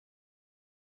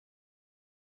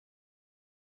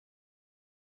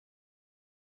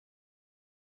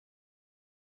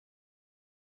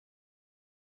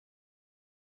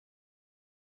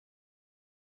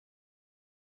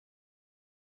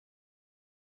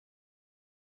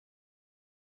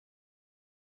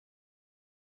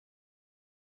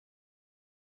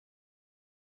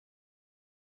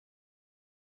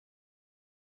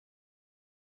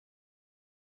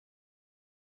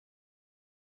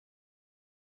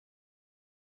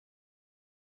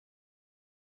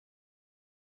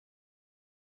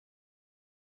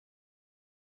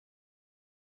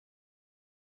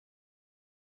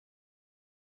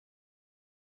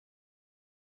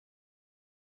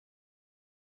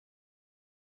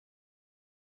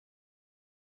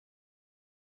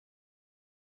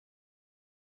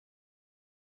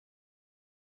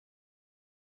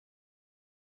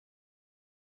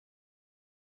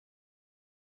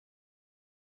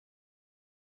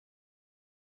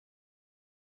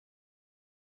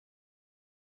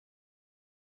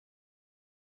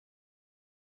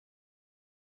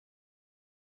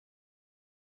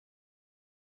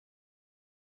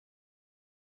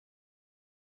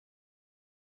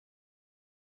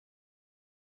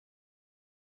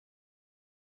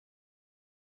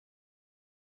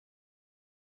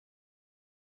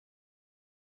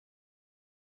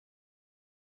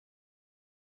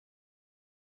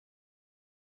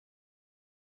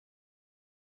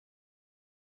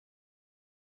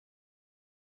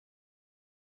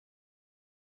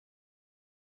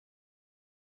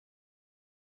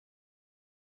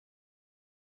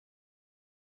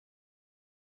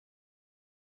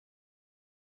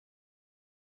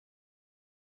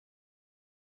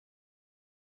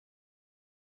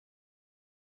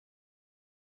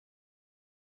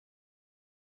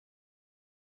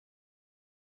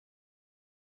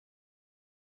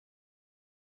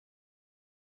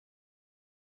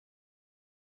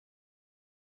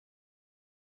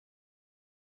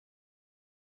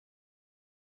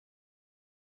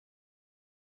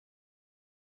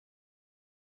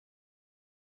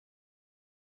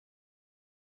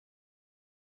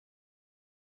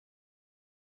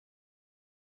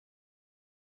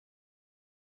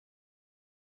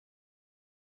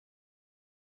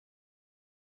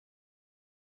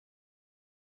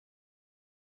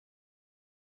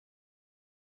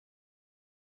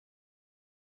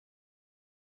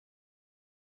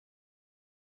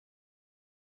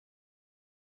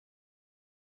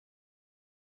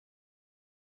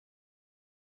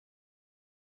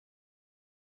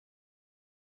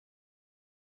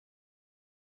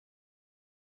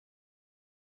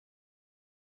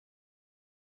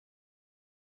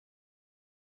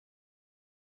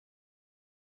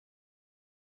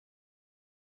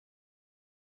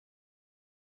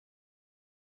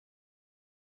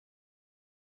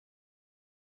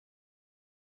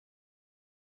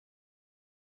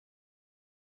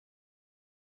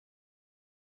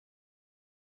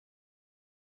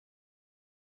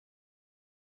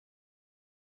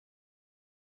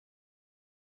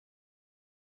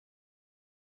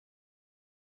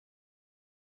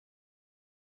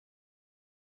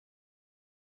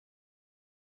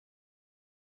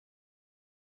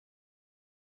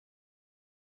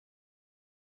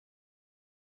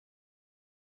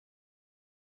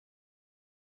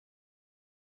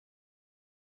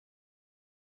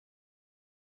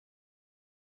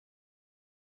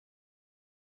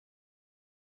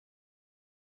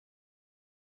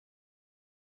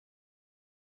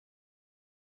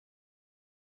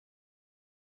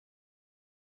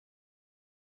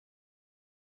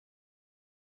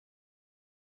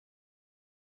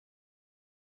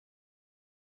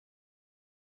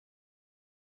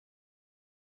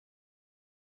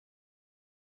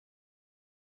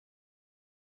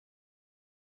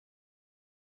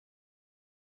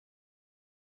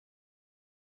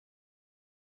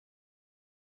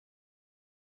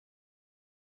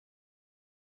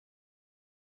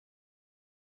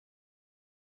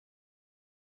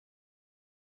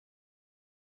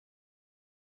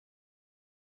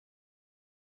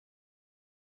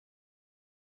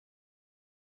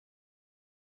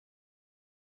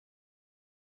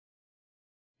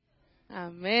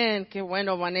Amén, qué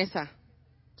bueno, Vanessa.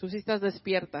 Tú sí estás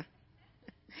despierta.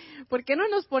 ¿Por qué no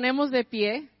nos ponemos de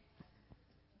pie?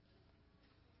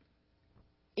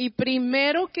 Y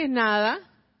primero que nada,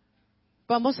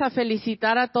 vamos a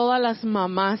felicitar a todas las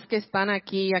mamás que están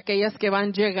aquí, aquellas que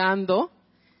van llegando.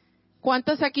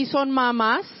 ¿Cuántas aquí son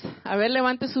mamás? A ver,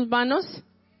 levante sus manos.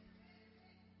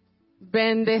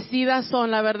 Bendecidas son,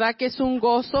 la verdad que es un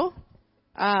gozo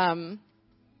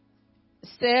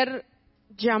ser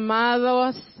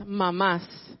llamados mamás.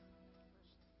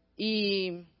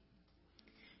 Y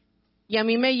a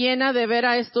mí me llena de ver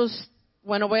a estos,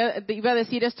 bueno, iba a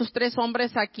decir estos tres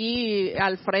hombres aquí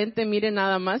al frente, miren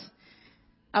nada más.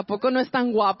 ¿A poco no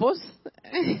están guapos?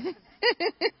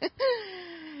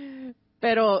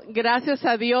 Pero gracias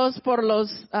a Dios por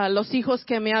los hijos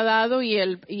que me ha dado y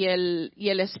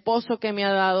el esposo que me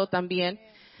ha dado también.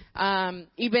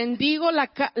 Y bendigo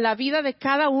la vida de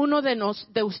cada uno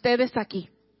de ustedes aquí.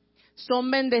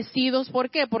 Son bendecidos, ¿por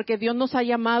qué? Porque Dios nos ha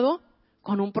llamado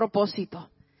con un propósito.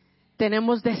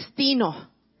 Tenemos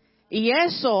destino. Y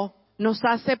eso nos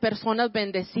hace personas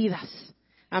bendecidas.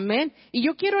 Amén. Y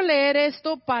yo quiero leer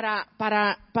esto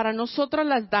para nosotras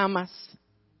las damas.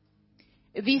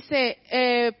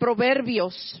 Dice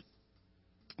Proverbios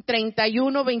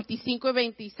 31, 25 y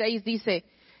 26, dice: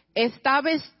 está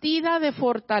vestida de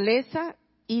fortaleza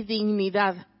y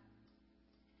dignidad,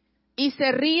 y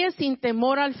se ríe sin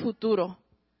temor al futuro.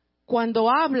 Cuando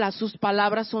habla, sus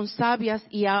palabras son sabias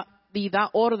y da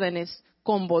órdenes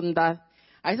con bondad.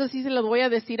 A eso sí se los voy a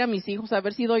decir a mis hijos, a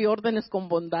ver si doy órdenes con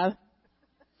bondad.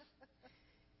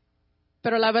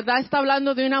 Pero la verdad está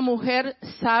hablando de una mujer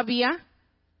sabia,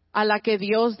 a la que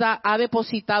Dios ha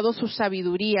depositado su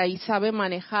sabiduría y sabe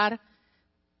manejar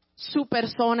su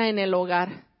persona en el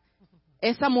hogar.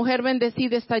 Esa mujer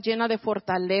bendecida está llena de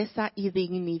fortaleza y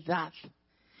dignidad.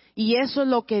 Y eso es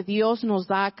lo que Dios nos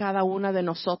da a cada una de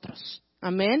nosotros.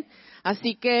 Amén.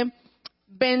 Así que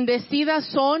bendecidas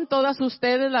son todas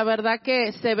ustedes, la verdad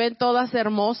que se ven todas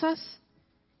hermosas.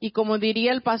 Y como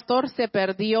diría el pastor, se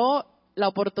perdió la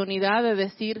oportunidad de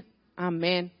decir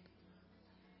amén.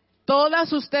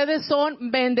 Todas ustedes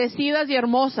son bendecidas y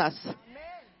hermosas.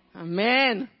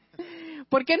 Amén.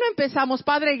 ¿Por qué no empezamos?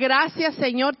 Padre, gracias,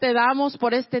 Señor, te damos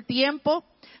por este tiempo.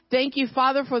 Thank you,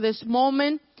 Father, for this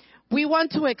moment. We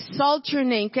want to exalt your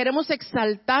name. Queremos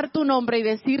exaltar tu nombre y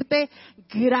decirte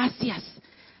gracias.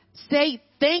 Say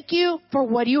thank you for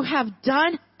what you have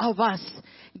done of us.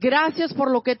 Gracias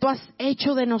por lo que tú has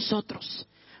hecho de nosotros.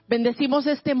 Bendecimos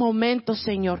este momento,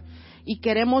 Señor. Y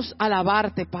queremos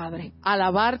alabarte, Padre.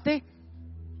 Alabarte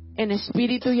en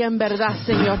espíritu y en verdad,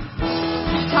 Señor.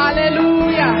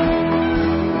 Aleluya.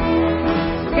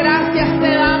 Gracias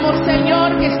te damos,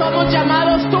 Señor, que somos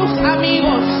llamados tus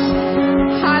amigos.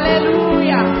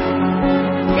 Aleluya.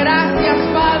 Gracias,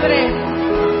 Padre.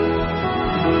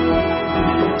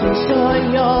 ¿Quién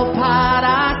soy yo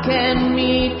para que en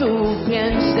mí tú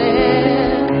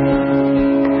pienses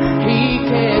y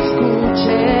que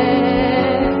escuches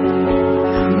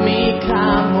mi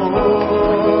clamor?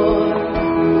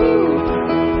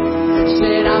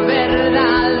 Será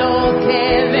verdad lo que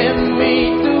de mí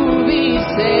tú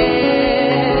dices,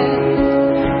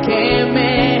 que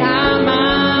me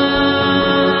amas,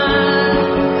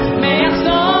 me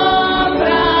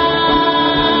asombra.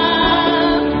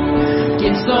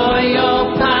 ¿Quién soy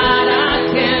yo para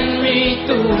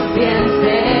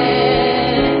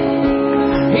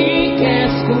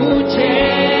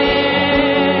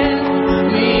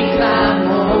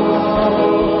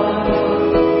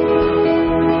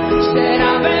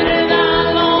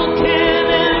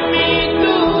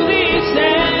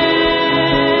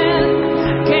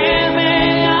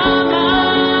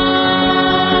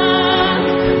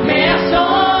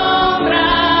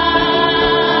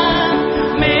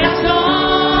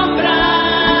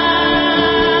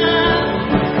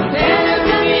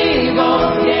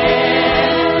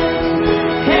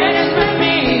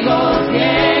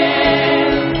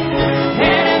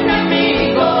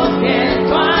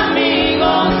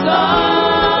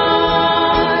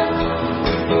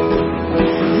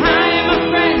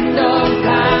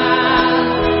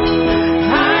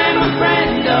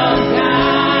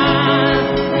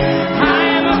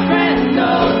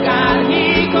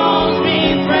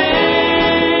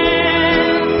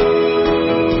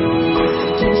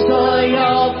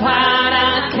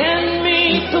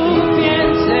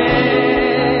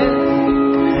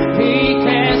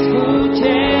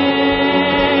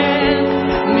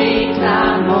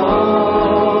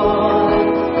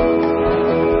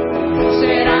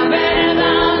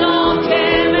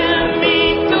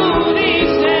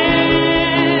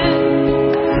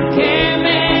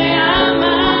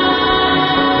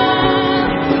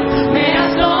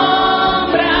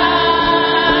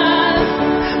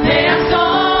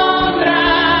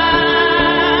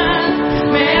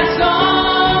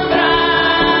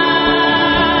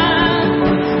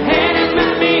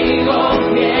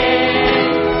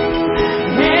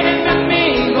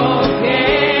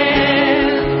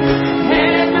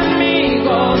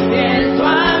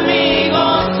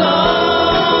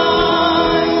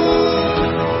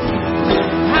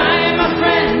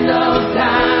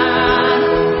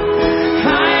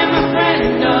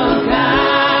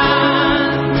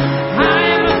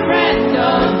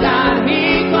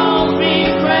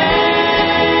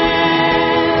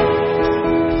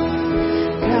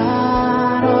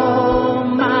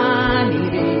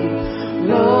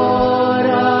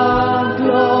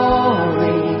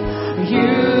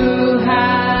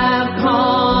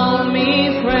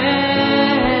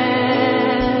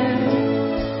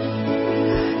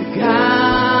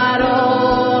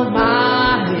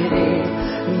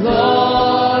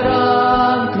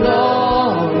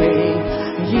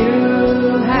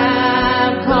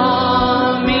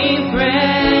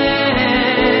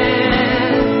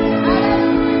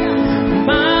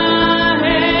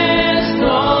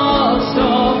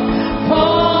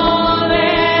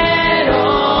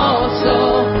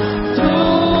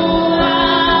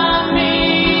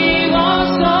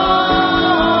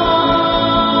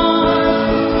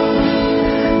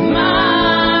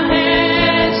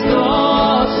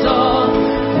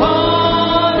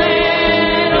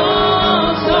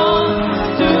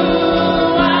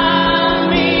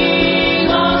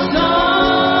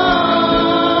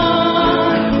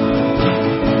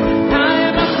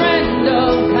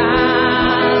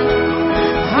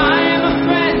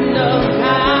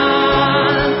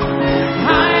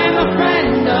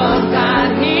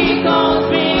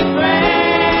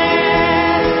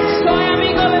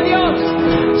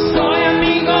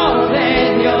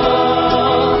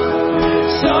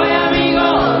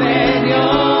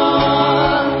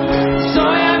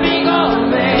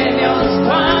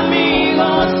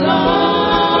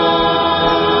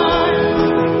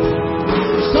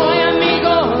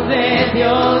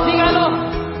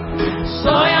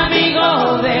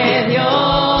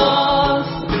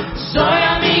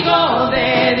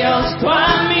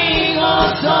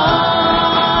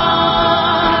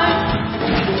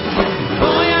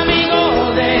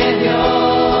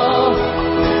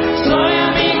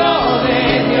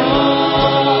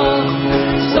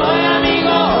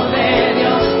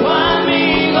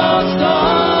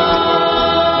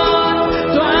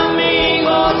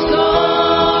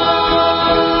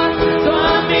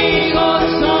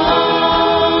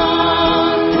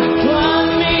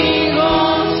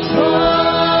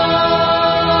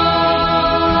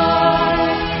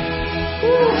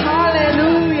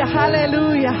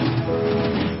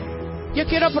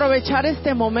aprovechar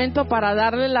este momento para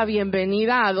darle la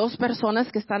bienvenida a dos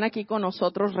personas que están aquí con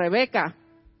nosotros, Rebeca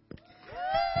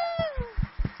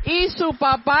y su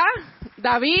papá,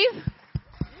 David.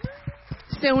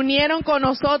 Se unieron con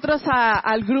nosotros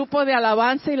al grupo de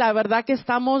alabanza y la verdad que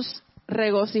estamos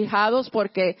regocijados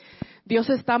porque Dios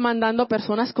está mandando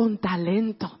personas con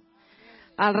talento.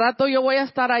 Al rato yo voy a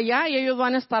estar allá y ellos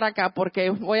van a estar acá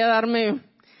porque voy a darme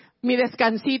mi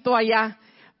descansito allá.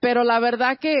 Pero la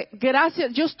verdad que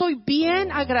gracias, yo estoy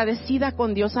bien agradecida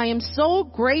con Dios. I am so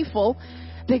grateful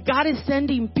that God is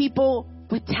sending people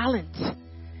with talent.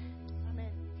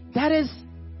 That is,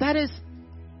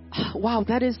 wow,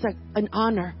 that is an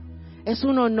honor. Es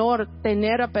un honor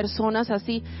tener a personas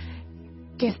así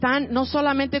que están no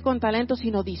solamente con talento,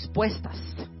 sino dispuestas.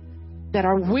 That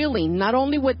are willing, not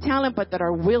only with talent, but that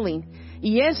are willing.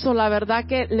 Y eso, la verdad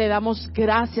que le damos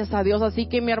gracias a Dios. Así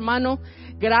que mi hermano,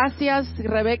 gracias,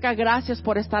 Rebeca, gracias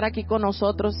por estar aquí con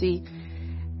nosotros y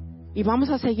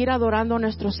vamos a seguir adorando a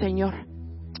nuestro Señor.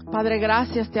 Padre,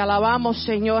 gracias, te alabamos,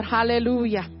 Señor,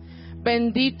 aleluya.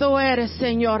 Bendito eres,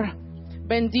 Señor.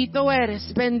 Bendito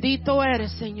eres,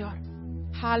 Señor.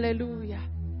 Aleluya.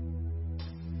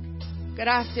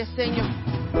 Gracias, Señor.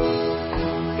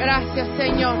 Gracias,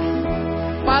 Señor.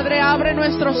 Padre, abre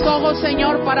nuestros ojos,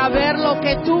 Señor, para ver lo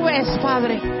que tú ves,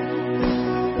 Padre.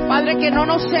 Padre, que no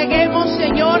nos ceguemos,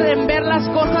 Señor, en ver las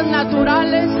cosas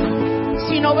naturales,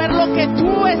 sino ver lo que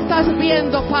tú estás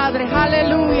viendo, Padre.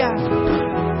 Aleluya.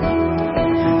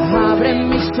 Abre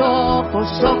mis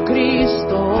ojos, oh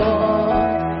Cristo.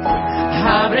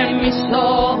 Abre mis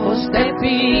ojos, te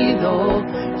pido.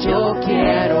 Yo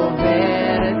quiero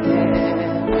verte.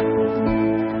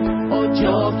 Oh,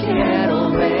 yo quiero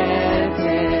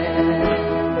verte.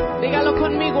 Dígalo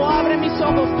conmigo, abre mis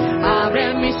ojos.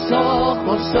 Abre mis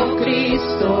ojos, oh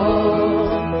Cristo.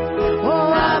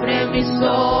 Oh, abre mis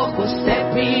ojos, te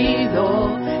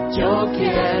pido. Yo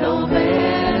quiero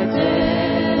verte.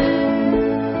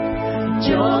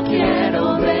 Yo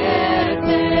quiero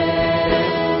verte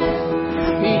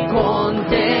y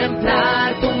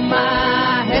contemplar tu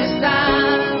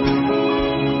majestad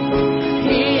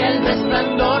y el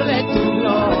resplandor de tu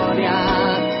gloria.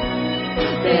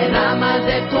 Derramas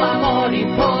de tu amor y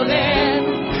poder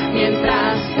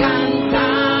mientras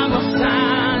cantamos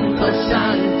santo,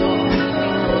 santo.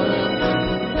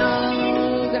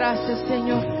 Oh, gracias,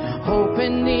 Señor.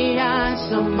 Open the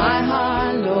eyes of my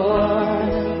heart,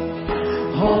 Lord.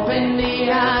 Open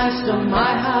the eyes of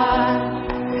my heart.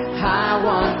 I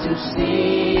want to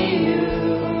see you.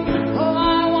 Oh,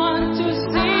 I want to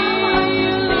see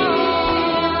you, Lord.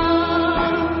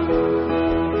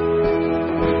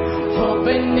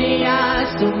 Open the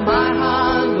eyes of my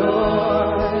heart,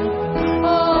 Lord.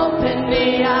 Open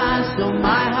the eyes of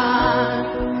my heart.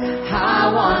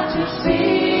 I want to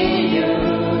see you.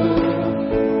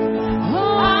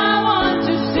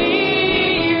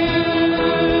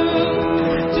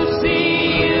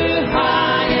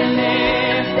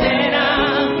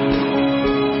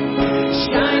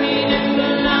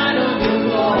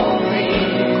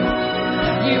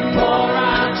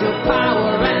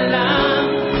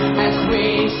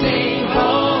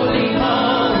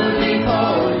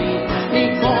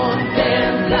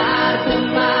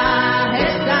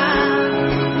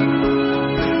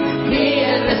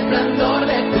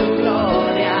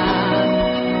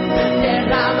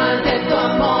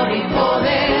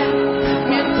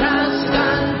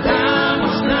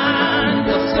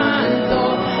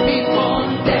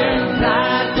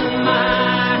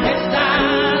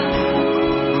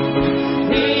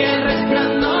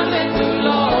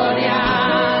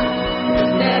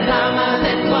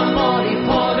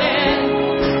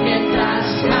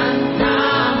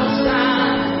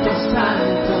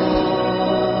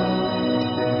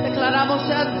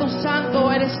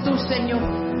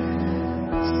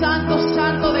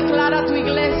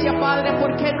 Padre,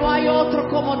 porque no hay otro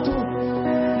como tú.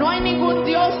 No hay ningún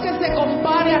Dios que se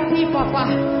compare a ti, papá.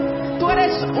 Tú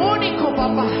eres único,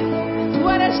 papá. Tú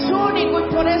eres único y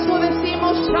por eso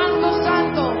decimos santo,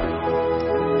 santo.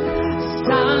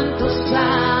 Santo,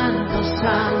 santo,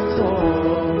 santo.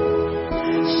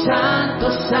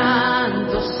 Santo,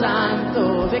 santo,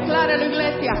 santo. Decláralo,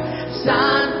 iglesia.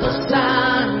 Santo,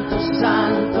 santo,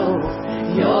 santo.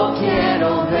 Yo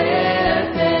quiero verte.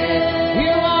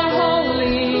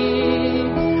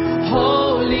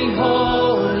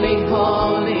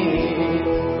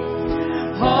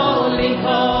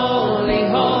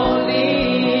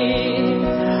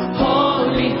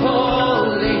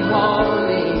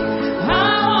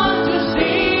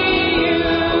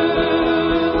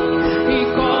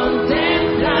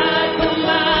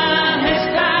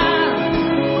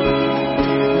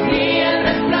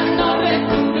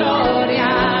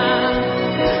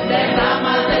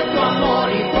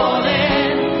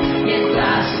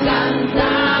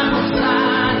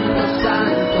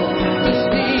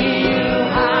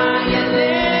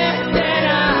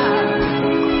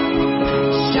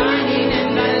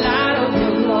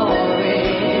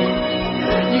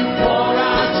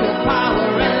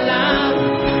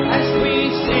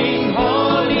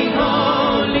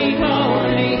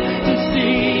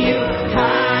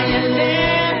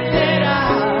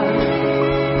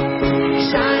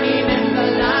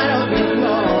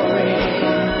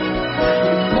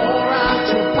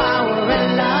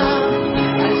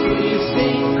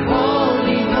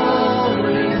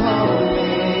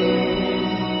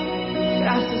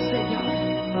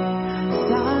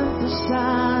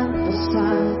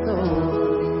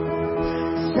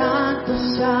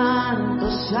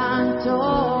 santo,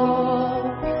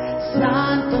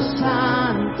 santo,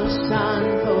 santo,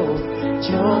 santo,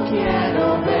 yo quiero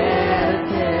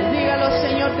verte. Dígalo,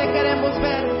 Señor, te queremos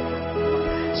ver.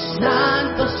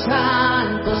 Santo,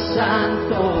 santo,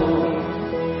 santo,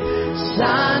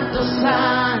 santo,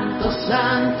 santo,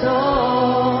 santo,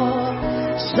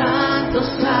 santo,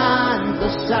 santo,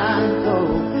 santo,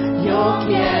 yo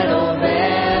quiero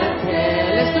verte.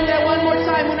 Let's do that one more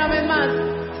time, una vez más.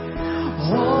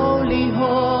 Holy,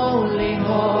 holy,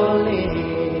 holy,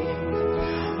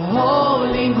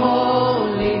 holy, holy,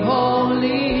 holy,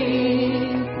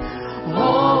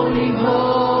 holy,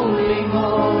 holy,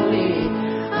 holy,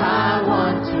 I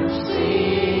want to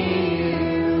see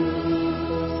you.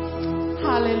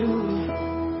 Aleluya.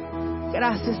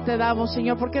 Gracias te damos,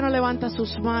 Señor. ¿Por qué no levantas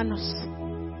sus manos?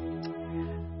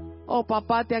 Oh,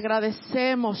 papá, te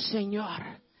agradecemos,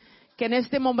 Señor, que en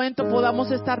este momento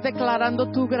podamos estar declarando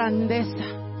tu grandeza,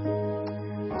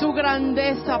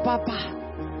 papá.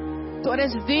 Tú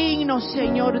eres digno,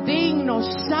 Señor, digno,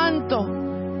 santo,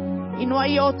 y no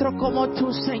hay otro como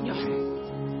tú, Señor.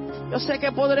 Yo sé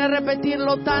que podré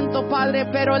repetirlo tanto, Padre,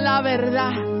 pero es la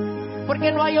verdad,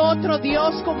 porque no hay otro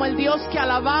Dios como el Dios que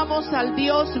alabamos, al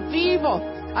Dios vivo,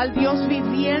 al Dios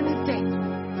viviente.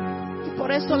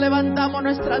 Por eso levantamos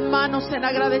nuestras manos en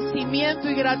agradecimiento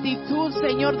y gratitud,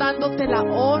 Señor, dándote la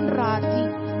honra a ti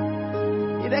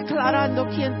y declarando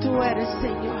quién tú eres,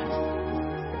 Señor.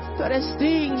 Tú eres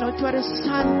digno, tú eres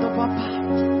santo, papá.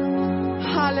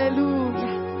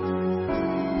 Aleluya.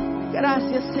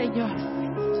 Gracias, Señor.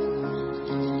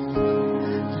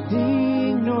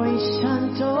 Digno y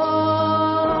santo,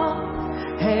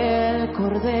 el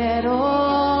Cordero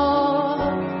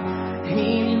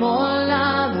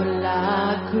inmolado en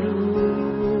la cruz.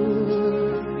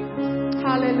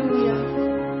 Aleluya.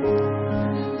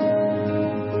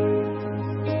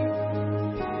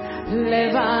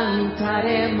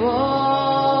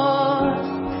 Levantaremos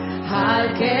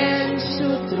al que en su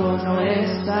trono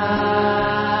está.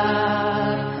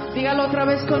 Dígalo otra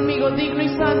vez conmigo, digno y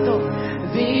santo.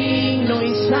 Digno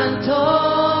y santo,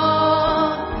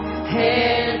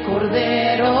 el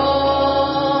Cordero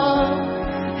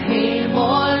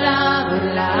inmolado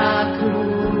en la cruz.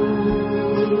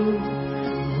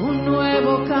 Un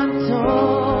nuevo canto,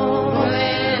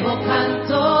 levantaremos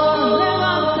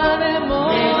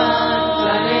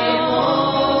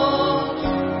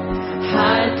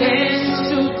al que en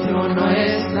su trono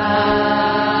está.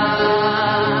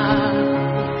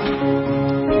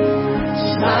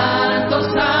 Santo,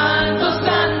 santo,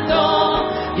 santo,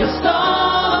 Dios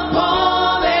todopoderoso,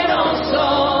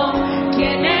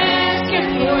 ¿quién es, quién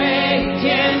fue y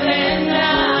quién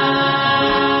vendrá?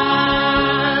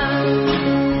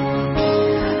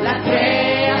 La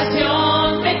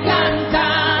creación te canta,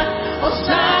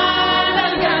 hosana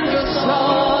al gran yo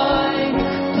soy.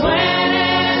 Tú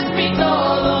eres mi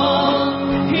todo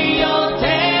y yo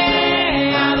te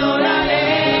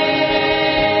adoraré.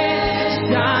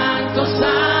 Santo,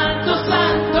 santo,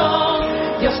 santo,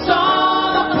 Dios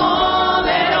todopoderoso,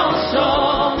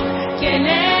 ¿quién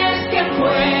es, quién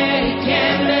fue y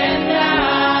quién vendrá?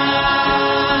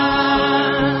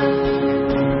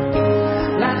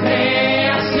 La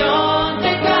creación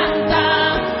te canta,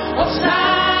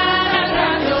 hosana al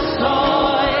gran yo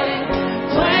soy.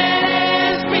 Tú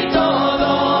eres mi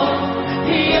todo y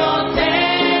yo te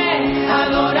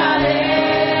adoraré.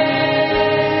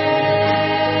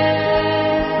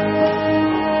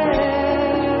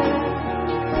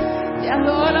 Te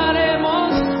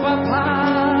adoraremos, papá.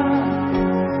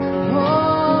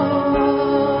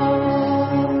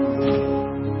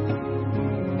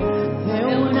 De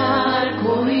un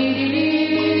arco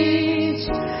iris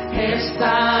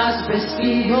estás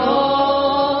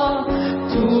vestido,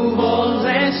 tu voz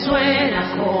resuena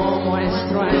como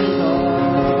estruendo.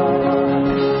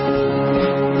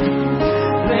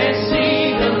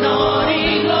 Recibe honor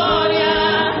y gloria,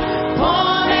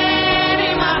 poder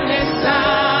y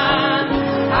majestad,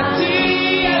 a ti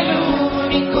el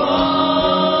único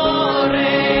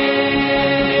Rey.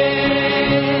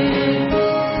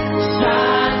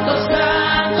 Santo,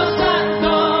 santo,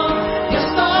 santo, Dios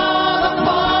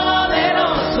todopoderoso,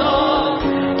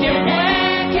 ¿quién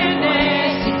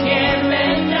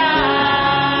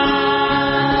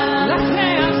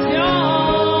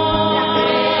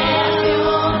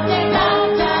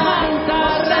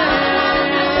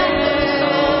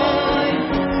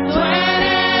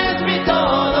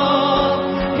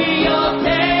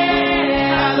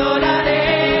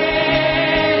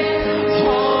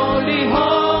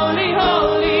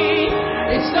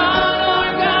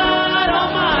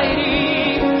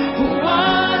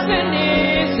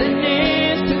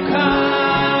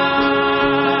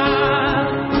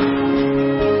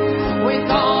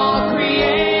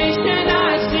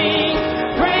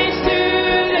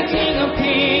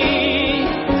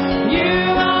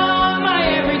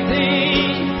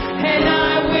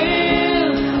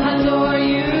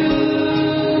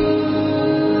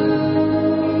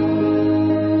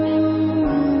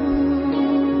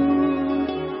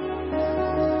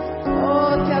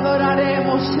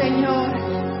adoramos, Señor.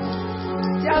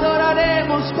 Te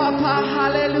adoraremos, papá.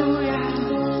 Aleluya.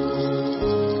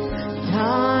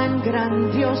 Tan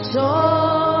grandioso,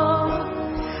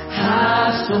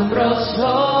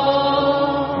 asombroso,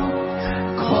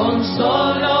 con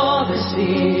solo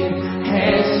decir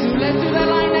Jesús. Let's do the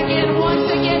line again,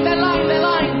 once again, the line.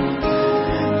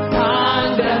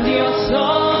 Tan grandioso,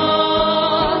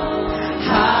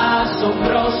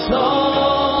 asombroso,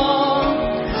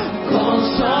 con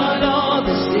solo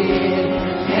decir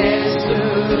Jesús.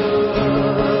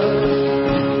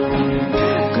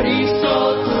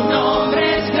 Cristo, tu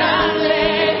nombre es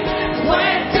grande,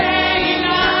 fuerte,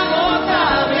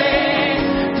 inagotable,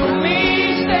 tu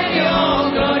misterio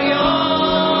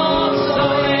glorioso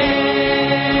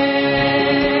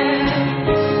es.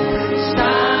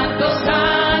 Santo,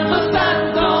 santo,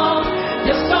 santo,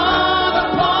 Dios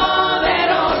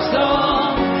todopoderoso,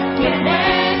 ¿quién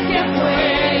es, quién fue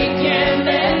y quién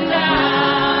vendrá?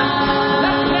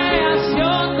 La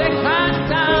creación te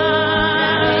canta,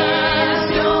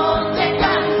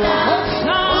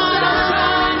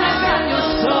 Hosana, gran yo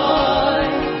soy.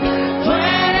 Tú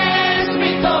eres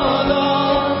mi todo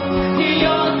y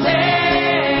yo te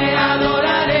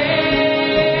adoraré.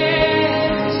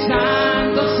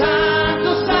 Santo, santo,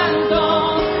 santo,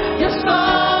 Dios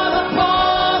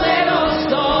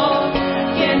todopoderoso,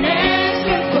 ¿quién es,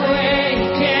 quién fue y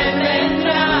quién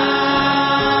vendrá?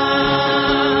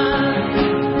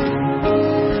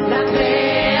 La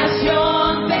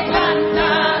creación te canta,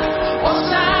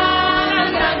 Hosana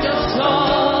al gran yo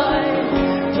soy.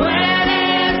 Tú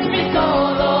eres mi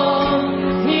todo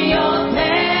y yo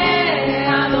te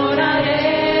adoraré.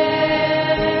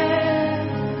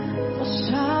 Oh,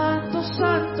 santo,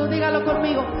 santo, dígalo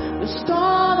conmigo. Dios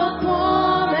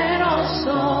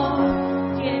todopoderoso,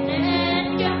 ¿quién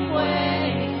es, quién fue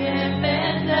y quién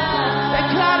vendrá?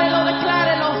 Declárelo,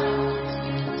 declárelo.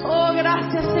 Oh,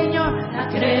 gracias, Señor. La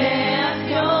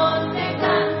creación te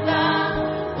canta,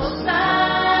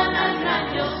 Hosana al gran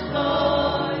yo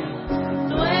soy.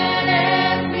 Tú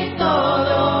eres mi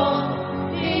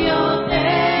todo y yo te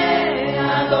adoraré.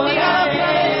 Santo,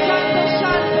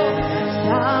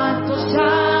 santo, santo,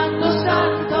 santo,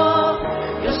 santo,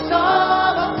 Dios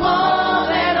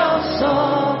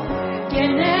todopoderoso,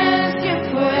 ¿quién es, quién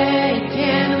fue y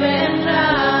quién vendrá?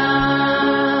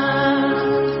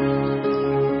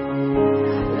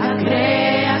 La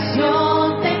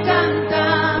creación te canta,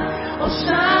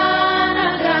 Hosana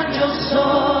al gran yo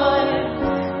soy.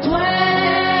 Tú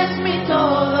eres mi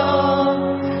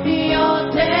todo y yo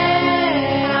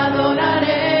te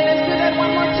adoraré.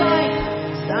 One more time.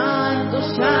 Santo,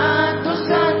 santo,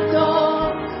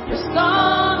 santo, Dios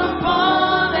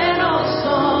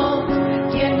todopoderoso,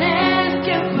 ¿quién es,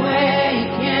 quién fue y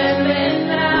quién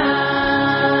vendrá?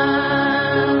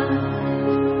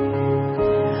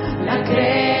 La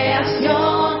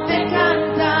creación te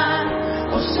canta,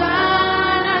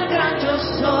 Hosana al gran yo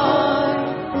soy.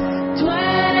 Tú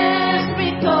eres mi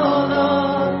todo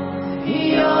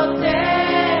y yo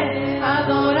te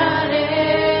adoraré.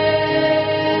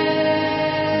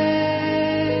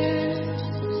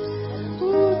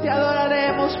 Te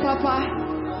adoraremos, papá.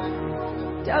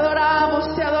 Te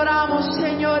adoramos,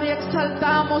 Señor, y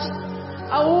exaltamos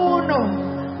a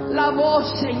uno la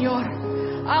voz, Señor.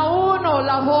 A uno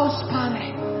la voz,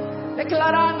 Padre,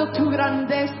 declarando tu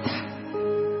grandeza,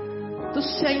 tu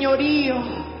señorío,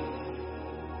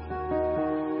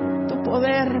 tu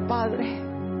poder, Padre.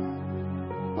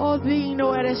 Oh,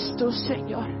 digno eres tú,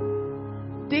 Señor.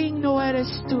 Digno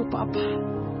eres tú, papá.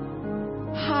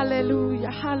 Aleluya,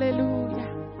 aleluya.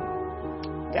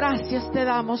 Gracias te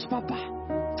damos, papá.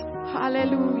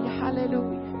 Aleluya,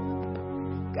 aleluya.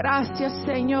 Gracias,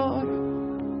 Señor.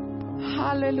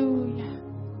 Aleluya.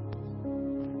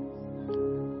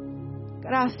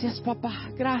 Gracias, papá.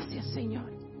 Gracias, Señor.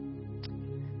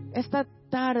 Esta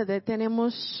tarde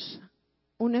tenemos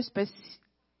un especial.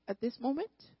 At this moment,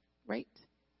 right?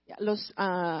 Yeah,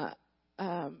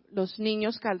 los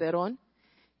niños Calderón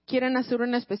quieren hacer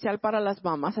un especial para las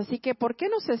mamás. Así que, ¿por qué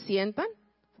no se sientan?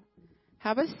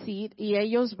 Have a seat. Y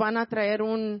ellos van a traer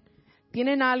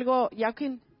tienen algo, ya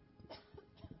que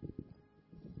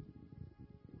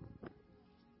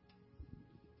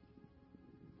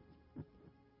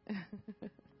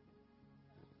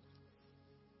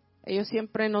ellos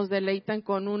siempre nos deleitan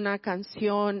con una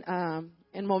canción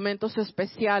en momentos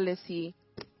especiales y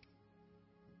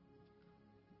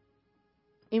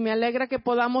me alegra que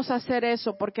podamos hacer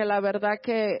eso, porque la verdad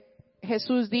que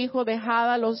Jesús dijo: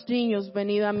 dejad a los niños,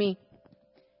 venid a mí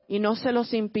y no se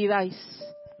los impidáis.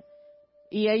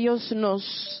 Y ellos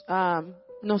nos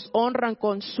honran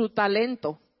con su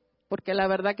talento, porque la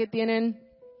verdad que tienen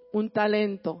un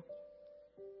talento.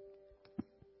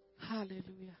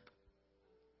 Aleluya.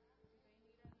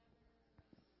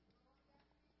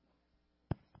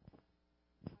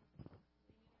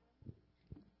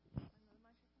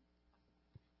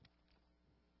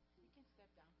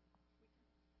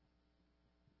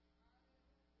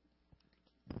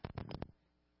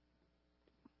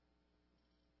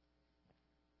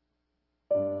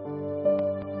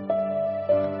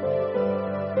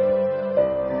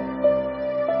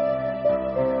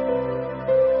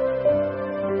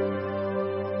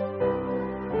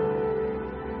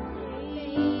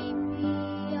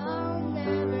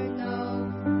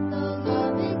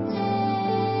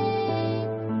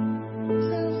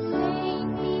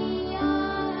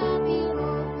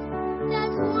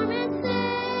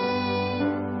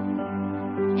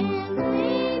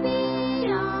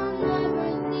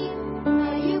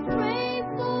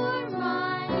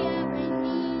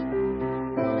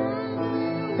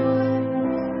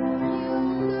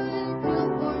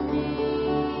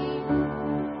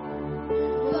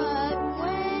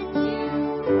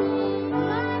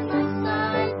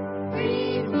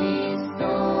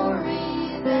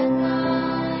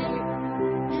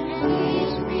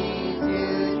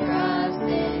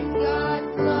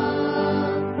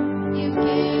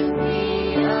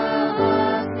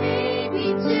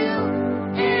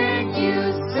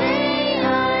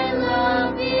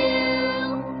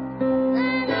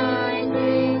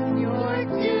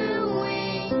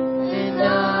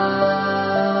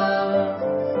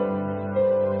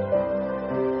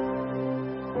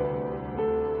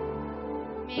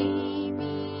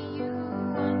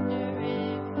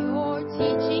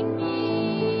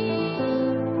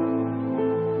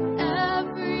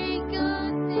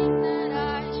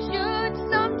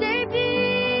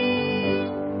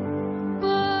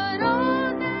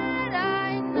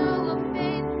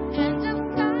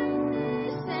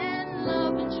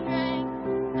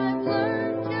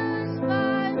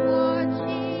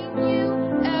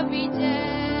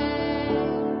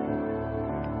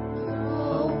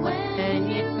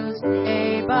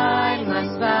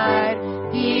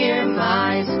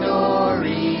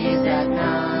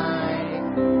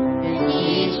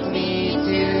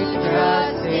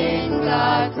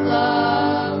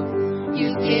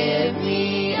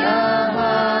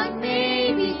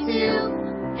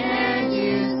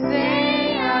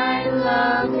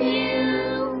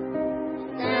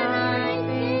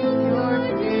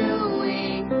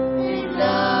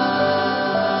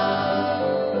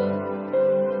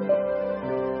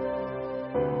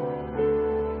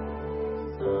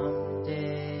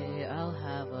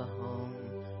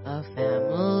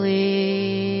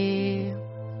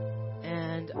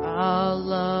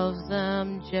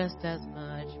 Just as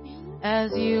much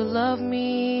as you love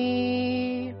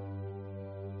me,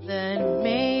 then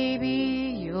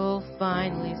maybe you'll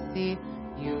finally see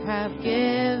you have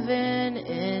given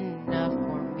enough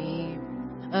for me,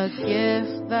 a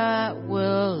gift that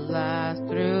will last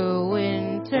through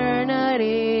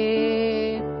eternity.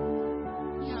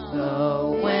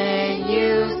 So when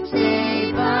you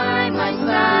stay by my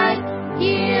side,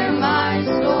 hear my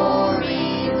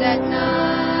stories at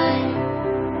night,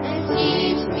 and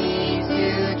teach me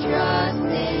to trust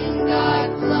in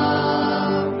God's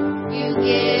love. You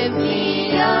give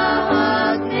me a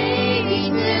hug, maybe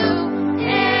two,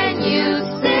 and you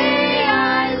say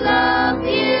I love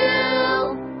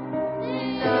you.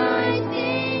 And I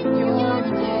think you're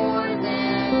more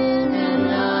than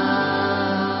enough.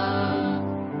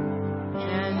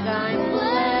 And I'm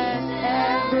blessed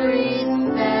every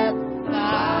step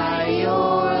by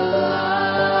your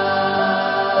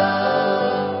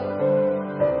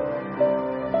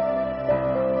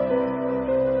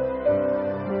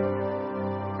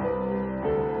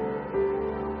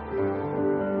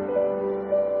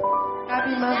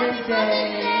Happy Mother's Day.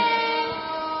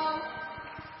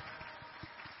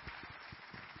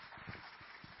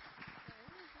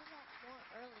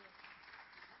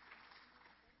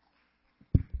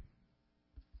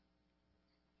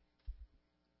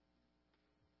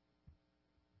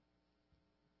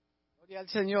 Gloria al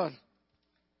Señor.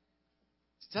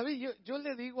 ¿Sabe? Yo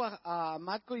le digo a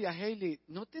Marco y a Hailey,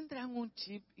 ¿no tendrán un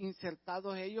chip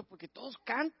insertado ellos? Porque todos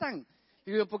cantan.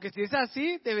 Digo, porque si es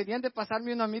así, deberían de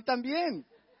pasarme uno a mí también.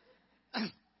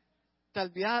 Tal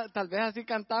vez así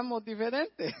cantamos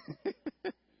diferente.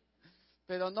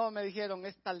 Pero no, me dijeron,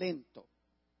 es talento.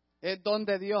 Es don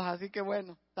de Dios, así que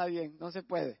bueno, está bien, no se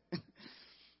puede.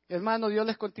 Hermano, Dios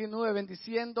les continúe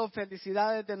bendiciendo.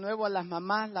 Felicidades de nuevo a las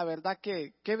mamás. La verdad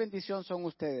que qué bendición son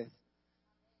ustedes.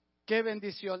 Qué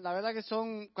bendición. La verdad que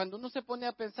son, cuando uno se pone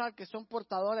a pensar que son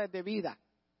portadoras de vida,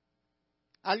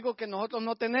 algo que nosotros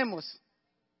no tenemos.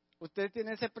 Ustedes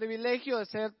tienen ese privilegio de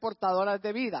ser portadoras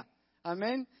de vida.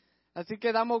 Amén. Así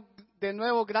que damos de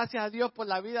nuevo gracias a Dios por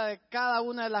la vida de cada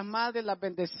una de las madres, las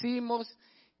bendecimos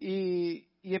y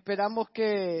esperamos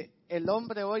que el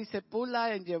hombre hoy se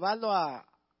pula en llevarlo a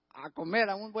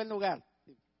comer a un buen lugar.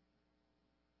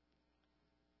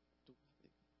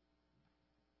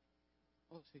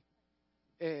 Oh, sí.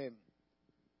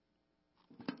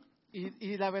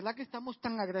 Y la verdad que estamos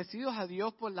tan agradecidos a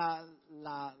Dios por la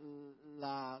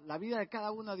vida de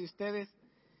cada uno de ustedes.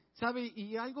 ¿Sabe?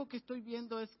 Y algo que estoy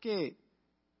viendo es que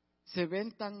se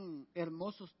ven tan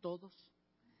hermosos todos.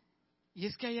 Y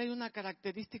es que ahí hay una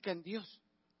característica en Dios.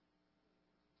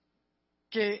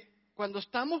 Que cuando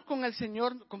estamos con el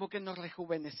Señor, como que nos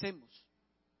rejuvenecemos.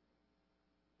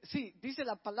 Sí, dice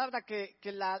la palabra que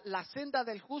la senda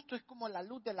del justo es como la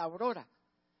luz de la aurora,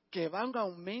 que va en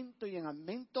aumento y en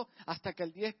aumento hasta que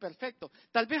el día es perfecto.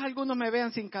 Tal vez algunos me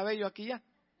vean sin cabello aquí ya,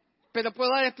 pero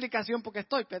puedo dar explicación porque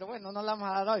estoy, pero bueno, no la vamos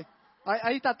a dar hoy.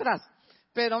 Ahí está atrás.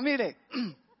 Pero mire,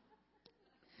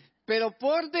 pero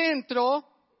por dentro,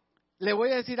 le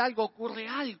voy a decir algo, ocurre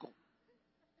algo.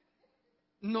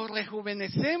 Nos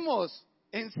rejuvenecemos,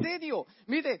 en serio.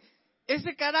 Mire,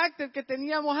 ese carácter que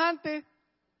teníamos antes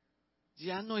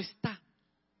ya no está.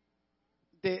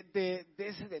 De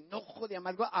ese enojo, de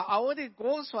amargura. Ahora es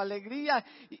gozo, alegría.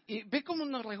 Y ve cómo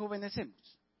nos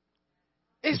rejuvenecemos.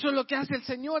 Eso es lo que hace el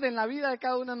Señor en la vida de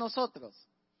cada uno de nosotros.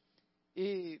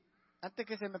 Y antes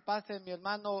que se me pase mi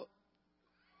hermano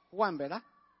Juan, ¿verdad?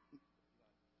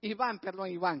 Iván.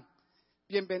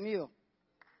 Bienvenido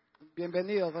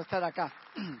por estar acá.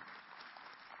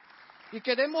 Y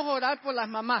queremos orar por las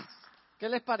mamás. ¿Qué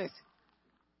les parece?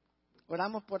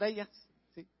 Oramos por ellas.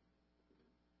 ¿Sí?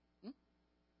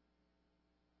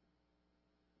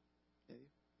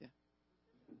 Ya.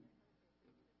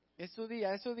 Es su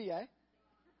día, ¿eh?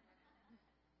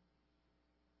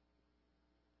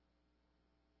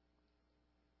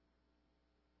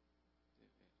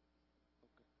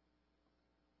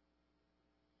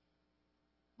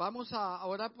 Vamos a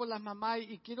orar por las mamás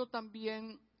y quiero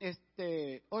también,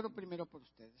 oro primero por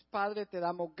ustedes. Padre, te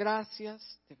damos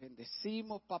gracias, te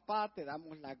bendecimos, papá, te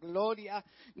damos la gloria.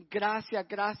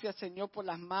 Gracias, Señor, por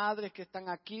las madres que están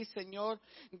aquí, Señor.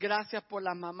 Gracias por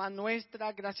las mamás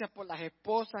nuestras, gracias por las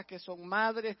esposas que son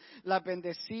madres. Las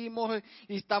bendecimos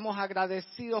y estamos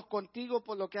agradecidos contigo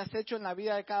por lo que has hecho en la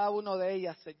vida de cada uno de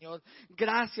ellas, Señor.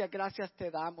 Gracias te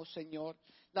damos, Señor.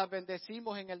 Las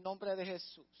bendecimos en el nombre de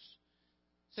Jesús.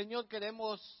 Señor,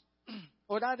 queremos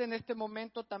orar en este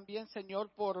momento también,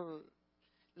 Señor, por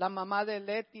la mamá de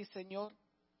Leti, Señor,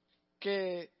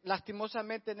 que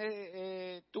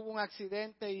lastimosamente tuvo un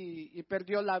accidente y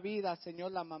perdió la vida,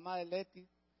 Señor, la mamá de Leti.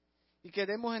 Y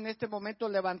queremos en este momento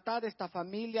levantar esta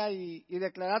familia y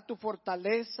declarar tu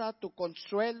fortaleza, tu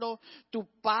consuelo, tu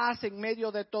paz en medio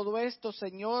de todo esto,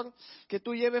 Señor. Que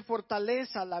tú lleves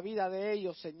fortaleza a la vida de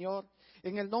ellos, Señor.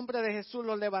 En el nombre de Jesús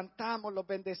los levantamos, los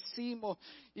bendecimos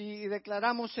y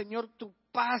declaramos, Señor, tu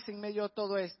paz en medio de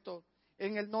todo esto.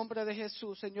 En el nombre de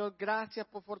Jesús, Señor, gracias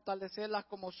por fortalecerlas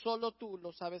como solo tú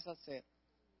lo sabes hacer.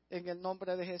 En el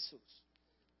nombre de Jesús,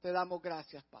 te damos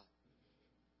gracias, Padre.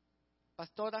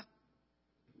 Pastora,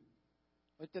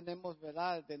 hoy tenemos,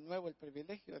 ¿verdad?, de nuevo el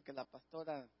privilegio de que la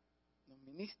pastora nos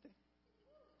ministre.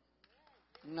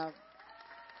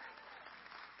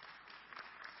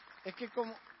 Es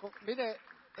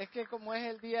que como es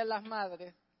el Día de las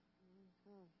Madres,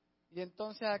 y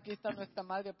entonces aquí está nuestra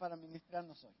madre para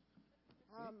ministrarnos hoy.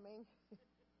 Amén.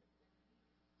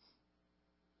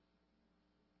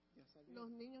 Los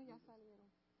niños ya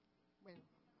salieron. Bueno.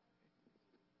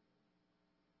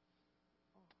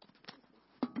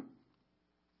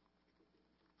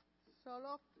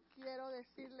 Solo quiero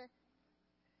decirle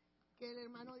que el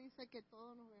hermano dice que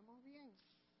todos nos vemos bien.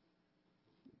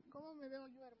 ¿Cómo me veo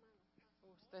yo, hermano?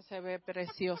 Usted se ve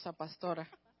preciosa, pastora.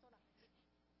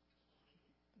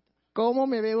 ¿Cómo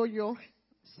me veo yo?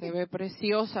 Se ve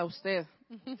preciosa usted.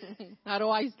 How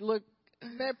do I look?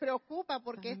 Me preocupa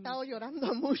porque he estado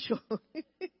llorando mucho.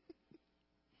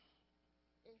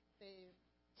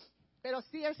 Pero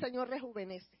sí, el Señor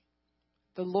rejuvenece.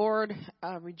 The Lord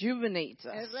rejuvenates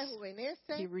us. Él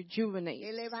rejuvenece. He rejuvenates.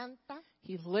 Él levanta.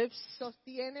 He lifts,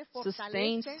 Sostiene,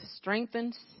 sustains, fortalece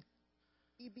strengthens,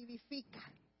 y vivifica.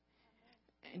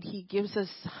 and He gives us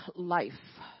life.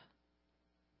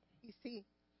 Y sí,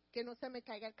 que no se me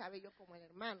caiga el cabello como el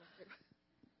hermano,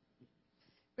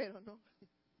 pero no,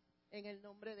 en el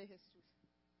nombre de Jesús.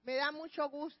 Me da mucho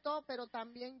gusto, pero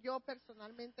también yo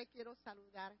personalmente quiero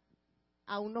saludar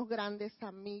a unos grandes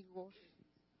amigos.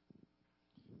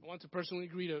 I want to personally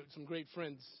greet some great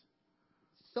friends.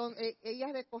 Ella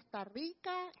es de Costa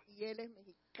Rica y él es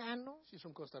mexicano She's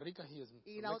from Costa Rica. He is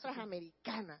y from la otra es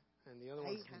Mexico, americana, and the other la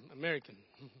one's hija. American.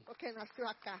 porque nació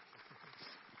acá.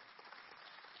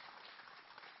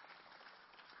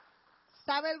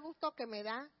 ¿Sabe el gusto que me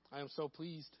da? I am so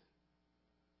pleased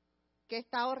Que he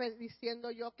estado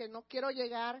diciendo yo que no quiero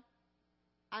llegar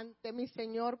ante mi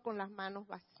Señor con las manos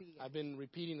vacías. I've been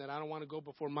repeating that I don't want to go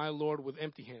before my Lord with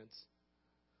empty hands.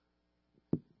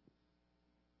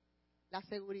 La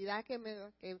seguridad que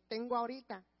tengo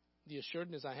ahorita, The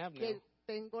assuredness I have now que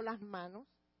tengo las manos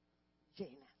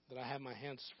llenas. that I have my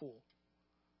hands full.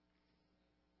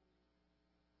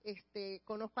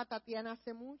 Conozco a Tatiana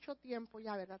hace mucho tiempo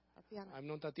ya, ¿verdad, Tatiana? I've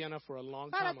known Tatiana for a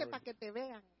long time Párate para already. que te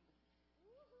vean.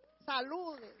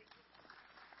 Salude.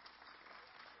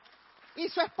 Y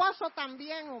su esposo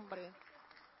también, hombre.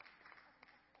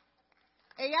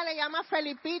 Ella le llama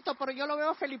Felipito, pero yo lo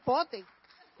veo Felipote.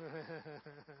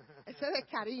 Ese es de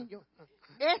cariño.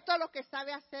 Esto es lo que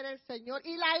sabe hacer el Señor.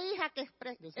 Y la hija que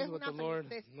This es is what una the Lord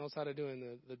princesa. knows how to do,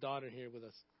 and the daughter here with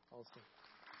us also.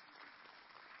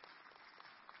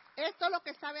 Esto es lo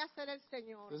que sabe hacer el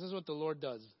Señor. This is what the Lord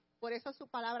does. Por eso su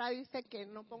palabra dice que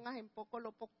no pongas en poco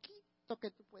lo poquito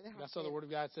que tú puedes That's why the hacer. Word of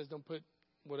God says, don't put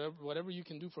whatever you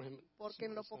can do for Him. Porque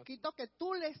en lo It's not- poquito que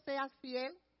tú le seas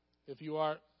fiel, If you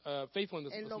are faithful in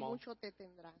the en lo small, mucho te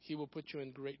tendrá. He will put you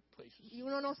in great places. Y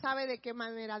uno no sabe de qué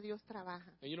manera Dios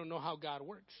trabaja. And you don't know how God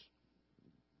works,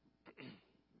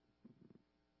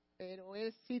 Pero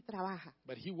Él sí trabaja.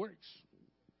 but He works.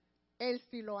 Él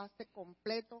sí lo hace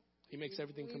completo. He makes y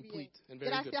everything muy complete bien. and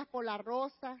very good. Gracias por la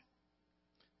rosa.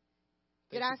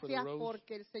 Thank you for the Gracias rose.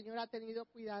 porque el Señor ha tenido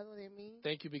cuidado de mí.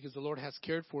 Thank you because the Lord has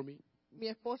cared for me. Mi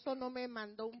esposo no me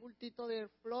mandó un bultito de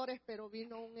flores, pero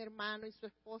vino un hermano y su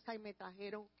esposa y me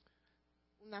trajeron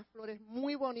unas flores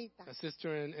muy bonitas. A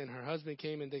sister and her husband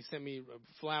came and they sent me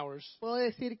flowers. Puedo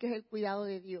decir que es el cuidado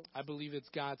de Dios. I believe it's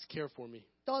God's care for me.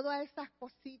 Todas esas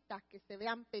cositas que se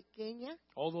vean pequeñas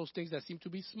All those things that seem to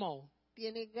be small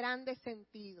tienen grande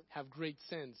sentido, have great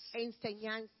sense,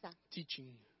 enseñanza.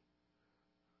 teaching.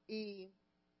 Y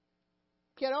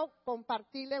quiero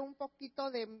compartirle un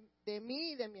poquito de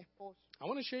mí y de mi esposo. I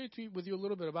want to share with you a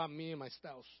little bit about me and my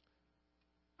spouse.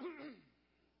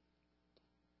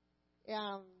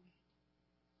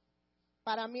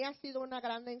 Para mí ha sido una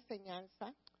gran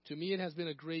enseñanza. To me, it has been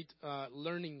a great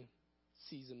learning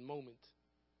season moment.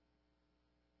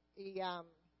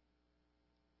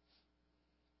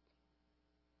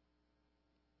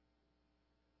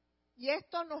 Y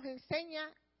esto nos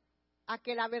enseña a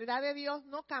que la verdad de Dios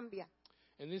no cambia,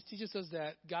 And this teaches us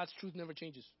that God's truth never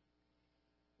changes.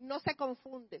 no se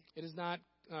confunde. It is not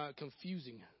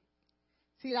confusing.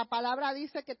 Si la palabra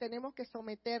dice que tenemos que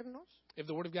someternos, If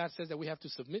the Word of God says that we have to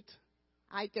submit,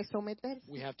 hay que someterse.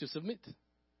 we have to submit.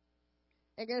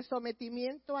 En el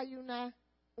sometimiento hay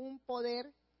un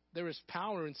poder There is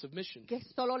power in submission, que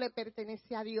solo le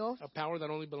pertenece a Dios a power that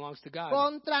only belongs to God,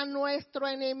 contra nuestro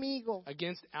enemigo.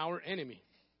 against our enemy.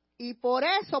 Y por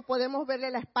eso podemos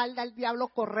verle la espalda al diablo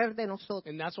correr de nosotros.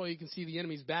 And that's why you can see the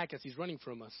enemy's back as he's running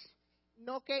from us.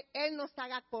 No que él nos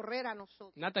haga correr a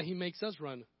nosotros. Not that he makes us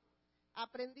run.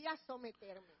 Aprendí a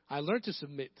someterme. I learned to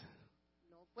submit.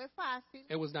 No fue fácil,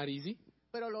 It was not easy,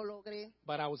 pero lo logré.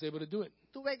 but I was able to do it.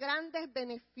 Tuve grandes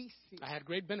beneficios. I had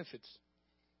great benefits.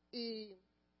 Y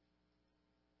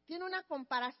tiene una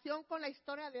comparación con la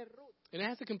historia de Ruth. And it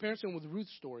has a comparison with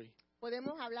Ruth's story.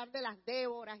 Podemos hablar de las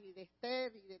Déboras y de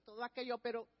Esther y de todo aquello,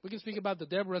 pero We can speak about the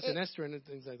Deborahs and Esther and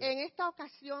things like that. en esta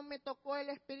ocasión me tocó el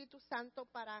Espíritu Santo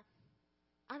para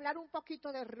hablar un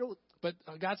poquito de Ruth. But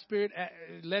God's Spirit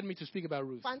led me to speak about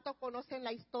Ruth. ¿Cuántos conocen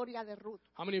la historia de Ruth?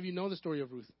 How many of you know the story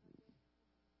of Ruth?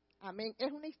 Amén.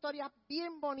 Es una historia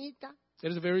bien bonita, It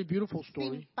is a very beautiful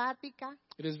story. simpática,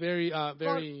 It is very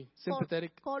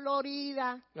sympathetic,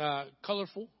 colorida.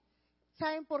 colorful,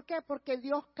 ¿Saben por qué? Porque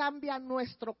Dios cambia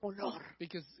nuestro color.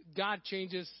 because God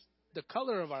changes the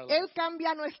color of our life. Él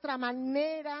cambia nuestra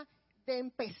manera de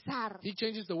empezar. He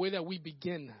changes the way that we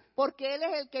begin, Porque Él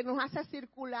es el que nos hace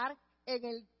circular en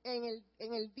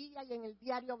el día y en el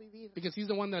diario vivir. because He's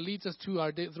the one that leads us to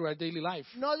through our daily life.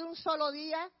 No de un solo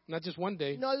día, Not just one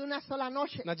day, no de una sola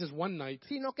noche, not just one night,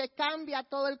 sino que cambia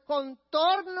todo el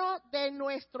contorno de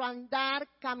nuestro andar,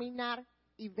 caminar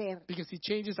y ver because He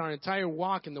changes our entire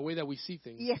walk and the way that we see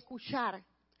things y escuchar.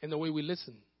 and the way we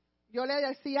listen. Yo le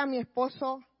decía a mi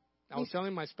esposo, I was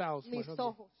telling my spouse, my mis husband,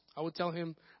 ojos. I would call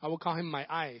him my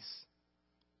eyes.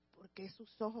 ¿Por qué sus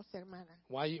ojos, hermana?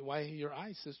 Why your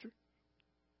eyes, sister?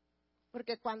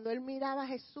 Porque cuando él miraba a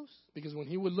Jesús, Because when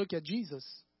he would look at Jesus,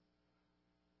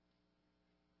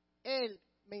 él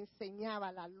me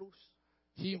enseñaba la luz.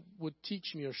 He would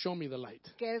teach me or show me the light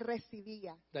que él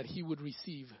recibía that he would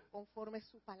receive conforme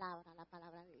su palabra, la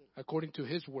palabra de él. according to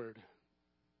his word.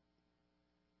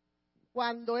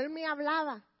 Cuando él me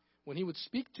hablaba, When he would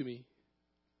speak to me,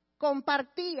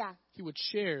 compartía he would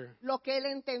share lo que él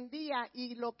entendía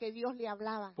y lo que Dios le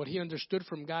hablaba. what he understood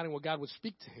from God and what God would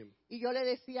speak to him. Y yo le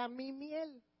decía mi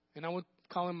miel, And I would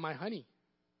call him my honey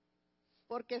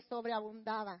porque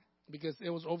sobreabundaba because it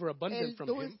was overabundant el from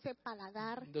him, dulce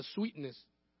paladar the sweetness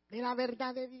de la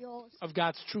verdad de Dios. of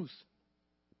God's truth.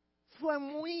 Fue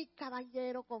muy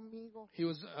caballero conmigo. He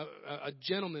was a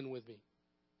gentleman with me.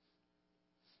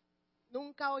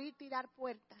 Nunca oí tirar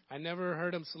puertas, I never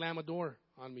heard him slam a door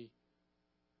on me,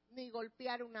 ni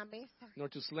golpear una mesa, nor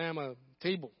to slam a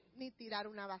table, ni tirar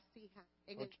una vasija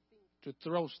en el zinc. to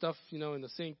throw stuff, in the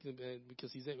sink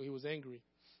because he was angry.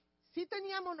 Sí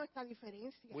teníamos nuestra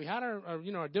diferencia. We had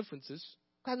our differences.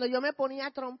 Cuando yo me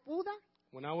ponía trompuda,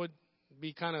 When I would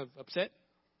be kind of upset,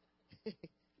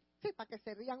 sí, para que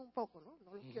se rían un poco, ¿no?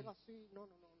 No los quiero así, no.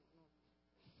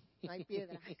 No hay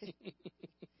piedra.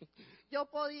 Yo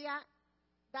podía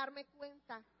darme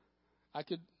cuenta I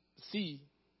could see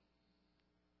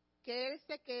que él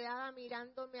se quedaba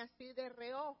mirándome así de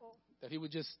reojo that he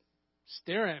would just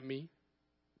stare at me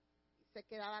y se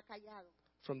quedaba callado.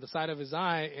 from the side of his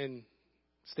eye and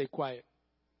stay quiet.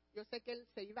 Yo sé que él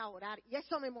se iba a orar y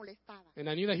eso me molestaba. And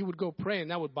I knew that he would go pray,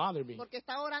 and that would bother me Porque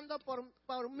estaba orando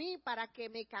por mí para que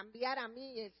me cambiara a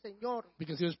mí el Señor.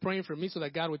 because he was praying for me so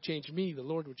that God would change me, the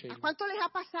Lord would change ¿A me. cuánto les ha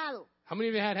pasado? How many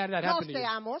of you had that No happen to you?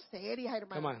 seamos serias,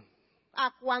 Come hermano. on,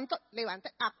 ¿A cuánto? Levante,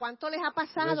 ¿a cuánto les ha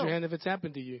raise pasado? your hand if it's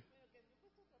happened to you.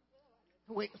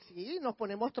 Bueno, sí, nos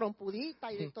ponemos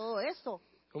trompuditas y de todo eso.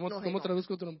 ¿Cómo Nos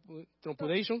traduzco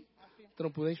trompudation?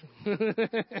 Trompudation.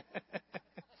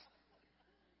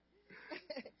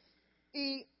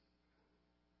 Y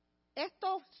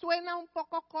esto suena un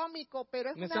poco cómico, pero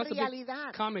es And it una sounds a bit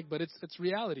realidad. comic, but it's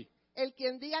reality. El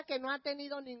quien diga que no ha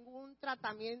tenido ningún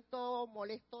tratamiento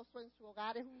molestoso en su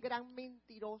hogar es un gran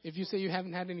mentiroso. If you say you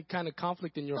haven't had any kind of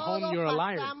conflict in your Todos home, you're a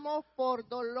liar. pasamos por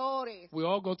dolores, We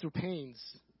all go through pains,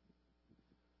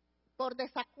 por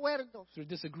desacuerdos, through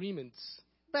disagreements.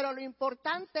 pero lo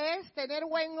importante es tener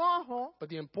buen ojo But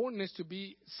the important is to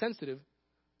be sensitive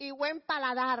y buen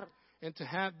paladar, and to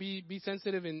be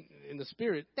sensitive in the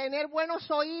spirit, tener buenos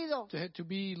oídos to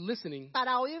be listening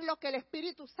para oír lo que el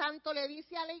Espíritu Santo le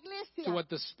dice a la iglesia. to what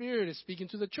the Spirit is speaking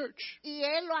to the church. Y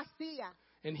él lo hacía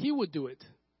And he would do it.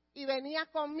 y venía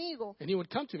conmigo And he would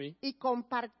come to me y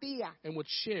compartía and would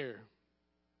share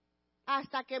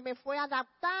hasta que me fue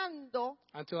adaptando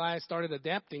until I started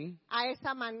adapting a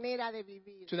esa manera de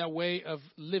vivir. to that way of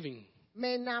living.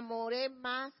 Me enamoré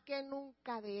más que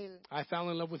nunca de él. I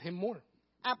fell in love with him more.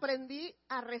 Aprendí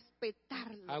a I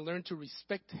respetarlo. learned to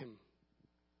respect him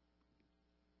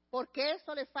Porque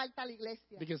eso le falta a la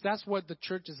iglesia. because that's what the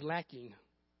church is lacking.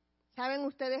 ¿Saben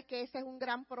ustedes que ese es un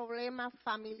gran problema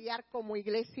familiar como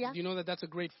iglesia? Do you know that that's a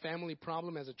great family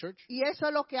problem as a church? Y eso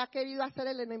es lo que ha querido hacer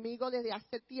el enemigo desde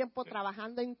hace tiempo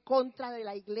trabajando en contra de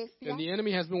la iglesia. And the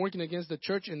enemy has been working against the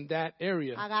church in that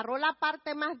area. Agarró la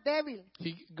parte más débil,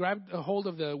 He grabbed a hold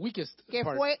of the weakest que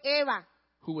part, fue Eva,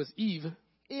 who was Eve,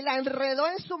 y la enredó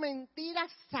en su mentira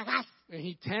sagaz. and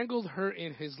he tangled her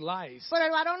in his lies. Pero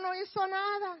el varón no hizo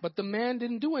nada. But the man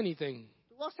didn't do anything.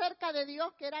 Estuvo cerca de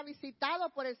Dios, que era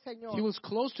visitado por el Señor. He was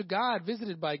close to God,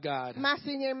 visited by God, Mas,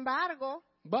 sin embargo,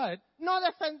 but no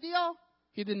defendió.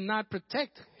 he did not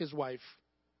protect his wife.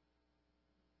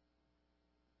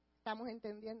 Estamos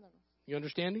entendiéndonos. You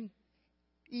understanding?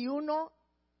 Y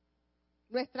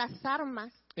nuestras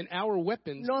armas And our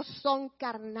weapons no son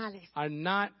carnales. are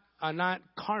not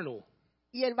carnal.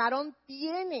 Y el varón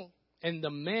tiene And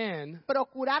the man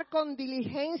procurar con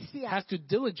diligencia has to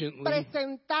diligently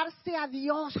presentarse a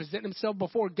Dios present himself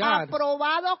before God,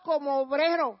 aprobado como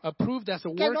obrero, approved as a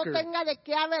que no worker, tenga de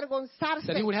qué avergonzarse,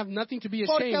 that he would have nothing to be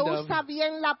porque ashamed of, usa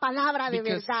bien la palabra de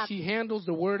because verdad. he handles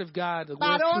the word of God, the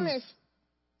word of Varones, truth.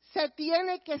 se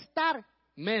tiene que estar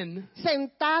Men,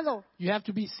 sentado you have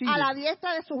to be a la seated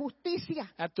diestra de su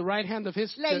justicia, at the right hand of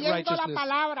his leyendo la righteousness,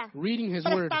 palabra, reading his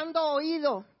word, prestando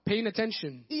oído paying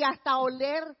attention, y hasta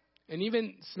oler and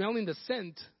even smelling the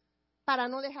scent para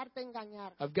no dejarte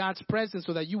engañar. of God's presence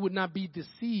so that you would not be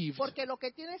deceived. Porque lo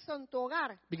que tienes en tu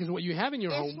hogar Because what you have in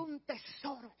your es home un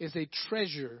tesoro. is a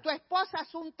treasure. Tu esposa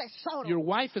es un tesoro. Your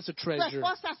wife is a Tu treasure.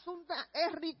 esposa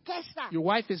es riqueza. Your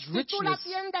wife is Si tú la richness.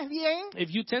 atiendes bien, If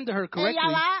you tend to her ella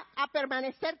correctly, va a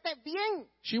permanecerte bien.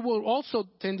 she will also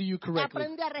tend to you correctly.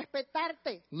 Aprende a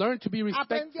respetarte. Learn to be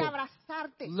Aprende respectful. a abrazarte.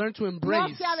 abrazarte. Learn to No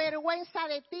embrace. se avergüenza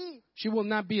de ti. She will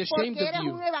not be ashamed Porque of eres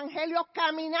you. un evangelio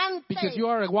caminante. Because you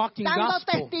are a walking dando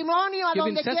gospel. testimonio a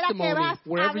Giving donde quiera que testimony vas.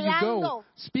 wherever you go. Hablando,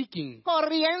 Speaking.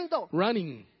 corriendo,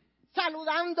 Running.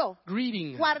 saludando.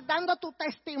 Greeting. Guardando tu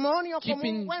testimonio como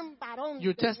Keeping un buen varón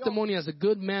Your de Dios. testimony as a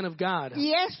good man of God.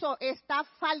 Y eso está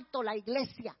falto la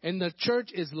iglesia. And the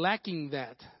church is lacking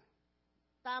that.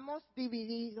 Estamos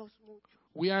divididos mucho.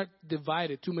 We are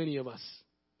divided, too many of us.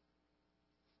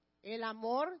 El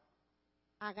amor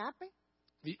agape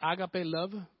The agape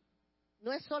love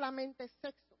no es solamente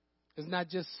sexo. is not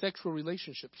just sexual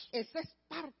relationships. Esa es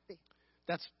parte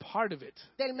That's part of it,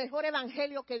 del mejor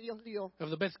evangelio que Dios dio. of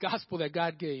the best gospel that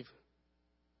God gave.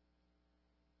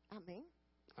 Amén.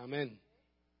 Amen.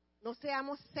 No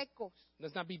seamos secos.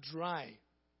 Let's not be dry.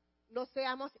 No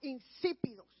seamos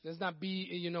insípidos. Let's not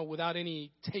be, without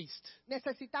any taste.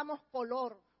 Necesitamos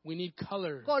color. We need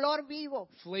color, Color vivo.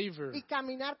 flavor, Y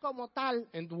caminar como tal.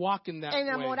 and walk in that way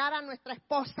Enamorar a nuestra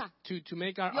esposa. to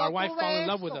make our Yo wife tuve fall in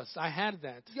love esto. with us. I had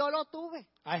that. Yo lo tuve.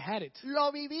 I had it.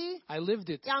 Lo viví. I lived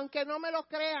it. Y aunque no me lo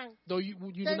crean, Though you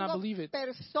do not tengo believe it.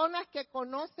 personas que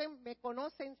me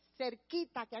conocen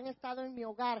cerquita, que han estado en mi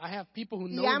hogar I have people who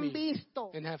y know han me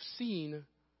visto, and have seen,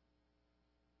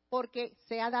 porque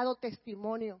se ha dado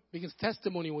testimonio because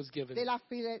testimony was given de la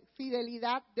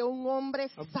fidelidad de un hombre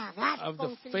sagaz of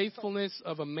con the Cristo. faithfulness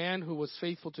of a man who was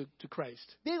faithful to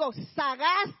Christ. Digo,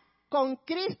 sagaz con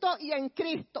Cristo y en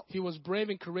Cristo. He was brave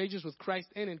and courageous with Christ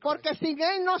and in Christ. Porque sin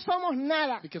Él no somos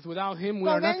nada. Because without him, we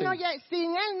are Con él nothing.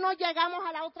 sin Él no llegamos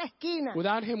a la otra esquina.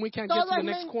 Without him, we can't get Todo to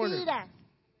the es next corner. mentira.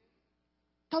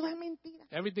 Todo es mentira.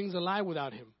 Everything's a lie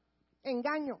without him.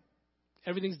 Engaño,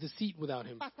 Everything's deceit without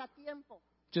him. pasatiempo.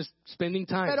 Just spending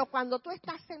time. Pero cuando tú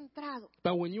estás centrado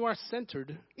But when you are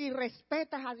centered y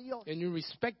respetas a Dios and you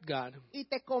respect God, y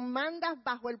te comandas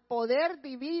bajo el poder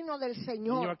divino del and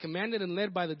you are Señor, commanded and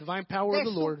led by the divine power de of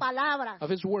the su Lord, palabra, of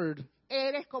his word,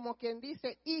 eres como quien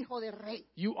dice hijo de rey.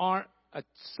 you are a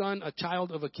son, a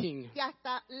child of a king. Que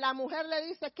hasta la mujer le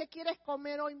dice, ¿qué quieres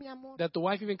comer hoy, mi amor? That the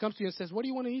wife even comes to you and says, "What do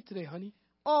you want to eat today, honey?"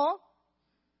 O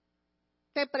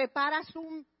te preparas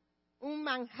un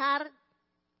manjar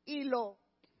y lo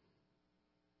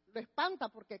espanta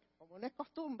porque como no es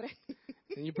costumbre,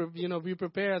 And you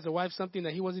prepare as a wife something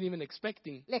that he wasn't even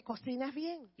expecting. le cocinas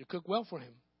bien. You cook well for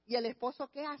him. ¿Y el esposo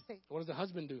qué hace? What does the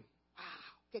husband do?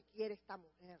 ¿Qué quiere esta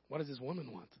mujer? What does this woman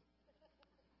want?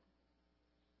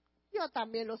 Yo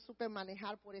también lo supe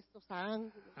manejar por estos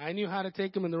ángulos. I knew how to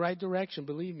take him in the right direction,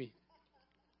 believe me.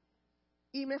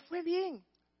 Y me fue bien,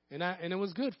 And it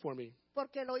was good for me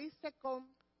porque lo hice con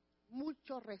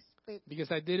mucho respeto.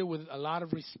 because I did it with a lot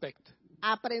of respect.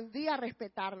 Aprendí a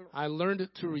respetarlo. I learned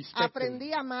to respect him.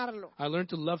 Aprendí a amarlo. I learned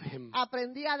to love him.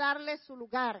 Aprendí a darle su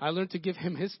lugar. I learned to give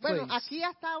him his place. Bueno, aquí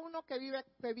está uno que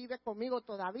vive conmigo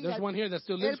todavía. There's one here that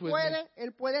still lives with me.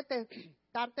 Él puede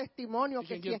dar testimonio He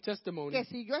que can give testimony que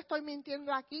si yo estoy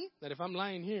mintiendo aquí, that if I'm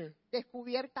lying here,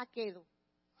 descubierta quedo.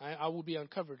 I will be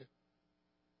uncovered.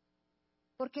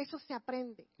 Porque eso se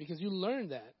aprende. Because you learn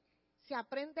that. Se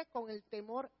aprende con el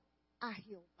temor a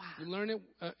Jehová. You learn it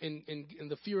in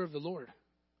the fear of the Lord.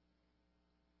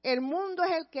 El mundo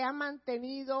es el que ha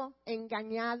mantenido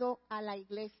engañado a la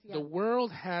iglesia. The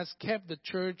world has kept the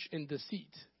church in deceit.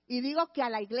 Y digo que a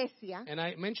la iglesia And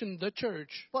I mentioned the church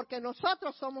porque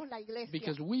nosotros somos la iglesia.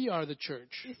 because we are the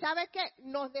church. Y sabe que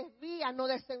nos desvía, nos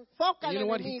desenfoca And you el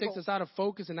know what? He enemigo. takes us out of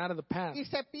focus and out of the path. Y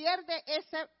se pierde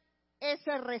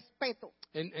ese respeto.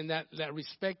 And that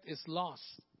respect is lost.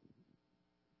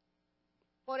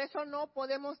 Por eso no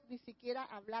podemos ni siquiera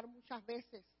hablar muchas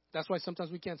veces. That's why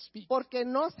sometimes we can't speak. Porque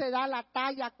no se da la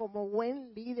talla como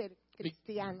buen líder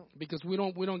cristiano. Because we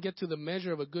don't get to the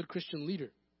measure of a good Christian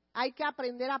leader. Hay que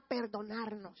aprender a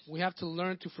perdonarnos. We have to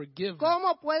learn to forgive.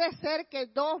 ¿Cómo puede ser que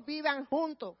dos vivan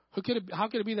juntos How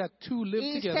could it be that two live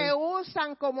y se together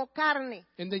usan como carne,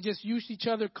 and they just use each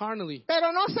other carnally,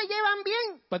 pero no se llevan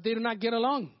bien? but they do not get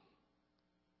along?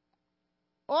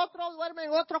 Otro duerme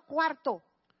en otro cuarto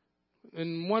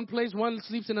In one place, one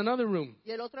sleeps in another room,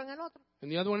 y el otro en el otro.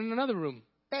 and the other one in another room.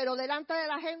 Pero delante de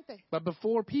la gente But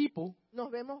before people,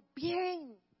 nos vemos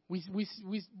bien. we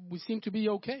seem to be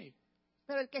okay.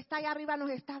 Pero el que está allá arriba nos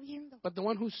está viendo. But the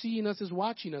one who's seeing us is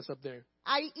watching us up there.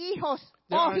 Hay hijos,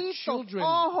 There are ojitos, children.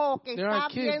 ojo que There está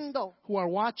are kids viendo, who are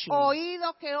watching,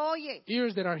 oído que oye.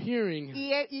 ears that are hearing,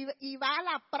 Y va a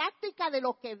la práctica de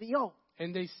lo que vio.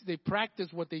 and they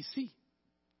practice what they see.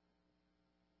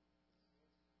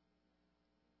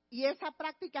 Y esa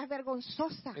práctica es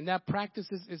vergonzosa. And that practice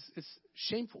is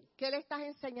shameful. ¿Qué le estás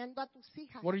enseñando a tus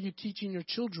hijas? What are you teaching your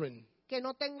children? que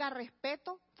no tenga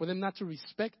respeto, for them not to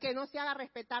respect, que no se haga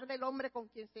respetar del hombre con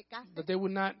quien se case. that they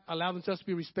would not allow themselves to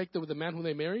be respected with the man who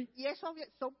they marry. Y eso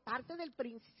son parte del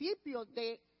principio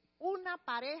de una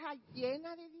pareja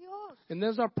llena de Dios. And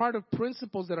those are part of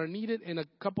principles that are needed in a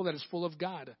couple that is full of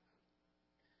God.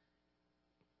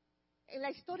 En la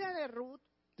historia de Ruth,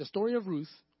 The story of Ruth,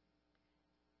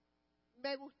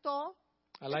 me gustó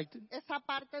I liked it, esa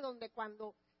parte donde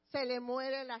cuando se le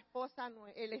muere la esposa,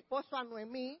 el esposo a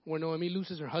Noemí, where Naomi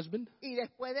loses her husband, y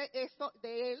después de eso,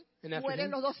 de él, And after mueren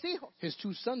him? los dos hijos. his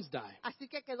 2 sons die. Así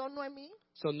que quedó Noemí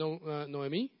So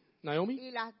Naomi,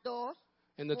 y las dos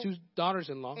and the 2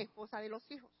 daughters-in-law esposas de los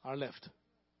hijos. are left.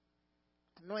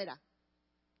 No era.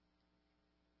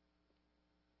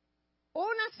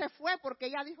 Una se fue porque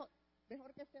ella dijo,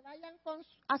 mejor que se vayan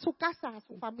a su casa, a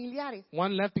sus familiares.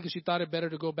 One left because she thought it better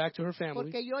to go back to her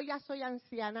family, Porque yo ya soy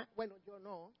anciana. Bueno, yo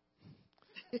no.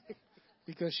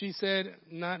 because she said,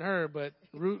 not her, but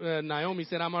Naomi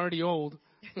said, I'm already old.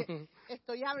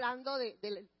 Estoy hablando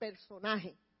del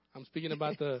personaje. I'm speaking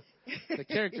about the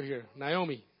character here,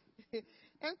 Naomi.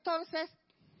 Entonces,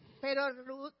 pero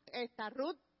Ruth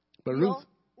But dio Ruth,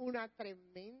 una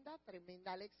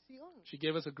tremenda lección. she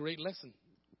gave us a great lesson.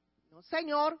 No,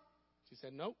 Señor, She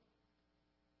said, no,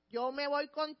 yo me voy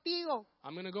contigo.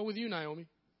 I'm going to go with you, Naomi.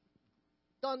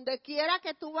 Donde quiera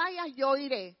que tú vayas, yo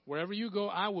iré. Wherever you go,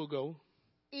 I will go,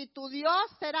 Y tu Dios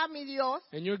será mi Dios.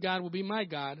 and your God will be my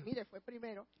God, Mire, fue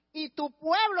primero. Y tu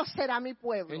pueblo será mi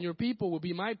pueblo. and your people will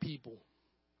be my people.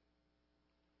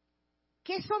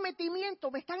 ¿Qué sometimiento?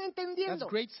 ¿Me están That's entendiendo?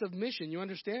 great submission, you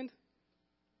understand?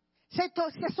 Se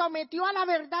sometió a la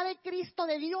verdad de Cristo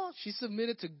de Dios. She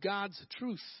submitted to God's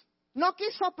truth. No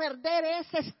quiso perder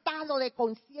ese estado de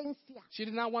conciencia. She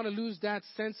did not want to lose that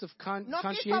sense of No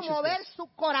quiso mover conscientiousness. su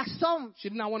corazón She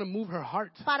did not want to move her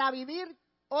heart para vivir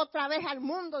otra vez al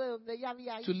mundo de donde ella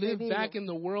había to live venido. back in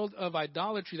the world of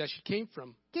idolatry that she came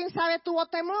from. ¿Quién sabe tuvo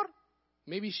temor?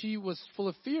 Maybe she was full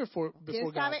of fear before ¿Quién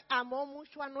God. sabe amó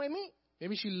mucho a Noemí?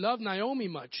 Maybe she loved Naomi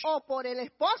much, O por el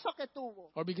esposo que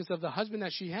tuvo. or because of the husband that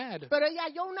she had. Pero ella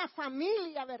halló una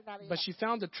familia verdadera. But she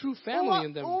found a true family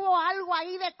in them. Hubo algo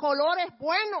ahí de colores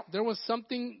buenos. There was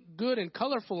something good and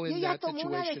colorful Y in ella that tomó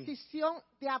una situation. decisión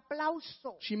de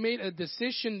aplauso. She made a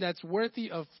decision that's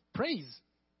worthy of praise,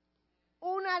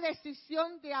 Una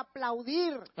decisión de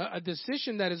aplaudir. a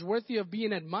decision that is worthy of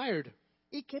being admired.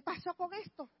 ¿Y qué pasó con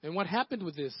esto? And what happened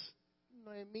with this?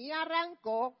 Noemí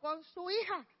arrancó con su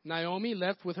hija. Naomi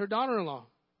left with her daughter-in-law.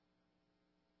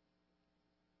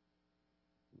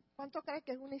 ¿Cuánto crees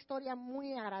que es una historia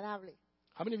muy agradable?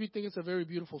 How many of you think it's a very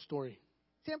beautiful story?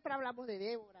 Siempre hablamos de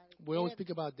Débora. de We always Esther,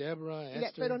 speak about Deborah, pero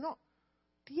Esther, no,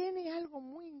 tiene algo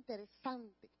muy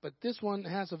interesante. but this one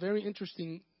has a very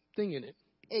interesting thing in it.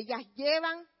 Ellas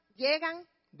llegan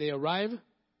They arrive,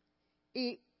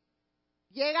 y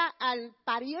llega al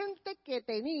pariente que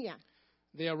tenía.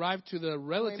 they arrive to the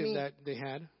relative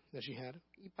Noemí. that she had,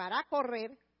 Y para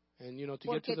correr, and to get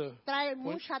porque to the trae point,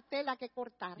 mucha tela que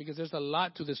cortar, because there's a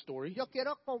lot to this story. yo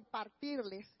quiero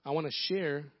compartirles I want to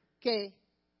share que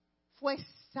fue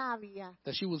sabia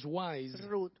that she was wise.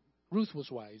 Ruth. Ruth was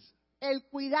wise. El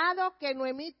cuidado que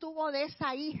Noemí tuvo de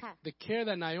esa hija, The care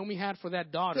that Naomi had for that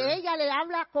que daughter, ella le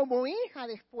habla como hija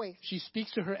después. she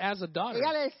speaks to her as a daughter.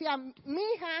 Ella le decía, mi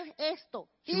hija esto,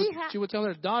 She hija would tell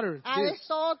her, daughter, a this,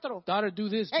 esto otro. daughter, do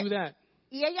this, do that.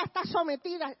 Y ella está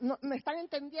sometida, no, me están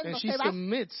entendiendo, And she se va,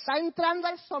 submits. está entrando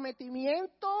al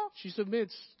sometimiento She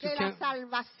submits to de la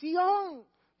salvación.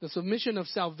 the submission of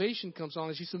salvation comes on,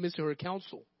 and she submits to her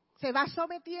counsel. Se va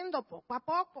sometiendo poco a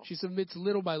poco. She submits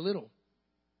little by little,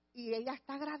 Y ella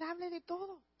está agradable de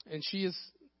todo. and she is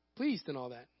pleased in all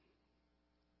that.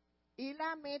 Y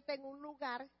la mete en un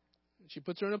lugar She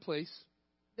puts her in a place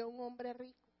de un hombre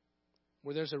rico,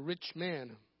 where there's a rich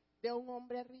man, de un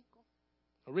hombre rico,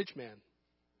 a rich man,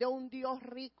 de un Dios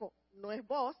rico. No es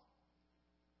vos,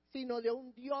 sino de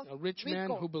un Dios a rich man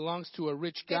rico who belongs to a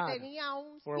rich que God, tenía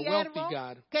un or a wealthy siervo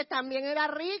God, que también era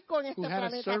rico en este who had a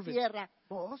planeta servant. Tierra.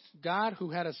 Vos, God who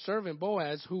had a servant,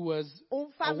 Boaz, who was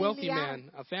un a wealthy familiar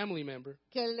man, a family member,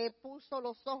 que le puso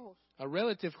los ojos. a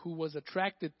relative who was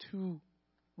attracted to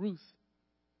Ruth.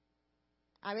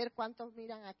 A ver cuántos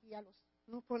miran aquí a los,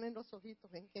 no ponen los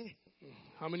ojitos en que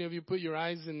How many of you put your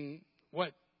eyes in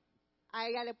what? a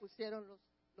ella le pusieron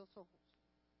los ojos.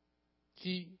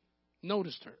 He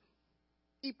noticed her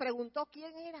Y preguntó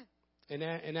quién era.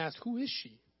 and asked, who is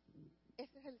she?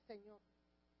 Ese es el Señor.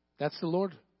 That's the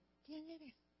Lord. ¿Quién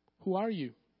eres? Who are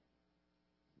you?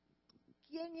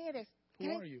 ¿Quién eres?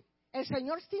 Who are you? El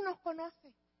Señor sí nos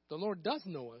conoce, The Lord does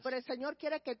know us, pero el Señor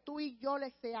quiere que tú y yo le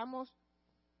seamos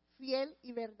fiel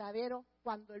y verdadero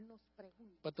cuando Él nos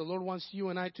pregunta. But the Lord wants you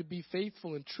and I to be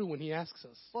faithful and true when He asks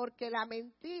us. Porque la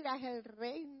mentira es el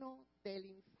reino del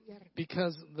infierno.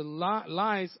 Because the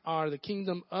lies are the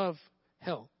kingdom of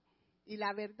hell. Y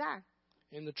la verdad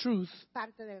And the truth es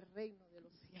parte del reino de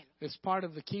los cielos. is part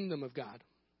of the kingdom of God.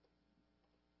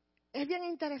 Es bien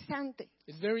interesante.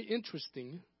 It's very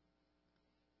interesting.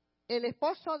 El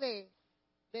esposo de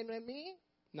Noemí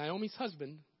Naomi's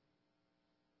husband,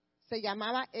 se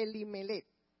llamaba Elimelech,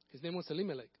 his name was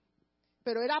Elimelech.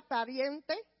 pero era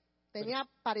pariente, tenía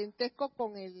parentesco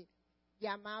con el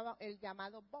llamado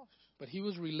Boaz. But he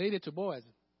was related to Boaz.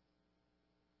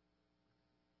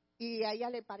 Y a ella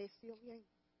le pareció bien.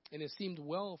 And it seemed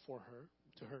well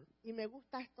to her. Y me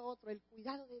gusta esto otro, el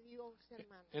cuidado de Dios,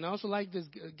 hermano. And I also like this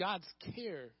God's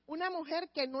care. Una mujer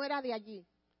que no era de allí,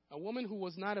 A woman who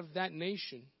was not of that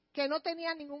nation. que no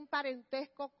tenía ningún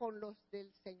parentesco con los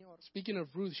del Señor. Speaking of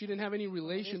Ruth, she didn't have any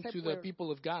relation ese to the pueblo.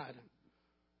 people of God.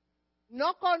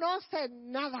 No conoce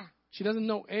nada, She doesn't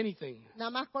know anything,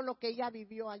 nada más con lo que ella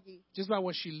vivió allí. just by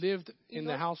what she lived in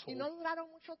the y household. no duraron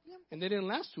mucho tiempo. And they didn't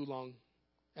last too long,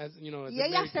 as you know, as Y a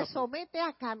ella married se couple. somete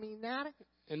a caminar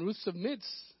And Ruth submits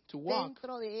to walk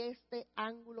dentro de este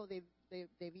ángulo de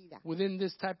vida. within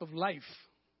this type of life.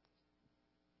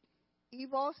 Y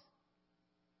vos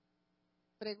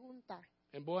pregunta,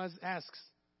 And Boaz asks,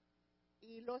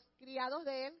 y los criados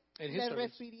de él And his le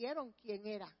servants. refirieron quién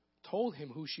era. told him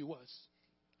who she was.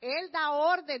 Él da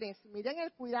órdenes, miren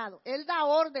el cuidado, él da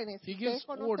órdenes. He Ustedes gives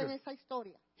conocen order. esa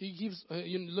historia. He gives,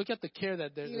 you look at the care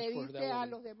that Y le there's for dice that a woman.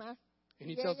 los demás, And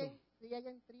he tells them,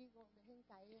 rieguen trigo, dejen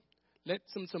caer, let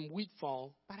some wheat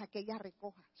fall para que ella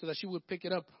recoja. so that she would pick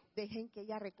it up. Dejen que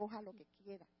ella recoja lo que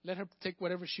quiera. Let her take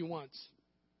whatever she wants.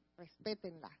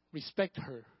 Respétenla. Respect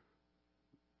her.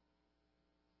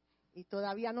 Y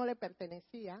todavía no le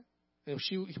pertenecía, And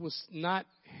she was not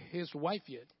his wife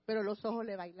yet, pero los ojos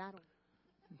le bailaron.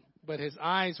 but his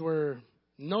eyes were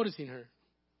noticing her.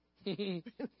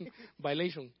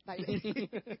 Violation.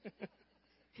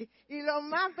 Y lo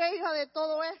más bello de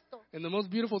todo esto, And the most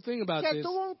beautiful thing about que this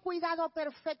tuvo un cuidado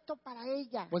perfecto para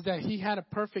ella. was that he had a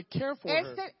perfect care for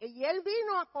her. Y él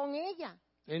vino con ella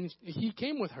And he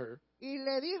came with her y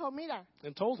le dijo, mira,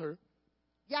 and told her,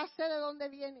 ya sé de dónde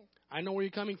vienes, I know where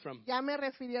you're coming from. ya me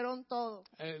refirieron todo.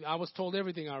 And I was told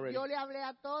everything already. Yo le hablé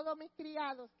a todos mis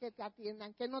criados que te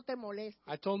atiendan, que no te molesten.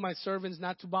 I told my servants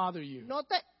not to bother you.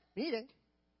 Miren,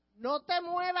 no te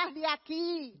muevas de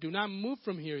aquí, Do not move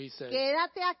from here, he said.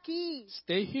 quédate aquí,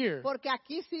 Stay here. porque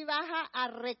aquí sí vas a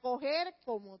recoger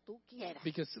como tú quieras.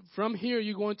 Because from here,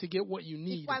 you're going to get what you Y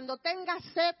need. cuando tengas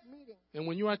sed, miren, And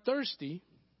when you are thirsty,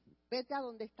 vete a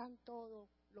donde están todos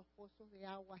los pozos de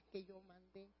aguas que yo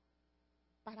mandé,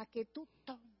 para que tú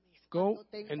tomes go cuando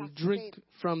tengas and drink sed.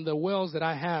 from the wells that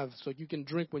I have so you can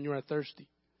drink when you are thirsty.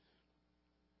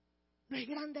 No es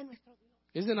grande nuestro Dios,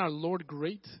 Isn't our Lord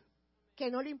great? que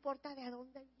no le importa de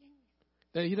dónde vienes,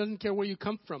 That he doesn't care where you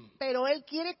come from, pero Él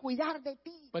quiere cuidar de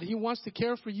ti. but he wants to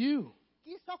care for you.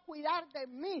 Quiso cuidar de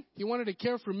mí, He wanted to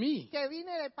care for me, que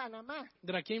vine de Panamá,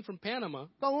 that I came from Panama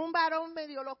con un varón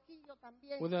medio loquillo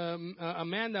también, with a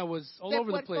man that was all de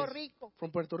over the Puerto place, Rico.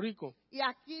 from Puerto Rico. Y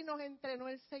aquí nos entrenó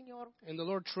el Señor And the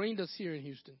Lord trained us here in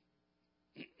Houston.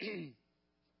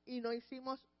 y nos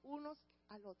hicimos unos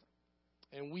al otro.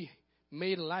 And we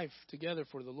made a life together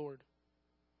for the Lord.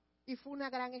 Y fue una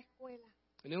gran escuela.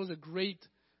 And it was a great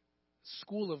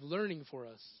school of learning for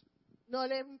us. No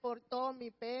le importó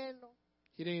mi pelo,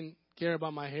 He didn't care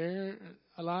about my hair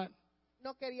a lot.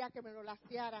 no quería que me lo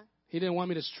laciara. He didn't want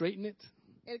me to straighten it.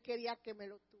 Él quería que me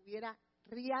lo tuviera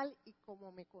real y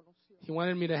como me conoció. He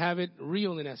wanted me to have it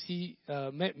real and as he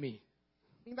met me.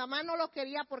 Mi mamá no lo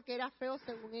quería porque era feo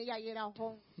según ella y era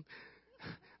ojón.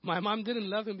 My mom didn't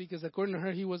love him because according to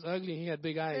her, he was ugly and he had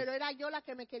big eyes. Pero era yo la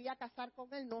que me quería casar con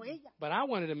él, no ella. But I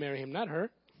wanted to marry him, not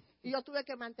her. Y yo tuve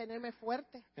que mantenerme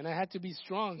fuerte. And I had to be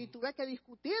strong. Y tuve que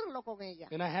discutirlo con ella.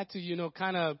 And I had to,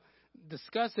 kind of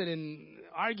discuss it and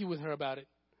argue with her about it.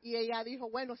 Y ella dijo,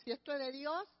 bueno, si esto es de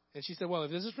Dios, And she said, well,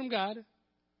 if this is from God,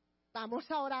 vamos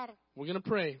a orar. we're going to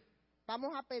pray.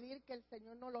 Vamos a pedir que el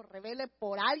Señor nos lo revele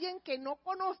por alguien que no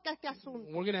conozca este asunto.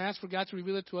 We're going to ask for God to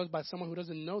reveal it to us by someone who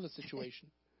doesn't know the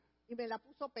situation. Y me la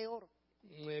puso peor.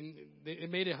 And it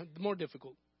made it more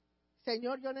difficult.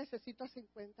 Señor, yo necesito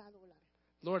 $50.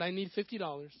 Lord, I need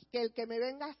 $50. Que el que me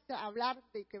venga a hablar,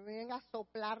 de que me venga a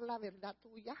soplar la verdad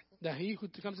tuya, That he who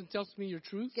comes and tells me your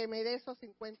truth, que me dé esos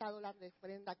 $50 de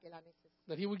ofrenda que la necesito.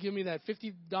 that he would give me that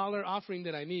 $50 offering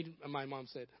that I need, my mom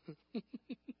said.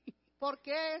 ¿Por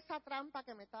qué esa trampa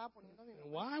que me estaba poniendo mi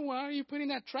mamá? Why are you putting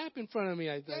that trap in front of me?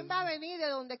 ¿Quién va a venir de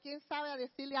donde quién sabe a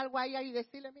decirle algo a ella y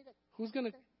decirle, mire, Who's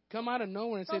going to come out of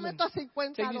nowhere and say, tome "Look, estos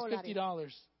 50 take these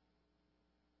dólares. $50."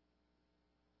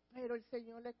 Pero el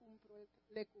Señor le cumplió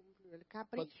el But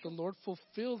capricho. the Lord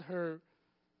fulfilled her,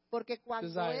 Porque cuando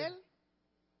desire. Él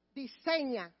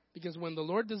diseña because when the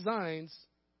Lord designs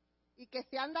y que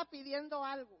se anda pidiendo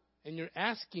algo and you're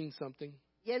asking something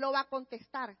y Él lo va a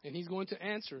contestar, and He's going to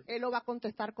answer, Él lo va a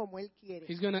contestar como Él quiere.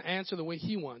 He's going to answer the way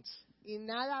He wants. Y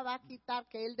nada va a quitar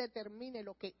que Él determine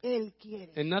lo que Él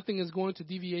quiere. And nothing is going to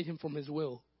deviate Him from His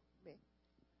will.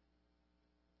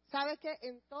 ¿Sabe que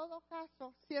en todo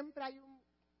caso siempre hay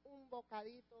un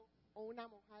bocadito o una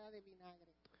mojada de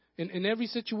vinagre? In every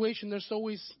situation, there's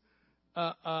always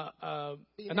an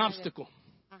Vinagre. obstacle.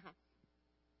 Ajá.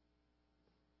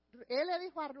 Él le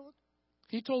dijo a Ruth,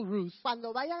 He told Ruth,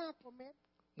 cuando vayan a comer,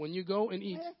 when you go and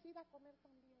eat, puedes ir a comer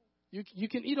también. you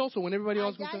can eat also when everybody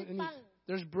else goes Allá hay and eats. pan.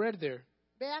 There's bread there.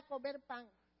 Ve a comer pan.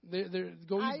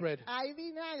 Go eat Hay, bread. hay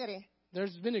vinagre.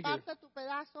 There's vinegar. Parte tu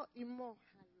pedazo y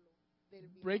mójalo del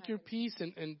Break your vinagre. piece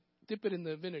and dip it in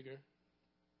the vinegar.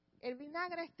 El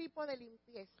vinagre es tipo de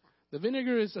limpieza. The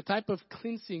vinegar is a type of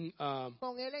cleansing.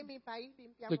 Con él en mi país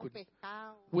limpiamos Liquid.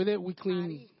 pescado, With it, we clean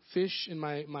marisco, fish in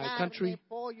my carne, country,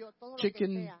 pollo, todo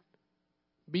chicken. lo que sea.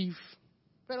 beef.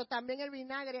 Pero también el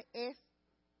vinagre es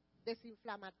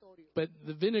desinflamatorio. But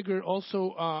the vinegar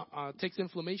also takes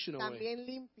inflammation away. También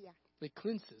limpia. It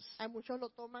cleanses. Hay muchos lo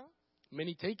toman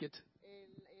Many take it.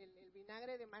 el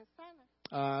vinagre de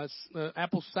manzana,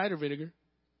 Apple cider vinegar.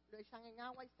 lo echan en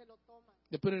agua y se lo toman.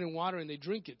 They put it in water and they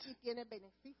drink it. Y tiene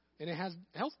beneficio. And it has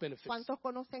health benefits. ¿Cuántos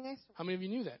conocen eso? How many of you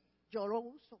knew that? Yo lo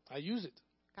uso. I use it.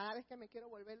 Cada vez que me quiero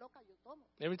volver loca, yo tomo.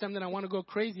 Every time that I want to go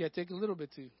crazy, I take a little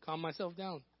bit to calm myself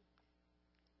down.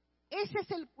 Ese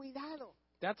es el cuidado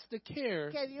That's the care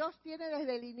que Dios tiene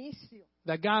desde el inicio,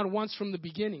 that God wants from the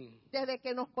beginning. desde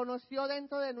que nos conoció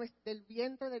dentro de del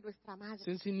vientre de nuestra madre.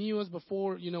 Since He knew us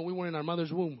before, we were in our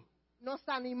mother's womb. Nos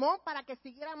animó para que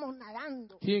siguiéramos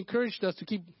nadando. He encouraged us to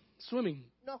keep swimming.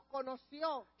 Nos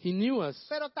conoció, He knew us,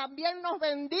 pero también nos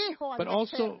bendijo. Al but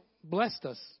also nacer. blessed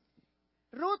us.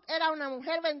 Ruth era una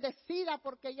mujer bendecida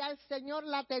porque ya el Señor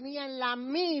la tenía en la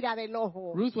mira del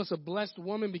ojo. Ruth was a blessed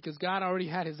woman because God already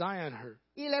had His eye on her.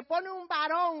 Y le pone un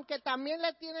varón que también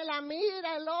le tiene la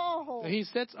mira el ojo. And He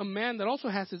sets a man that also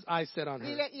has his eyes set on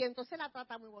Y, her. y entonces la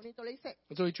trata muy bonito. Le dice,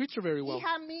 And so He treats her very well.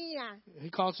 hija mía. He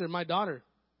calls her my daughter.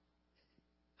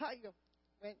 Ay, Dios,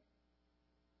 ven,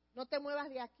 no te muevas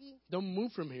de aquí, Don't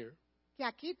move from here que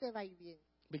aquí te va a ir bien.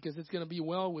 because it's going to be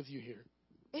well with you here.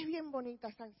 Es bien bonita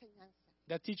esa enseñanza.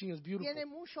 That teaching is beautiful. Tiene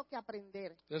mucho que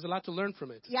aprender. There's a lot to learn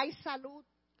from it. Y hay salud,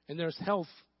 And there's health.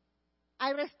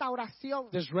 hay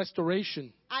restauración, There's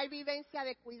restoration. hay vivencia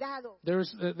de cuidado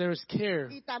There's care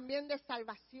y también de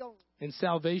salvación. and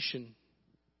salvation.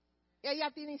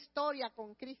 Ella tiene historia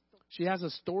con Cristo. She has a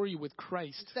story with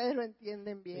Christ. Ustedes lo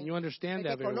entienden And bien. you understand El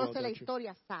that que very well, conoce la don't you?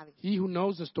 historia sabe. He who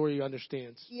knows the story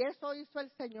understands. Y eso hizo el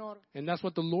Señor. And that's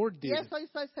what the Lord Y did. eso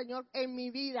hizo el Señor en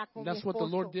mi vida con And mi that's what the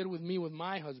Lord esposo. did with me, with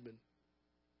my husband.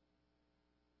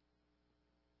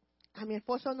 A mi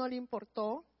esposo no le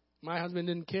importó My husband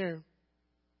didn't care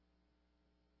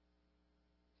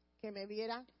que me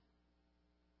viera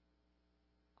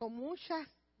con muchas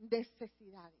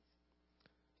necesidades.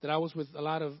 that I was with a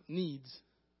lot of needs.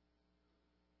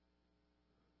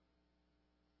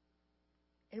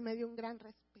 Él me dio un gran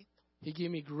respeto. He gave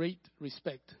me great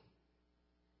respect,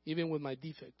 even with my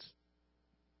defects.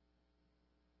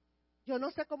 Yo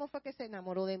no sé cómo fue que se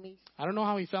enamoró de mí, I don't know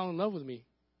how he fell in love with me,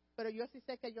 pero yo sí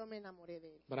sé que yo me enamoré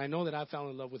de él. but I know that I fell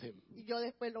in love with him. Y yo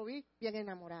después lo vi bien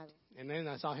enamorado, And then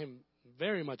I saw him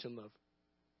very much in love,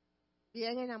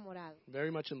 bien enamorado.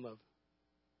 very much in love.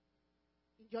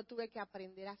 Y yo tuve que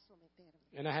aprender a someterme.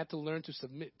 And I had to learn to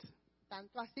submit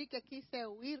Tanto así que quise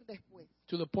huir después.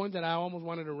 to the point that I almost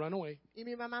wanted to run away. Y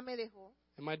mi mamá me dejó.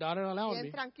 And my daughter allowed Bien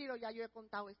me. tranquilo, ya yo he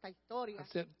contado esta historia,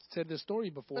 I've said this story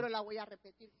before, pero la voy a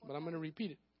repetir. por but I'm going to favor.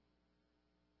 repeat it.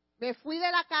 Me fui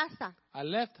de la casa I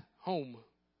left home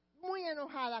muy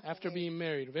enojada con after él. being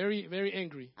married, very, very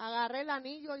angry. Agarré el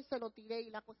anillo y se lo tiré y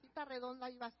la cosita redonda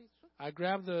iba así. I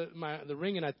grabbed the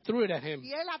ring and I threw it at him.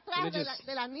 Y él And atrás it just-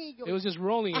 del anillo. It was just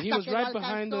rolling, and he hasta was que lo right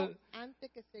behind alcanzó the,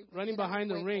 antes que se running hiciera behind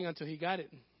the fuego. ring until he got it.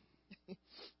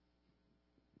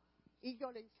 Y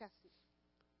yo le hice así.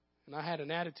 And I had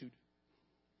an attitude.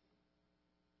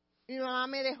 Mi mamá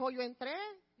me dejó, yo entré.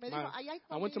 Me dijo, My- ahí hay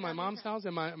I went to my comida, mom's mija. house,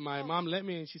 and my Oh. mom let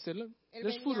me, and she said, "Look, Él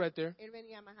there's food venía- right there." Él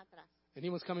venía más atrás. And he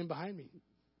was coming behind me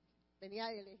Venía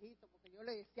de lejito porque yo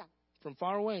le decía, from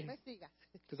far away, me sigas.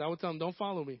 because I would tell him, "Don't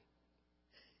follow me."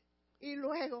 Y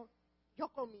luego yo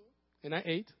comí, And I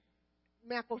ate,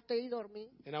 me acosté y dormí.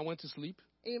 and I went to sleep.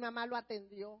 Y mi mamá lo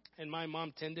atendió. And my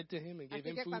mom tended to him and gave Así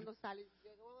him que food. cuando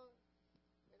llegó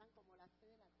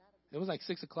It was like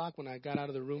 6 o'clock when I got out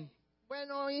of the room.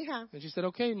 Bueno, hija, And she said,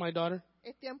 okay, my daughter,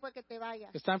 es tiempo de que te vayas.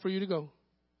 it's time for you to go.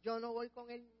 Yo no voy con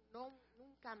él, no,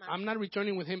 nunca más. I'm not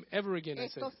returning with him ever again, I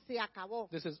said. Esto se acabó.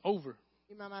 This is over.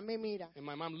 Mi mamá me mira. And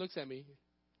my mom looks at me.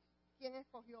 ¿Quién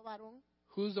escogió varón?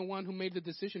 Who's the one who made the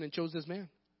decision and chose this man?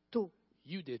 Tú.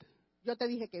 You did. Yo te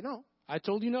dije que no. I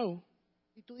told you no.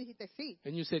 Y tú dijiste sí.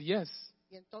 And you said yes.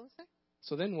 Y entonces,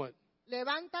 So then what?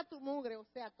 levanta tu mugre, o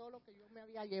sea, todo lo que yo me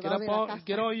había Get llevado de la get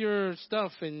casa. all your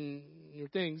stuff and your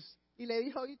things. Y le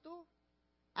dijo, ¿y tú?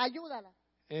 Ayúdala.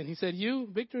 And he said, you,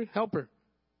 Victor, help her.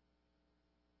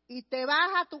 Y te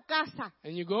vas a tu casa.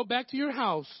 And you go back to your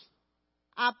house.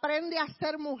 Aprende a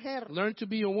ser mujer. Learn to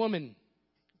be a woman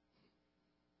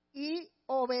Y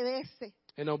obedece.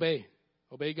 and obey.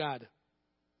 Obey God.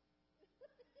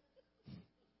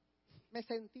 Me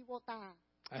sentí botada.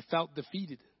 I felt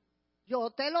defeated. Yo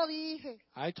te lo dije.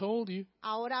 I told you.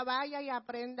 Ahora vaya y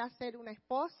aprenda a ser una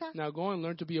esposa. Now go and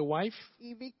learn to be a wife.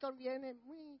 Y Víctor viene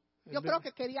muy... Yo And creo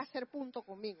Vic- que quería hacer punto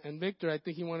conmigo. And Victor, I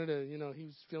think he wanted to, he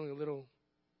was feeling a little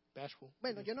bashful.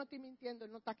 Bueno, yo no estoy mintiendo,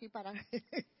 él no está aquí para...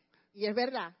 Y es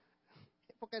verdad,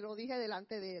 porque lo dije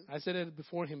delante de él. I said it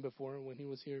before when he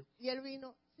was here. Y él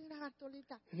vino, señora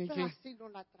Bartolita, And he pero came, así no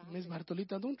la trate. Miss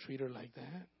Bartolita, don't treat her like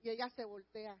that. Y ella se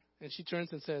voltea, And she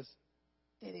turns and says,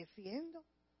 te defiendo.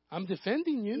 I'm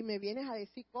defending Y you. me vienes a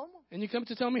decir cómo. And you come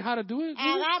to tell me how to do it?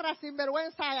 Agarra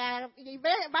sinvergüenza y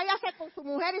váyase con su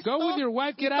mujer y Go with your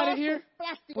wife, y get out todos of here sus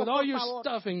plásticos, with all por your favor.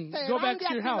 stuff and Se go van back de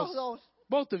to your aquí los house. dos.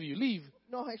 Both of you, leave.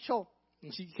 Nos echó.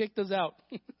 And she kicked us out.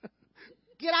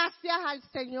 Gracias al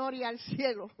Señor y al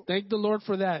cielo Thank the Lord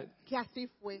for that, que así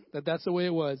fue. that's the way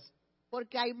it was.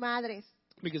 Porque hay madres,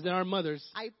 Because there are mothers,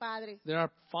 hay padres there are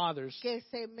fathers, que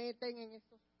se meten en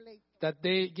esos pleitos. that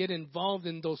they get involved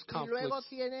in those Y luego conflicts.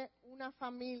 tiene una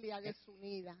familia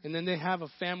desunida. And then they have a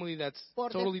family that's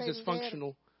Por totally defender.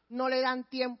 dysfunctional. No le dan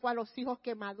tiempo a los hijos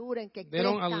que maduren, que They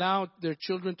don't crezcan. allow their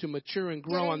children to mature and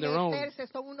grow Quieren on their own. meterse,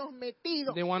 son unos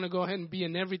metidos, They want to go ahead and be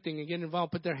in everything and get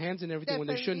involved, put their hands in everything when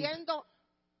they shouldn't. defendiendo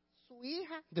su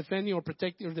hija. Defending or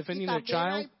protecting or Y defending their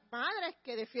también hay child. madres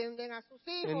que defienden a sus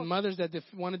hijos. And mothers that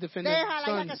want to defend their Déjala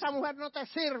ya que sons. esa mujer no te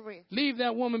sirve. Leave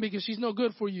that woman because she's no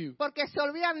good for you. Porque se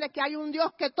olvidan de que hay un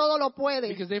Dios que todo lo puede.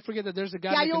 Because they forget that there's a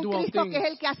God Que that hay can un do all Cristo things. que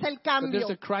es el que hace el That cambio. there's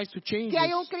a Christ who changes. Que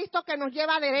hay un Cristo que nos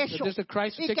lleva That derecho. there's a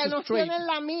Christ who Y takes que us nos straight. tiene en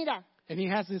la mira. And he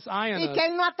has his eye on Y us. que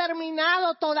Él no ha terminado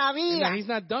And todavía. that he's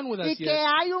not done with Y us que yet.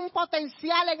 hay un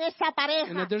potencial en esa And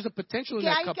pareja. that there's a potential in Que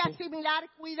that hay que couple asimilar,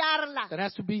 cuidarla. that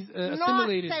has to be No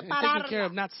assimilated and taken separarla. care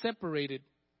of, not separated.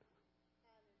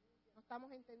 ¿No estamos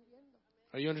entendiendo?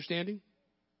 Are you understanding?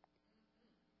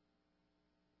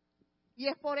 Y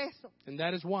es por eso And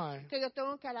that is why que yo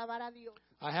tengo que alabar a Dios.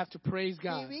 I have to praise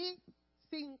God. Viví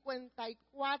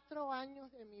 54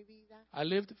 años de mi vida I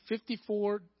lived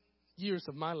 54 years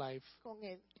of my life con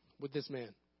Él. with this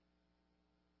man.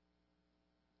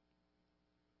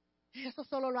 Y eso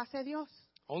solo lo hace Dios.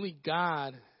 Only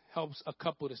God helps a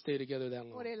couple to stay together that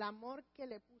long Por el amor que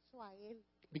le puso a Él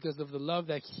because of the love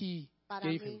that he para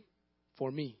gave mí. him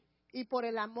for me Y por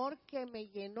el amor que me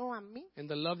llenó a mí and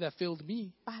the love that filled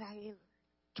me para Él.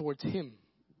 towards him.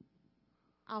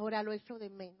 Ahora lo echo de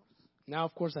menos. Now,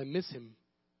 of course, I miss him.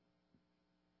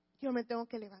 Yo me tengo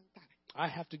que levantar. I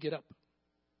have to get up.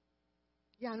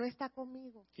 Ya no está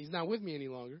conmigo, He's not with me any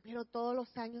longer, pero todos los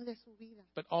años de su vida,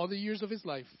 but all the years of his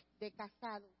life, de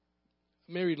casado,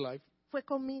 married life, fue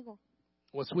conmigo.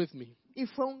 was with me. Y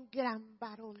fue un gran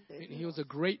varón de And he Dios. was a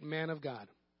great man of God,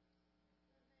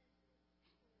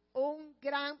 Un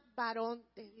gran varón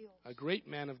de Dios. a great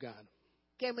man of God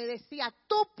Que me decía,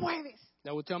 tú puedes,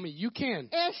 that would tell me, you can.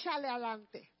 échale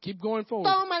adelante. Keep going forward.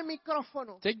 Toma el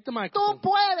micrófono. Take the Tú microphone.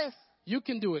 puedes. You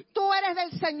can do it. Tú eres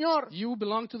del Señor. You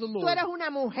belong to the Tú Lord. eres una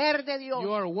mujer de Dios.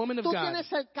 You are a woman of Tú God.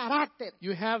 tienes el carácter.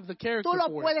 You have the character Tú lo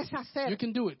for it. puedes hacer. You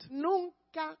can do it.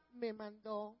 Nunca me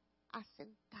mandó a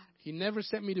sentarme. He never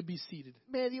sent me to be seated.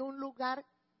 Me dio un lugar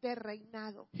de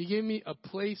reinado. He gave me a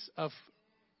place of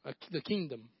the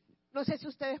kingdom. No sé si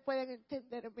ustedes pueden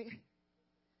entenderme.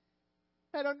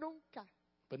 Pero nunca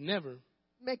But never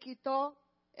me quitó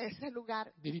ese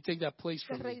lugar did he take that place de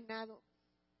from me. reinado.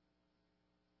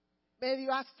 Me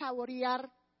dio a saborear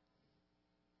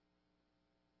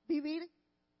vivir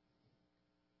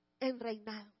en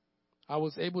reinado. I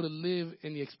was able to live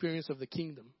in the experience of the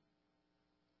kingdom,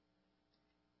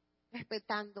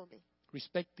 Respetándome,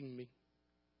 respecting me,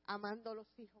 amando a los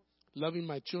hijos. loving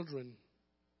my children.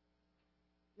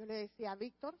 Yo le decía a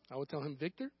Víctor, I would tell him,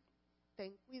 Victor,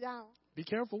 ten cuidado, be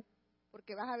careful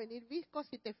porque vas a venir visco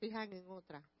si te fijan en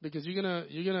otra. because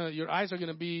your eyes are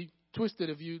gonna be twisted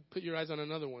if you put your eyes on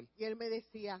another one. Y él me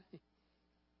decía,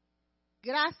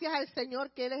 Gracias al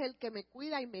Señor que Él es el que me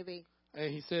cuida y me ve.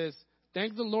 And he says,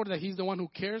 thank the Lord that he's the one who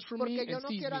cares for me Porque yo and no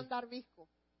sees quiero me. andar visco.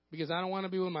 Because I don't want to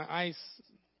be with my eyes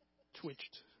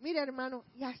twitched. Mira, hermano,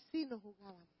 y así nos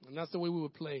jugábamos. And that's the way we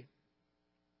would play.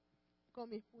 Con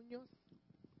mis puños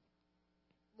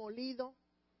molidos.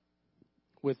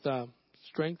 With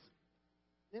strength.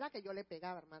 No era que yo le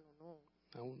pegaba, hermano, no.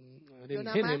 I Yo didn't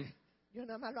nada hit más, him. yo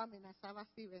nada más lo amenazaba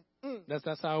así, ¿ves?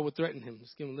 That's how I would threaten him.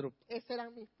 Just give him a little. Esos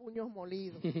eran mis puños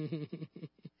molidos.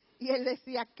 Y él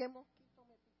decía, ¿qué mosquito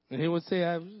me picó? And he would say,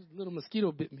 a little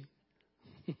mosquito bit me.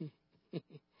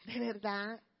 De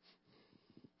verdad,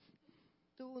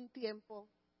 tuve un tiempo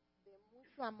de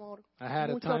mucho amor, I had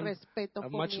a mucho time respeto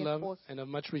of por much mi love esposo. and of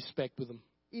much respect with him.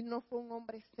 Y no fue un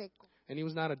hombre seco, And he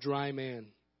was not a dry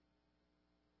man.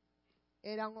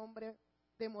 era un hombre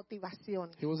de motivación.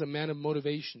 He was a man of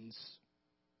motivations.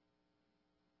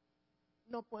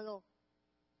 No puedo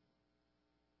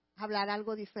hablar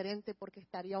algo diferente porque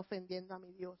estaría ofendiendo a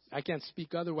mi Dios. I can't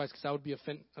speak otherwise because I would be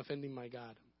offending my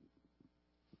God.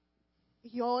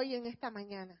 Y hoy en esta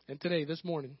mañana, And today, this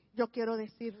morning, yo quiero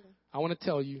decirle I want to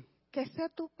tell you que sé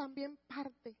tú también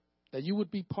parte that you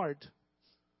would be part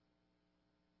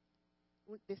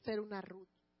de ser una Ruth.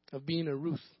 of being a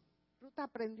Ruth. Ruth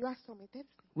aprendió a someterse.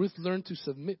 Ruth learned to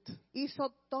submit. Hizo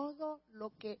todo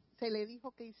lo que se le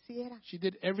dijo que hiciera. She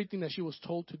did everything that she was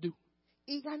told to do.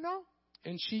 Y ganó.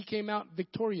 And she came out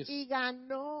victorious. Y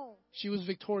ganó. She was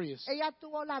victorious. Ella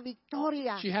tuvo la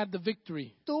victoria. She had the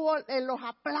victory. Tuvo los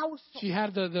aplausos. She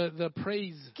had the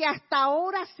praise Que hasta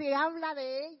ahora se habla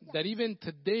de ella that even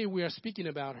today we are speaking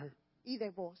about her y de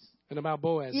vos. and about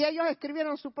Boaz. Y ellos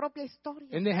escribieron su propia historia.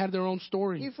 And they had their own Y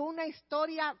story. fue una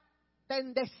historia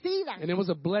bendecida. And it was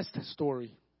a blessed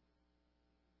story.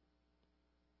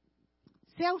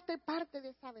 Sea usted parte de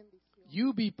esa bendición.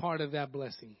 You be part of that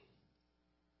blessing.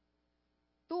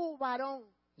 Tú, varón,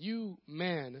 You,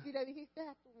 man, si le dijiste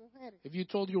a tu mujer, if you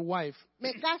told your wife,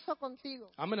 me caso contigo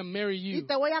I'm going to marry y you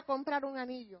te voy a comprar un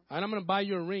anillo, and I'm going to buy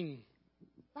you a ring,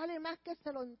 vale más que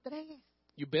se lo entregues.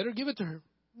 you better give it to her.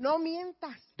 No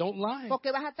mientas, Don't lie. porque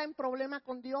vas a estar en problema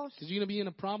con Dios. Because you're going to be in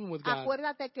a problem with God.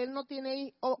 Acuérdate que Él no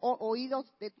tiene oídos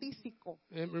de tísico.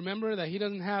 And remember that he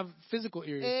doesn't have physical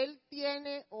ears. Él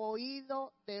tiene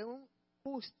oído de un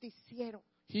justiciero.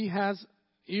 He has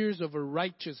ears of a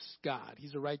righteous God.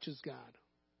 He's a righteous God,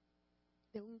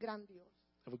 De un gran Dios.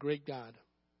 of a great God.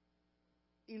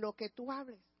 Y lo que tú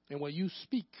hables And what you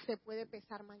speak se puede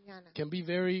pesar mañana. can be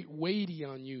very weighty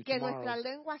on you Que nuestra tomorrow.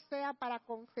 lengua sea para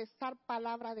confesar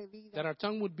palabra de vida. That our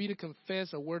tongue would be to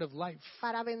confess a word of life,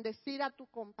 Para bendecir a tu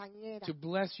compañera. to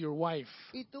bless your wife.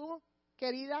 Y tú,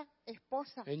 querida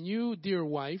esposa, And you, dear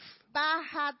wife,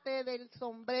 bájate del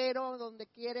sombrero donde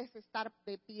quieres estar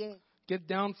de pie. get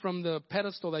down from the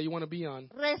pedestal that you want to be on.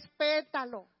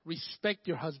 Respétalo. Respect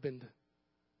your husband.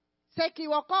 Se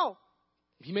equivocó.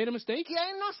 He made a mistake.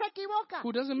 ¿Quién no se equivoca?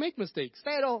 Who doesn't make mistakes?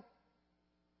 Pero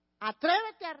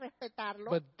atrévete a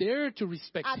respetarlo. But dare to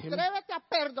respect him. Atrévete a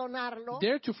perdonarlo.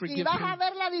 Dare to Y forgive vas a him.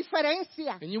 ver la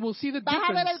diferencia. And you will see the Vas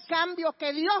a ver el difference. cambio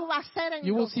que Dios va a hacer en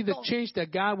You will los see the dos. change that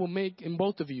God will make in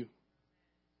both of you.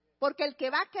 Porque el que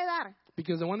va a quedar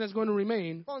Because the one that's going to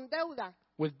remain con deuda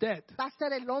with debt va a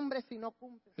ser el hombre si no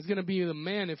cumple. is going to be the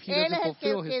man if he Él doesn't es el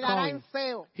que fulfill his quedará calling. en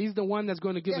feo. He's the one that's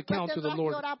going to give Después account to the tendrás que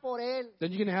Lord. orar por él.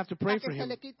 Then you're going to have to pray Para for que se him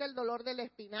le quite el dolor del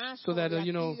espinazo. so that, de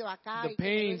you know, aquí, de acá, the y que le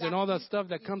pains duela and all that aquí. stuff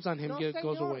that comes on him No, goes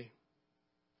señor. away.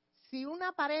 Si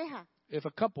una pareja If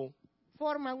a couple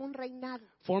forma un reinado,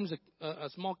 forms a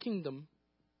small kingdom,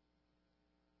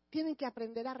 tienen que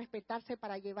aprender a respetarse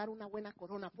para llevar una buena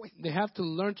corona puesta. they have to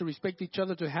learn to respect each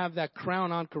other to have that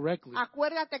crown on correctly.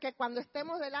 Acuérdate que cuando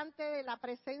estemos delante de la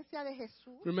presencia de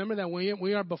Jesús, Remember that we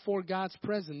are before God's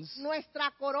presence.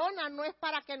 nuestra corona no es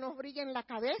para que nos brille en la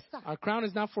cabeza, Our crown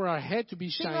is not for our head to be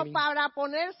sino shining, para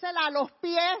ponérsela a los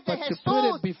pies de but to put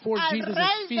it Jesús, before al Jesus'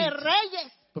 Rey feet. de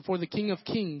Reyes, before the King of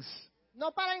Kings. no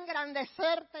para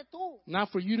engrandecerte tú. Not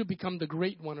for you to become the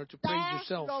great one or to praise Da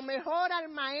yourself. lo mejor al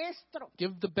maestro,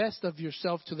 Give the best of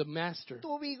yourself to the Master.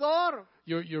 tu vigor,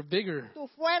 Your vigor, tu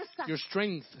fuerza, your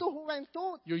strength, tu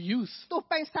juventud, your youth, tus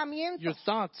pensamientos, your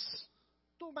thoughts,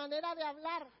 tu manera de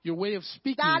hablar. your way of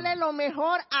speaking. Dale lo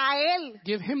mejor a Él.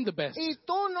 Give him the best. Y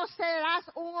tú no serás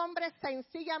un hombre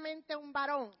sencillamente un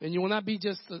varón, And you will not be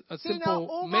just a sino simple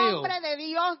un male, hombre de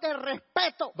Dios de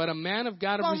respeto, but a man of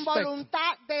God of con respect,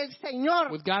 voluntad del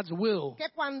Señor, with God's will. que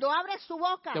cuando abre su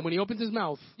boca, That when he opens his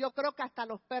mouth, yo creo que hasta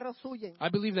los perros huyen. I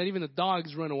believe that even the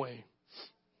dogs run away.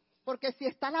 Porque si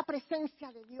está la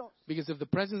presencia de Dios Because if the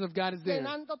presence of God is there,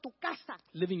 llenando tu casa,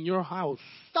 living in your house,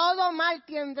 todo mal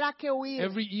tendrá que huir.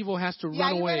 every evil has to Y run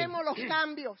ahí away. veremos los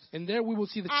cambios. And there we will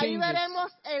see the Ahí changes.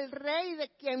 veremos el rey de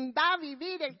quien va a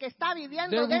vivir, el que está viviendo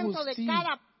There we dentro will de see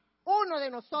cada uno de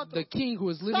nosotros. The King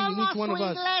who is living in Somos each one su of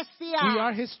us. iglesia. We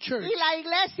are His church. Y la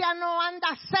iglesia no anda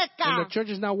And seca. the church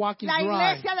is not walking La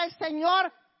dry. iglesia del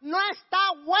Señor no está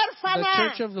The huérfana.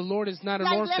 church of the Lord is not an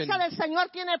La orphan. iglesia del Señor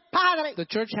tiene padre. The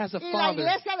church has a Y la father.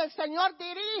 iglesia del Señor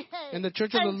dirige, And the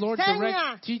church of the Lord enseña,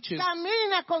 directs, teaches,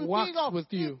 camina contigo walks with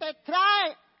y you, te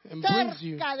trae and brings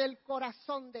you cerca del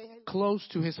corazón de Él. close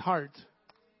to His heart.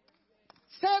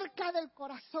 Cerca del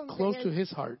corazón Close de to Él.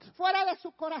 His heart. Fuera de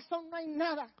su corazón no hay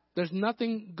nada. There's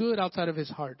nothing good outside of His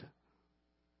heart.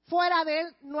 Fuera de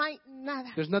Él no hay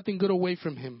nada. There's nothing good away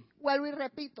from Him. Vuelvo y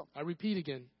repito. I repeat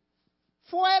again.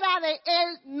 Fuera de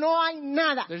Él no hay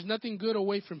nada. There's nothing good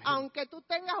away from Him. Aunque tú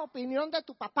tengas opinión de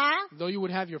tu papá, Though you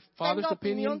would have your father's tengas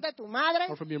opinión opinion de tu madre,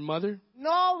 or from your mother,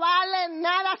 no vale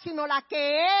nada sino la que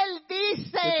Él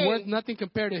it's worth dice. nothing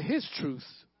compared to His truth.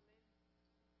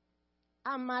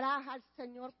 Amarás al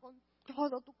Señor con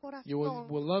todo tu You corazón,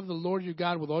 will love the Lord your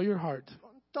God with all your heart,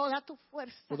 con toda tu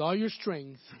fuerza. with all your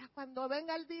strength, Para cuando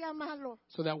venga el día malo,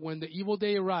 so that when the evil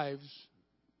day arrives,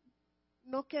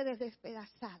 no quedes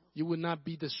despedazado. you would not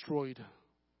be destroyed.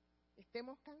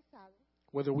 Estemos cansados,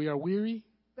 Whether we are weary,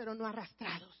 pero no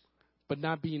arrastrados. but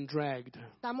not being dragged.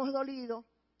 Estamos dolidos,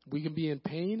 We can be in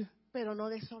pain, pero no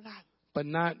desolados. but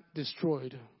not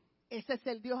destroyed. Ese es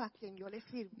el Dios a quien yo le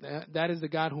sirvo. That is the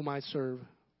God whom I serve.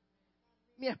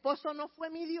 Mi esposo no fue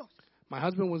mi Dios, My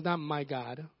husband was not my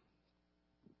God.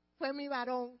 fue mi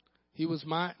varón He was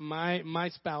my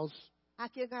spouse, a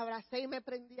quien abracé y me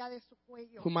prendía de su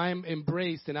cuello, whom I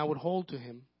embraced and I would hold to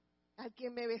him, a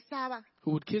quien me besaba,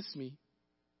 who would kiss me,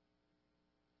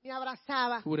 me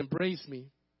abrazaba, who would embrace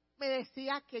me. me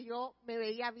decía que yo me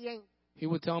veía bien. He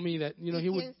would tell me that, Y he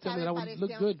would tell me that I would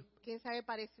look good. quién sabe,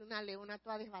 parecía una leona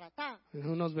toda desbaratada. And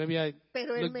who knows, maybe I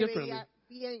Pero él look me differently. veía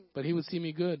bien, But he would see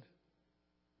me good,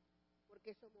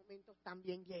 porque esos momentos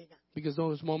también llegan. because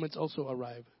those moments also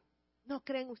arrive. ¿No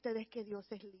creen ustedes que Dios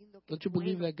es lindo? Que Don't you es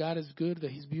believe bueno? that God is good, that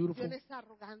He's Dios beautiful? no es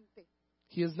arrogante,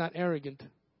 He is not arrogant.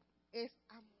 es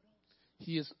amoroso,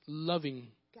 He is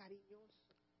loving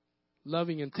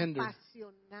cariñoso, and tender,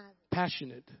 apasionado,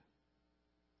 passionate,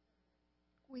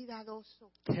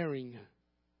 cuidadoso. caring.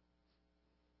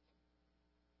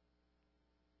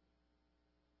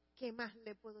 ¿Qué más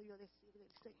le puedo yo decir del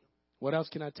Señor? What else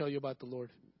can I tell you about the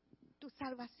Lord? Tu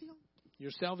salvación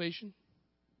Your salvation,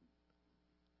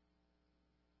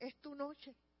 es tu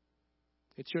noche,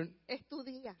 it's es tu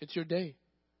día, your day.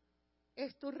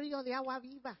 es tu río de agua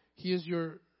viva, He is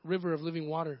your river of living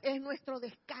water. es nuestro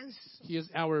descanso. He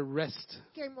is our rest.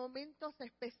 Que en momentos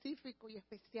específicos y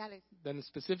especiales Then in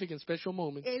specific and special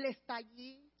moments, Él está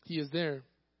allí, He is there.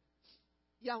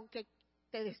 y aunque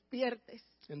te despiertes,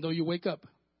 And though you wake up,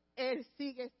 Él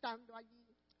sigue estando allí.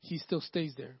 He still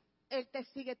stays there. Él te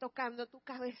sigue tocando tu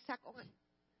cabeza con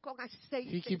He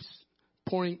aceite. keeps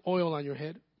pouring oil on your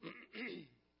head,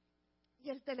 Y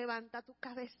Él te levanta tu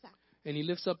cabeza. and He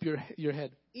lifts up your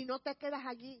head. Y no te quedas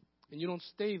allí, And you don't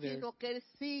stay there, sino que Él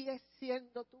sigue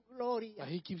siendo tu gloria. but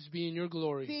He keeps being your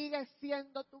glory. Sigue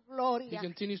siendo tu He gloria.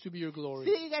 continues to be your glory.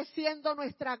 Sigue siendo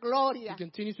nuestra gloria. He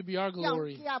continues to be our Y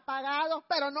glory. aunque apagados,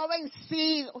 pero no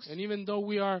vencidos. And even though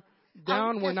we are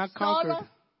down, Aunque we're not solos, conquered.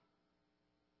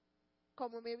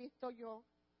 como me he visto yo.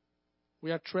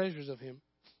 We are treasures of Him.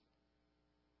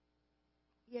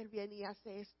 Y Él viene y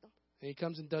hace esto. And He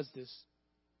comes and does this.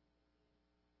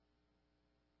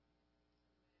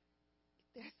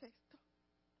 Te hace esto.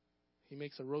 He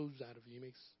makes a rose out of you. He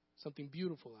makes something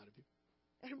beautiful out of you.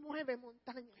 Él mueve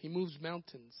montañas. He moves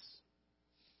mountains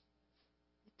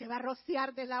Te va a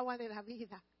rociar del agua de la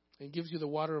vida. and gives you the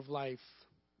water of life.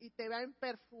 Y te va a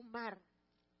perfumar.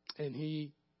 And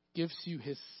He gives you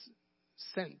His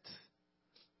scent,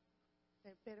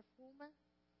 Te perfuma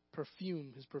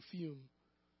perfume, His perfume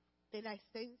de la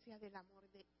esencia del amor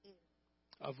de Él.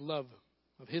 of love,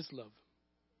 of His love.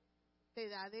 Te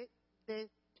da de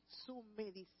su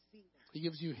medicina. He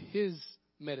gives you His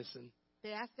medicine.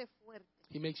 Te hace fuerte.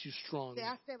 He makes you strong. Te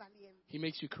hace valiente. He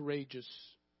makes you courageous.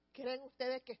 ¿Creen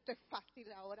ustedes que esto es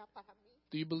fácil ahora para mí?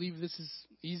 Do you believe this is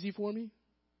easy for me?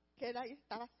 Que él ahí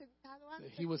estaba sentado That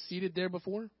antes He was seated there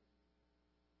before,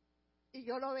 y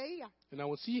yo lo veía and I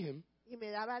would see Him, y me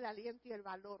daba el aliento y el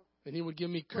valor. and He would give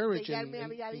me Porque courage ya él and me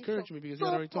había dicho, encourage me, because He tú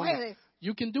had already told me, puedes,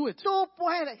 you can do it. tú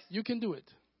puedes. You can do it.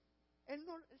 El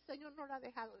Señor no lo ha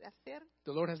dejado de hacer.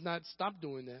 The Lord has not stopped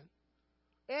doing that.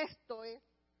 Esto es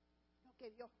lo que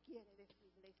Dios quiere de su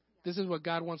iglesia. This is what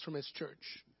God wants from His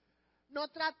church. No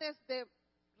trates de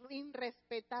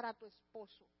irrespetar a tu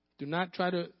esposo. Do not try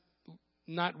to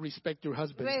not respect your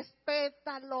husband.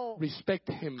 Respétalo. Respect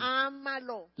him.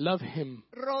 Ámalo. Love him.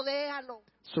 Rodéalo.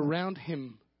 Surround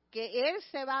him. Que él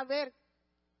se va a ver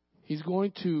He's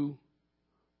going to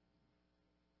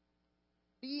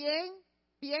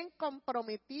bien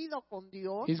comprometido con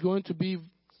Dios He's going to be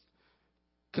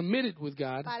committed with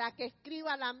God para que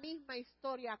escriba la misma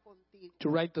historia contigo. to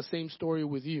write the same story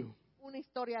with you. Una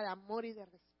historia de amor y de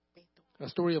respeto. A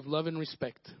story of love and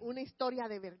respect. Una historia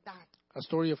de verdad, A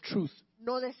story of truth,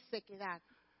 no de sequedad.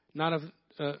 not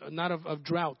of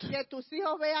drought. Que tus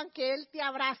hijos vean que Él te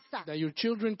abraza. That your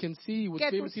children can see, Que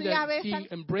be able to tus see hijas that He vean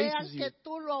embraces you. que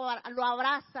tú lo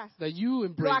abrazas, That you lo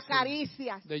embrace Him.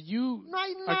 acaricias. That you No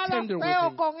hay are nada tender with feo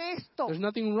Him. con esto. There's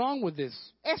nothing wrong with this.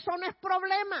 Eso no es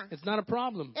problema. It's not a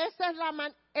problem. Esa es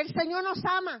el Señor nos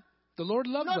ama. The Lord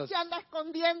loves No us. se anda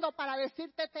escondiendo para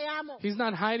decirte te amo. He's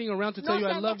not hiding around to tell No you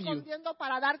se I anda love you. escondiendo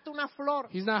para darte una flor.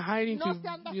 He's not hiding No se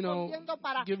anda to, escondiendo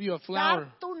para give you a flower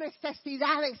dar tus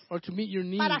necesidades, or to meet your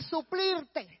needs. para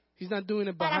suplirte, He's not doing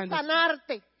it para behind us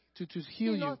sanarte. to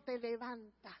heal Sino you. te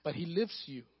levanta. But He lifts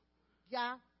you.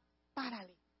 Ya,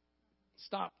 párale.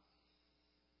 Stop.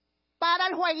 Para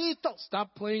el jueguito.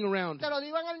 Stop playing around. Te lo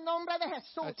digo en el nombre de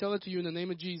Jesús. I tell it to you in the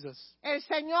name of Jesus. El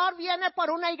Señor viene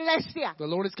por una iglesia. The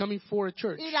Lord is coming for a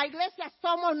church. Y la iglesia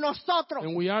somos nosotros.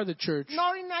 And we are the church. No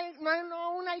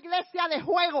una iglesia de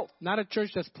juego, Not a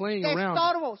church that's playing de around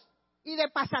estorbos y de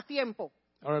pasatiempo.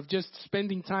 or of just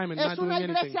spending time and Es not doing una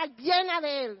anything. iglesia llena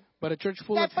de Él, But a church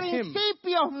full de of Him,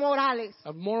 principios morales,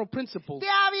 of moral principles, de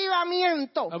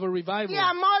avivamiento, of a revival, de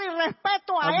amor y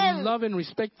respeto a of Él love and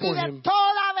respect y for de Him,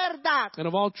 toda verdad. and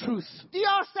of all truth.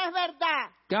 Dios es verdad.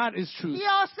 God is truth.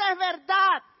 Dios es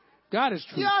verdad. God is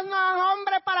truth. Dios no es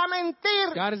hombre para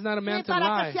mentir, God is not a ni man to para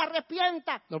lie. que se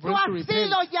arrepienta. No, Tú for him has to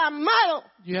repent. sido llamado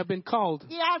You have been called,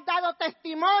 y has dado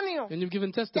testimonio and you've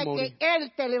given de testimony que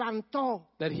Él te levantó.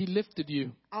 that He lifted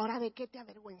you. Ahora, ¿de qué te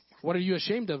avergüenzas? What are you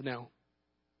ashamed of now?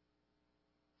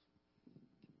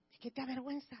 ¿De qué te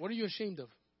avergüenzas? What are you ashamed of?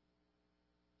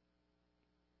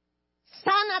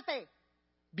 Sánate,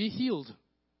 Be healed.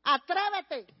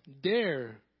 atrévete,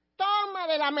 Dare. toma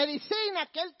de la medicina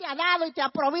que Él te ha dado y te ha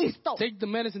provisto. Take the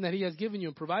medicine that He has given you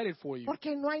and provided for you.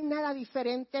 Porque no hay nada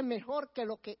diferente mejor que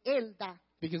lo que Él da.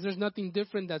 Because there's nothing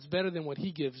different that's better than what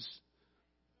He gives.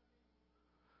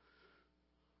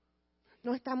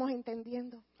 No estamos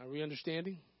entendiendo. Are we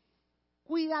understanding?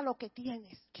 Cuida lo que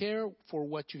tienes. Care for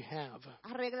what you have.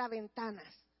 Arregla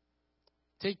ventanas,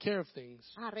 Take care of things.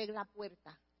 arregla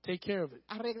puertas, Take care of it.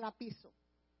 arregla piso.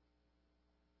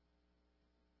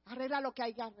 Arregla lo que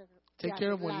hay que Take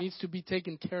care of what arreglar. needs to be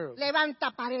taken care of.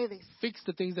 Levanta paredes. Fix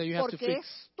the things that you have to Porque fix.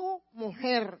 es tu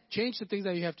mujer. Change the things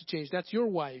that you have to change. That's your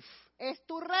wife. Es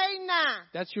tu reina.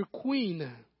 That's your queen.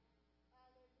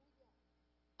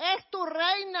 Es tu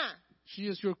reina. She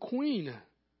is your queen.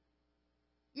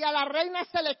 Y a la reina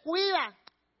se le cuida.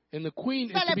 And the queen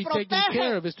Se is to le be taken protege.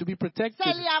 care of, is to be protected,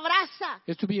 Se le abraza.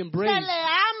 is to be Se embraced, le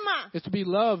ama. is to be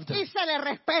loved, Y se le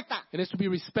respeta. and is to be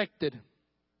respected.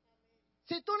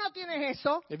 Si tú no tienes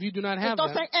eso, If you do not have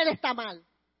entonces that, él está mal.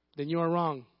 then you are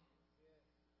wrong.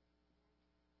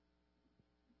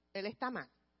 Él está mal.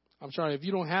 I'm sorry, if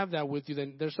you don't have that with you,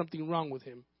 then there's something wrong with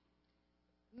him.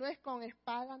 No es con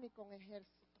espada ni con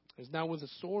ejército, It's not with a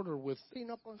sword or with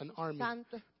sino con an su army,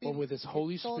 Santo or with Espíritu, his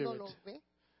Holy que todo Spirit, lo ve,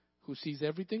 who sees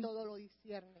everything, todo lo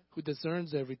discierne, who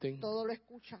discerns everything, todo lo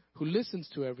escucha. who listens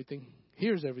to everything,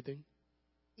 hears everything.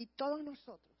 Y todos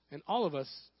nosotros And all of us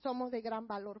somos de gran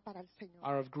valor para el Señor.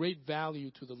 are of great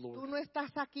value to the Tú Lord. no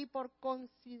estás aquí por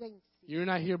coincidencia. You're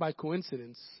not here by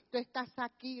coincidence. Tú estás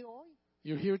aquí hoy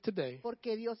You're here today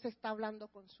porque Dios está hablando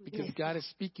con su because iglesia. God is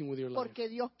speaking with your life. Porque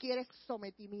Dios quiere Because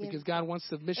sometimiento. God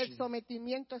wants El submission.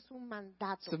 sometimiento es un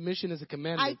mandato. Submission is a Hay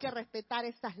commandment. que respetar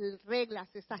esas reglas,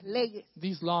 esas leyes.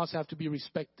 These laws have to be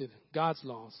respected. God's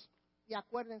laws. Y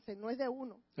acuérdense, no es de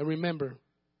uno, And remember,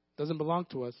 it doesn't belong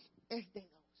to us. es de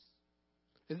dos.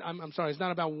 I'm sorry, it's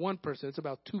not about one person. It's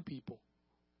about two people.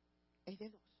 Es de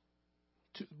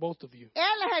dos. Both of you.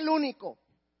 Él es el único,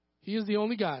 He is the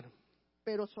only God.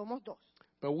 pero somos dos.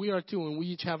 But we are two, and we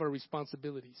each have our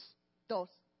responsibilities. Dos.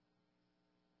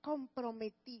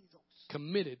 Comprometidos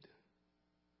Committed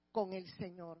con el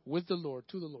Señor. with the Lord,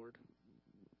 to the Lord.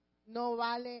 No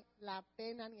vale la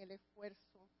pena ni el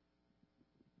esfuerzo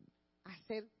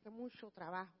hacer mucho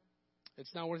trabajo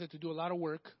It's not worth it to do a lot of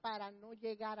work para no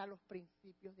llegar a los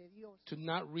principios de Dios, to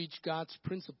not reach God's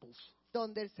principles,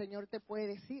 donde el Señor te puede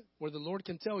decir, where the Lord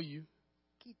can tell you,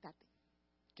 quítate.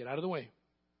 get out of the way.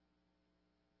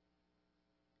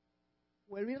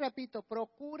 Vuelvo y repito,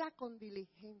 procura con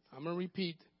diligencia I'm going to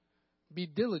repeat. Be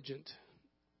diligent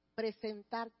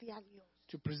presentarte a Dios,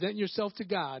 to present yourself to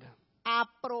God,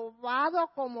 aprobado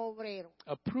como obrero.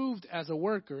 approved as a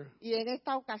worker, Y en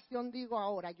esta ocasión digo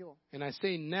ahora yo, and I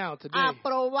say now, today,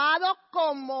 aprobado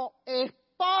como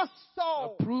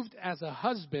esposo, approved as a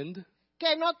husband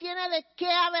que no tiene de qué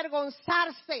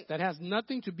avergonzarse, that has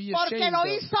nothing to be porque ashamed lo of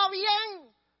hizo bien,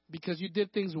 because you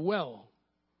did things well.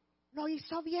 lo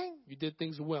hizo bien. You did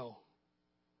things well.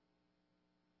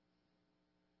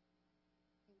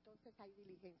 Entonces hay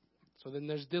diligencia. So then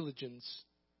there's diligence.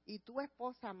 Y tu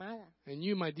esposa amada, And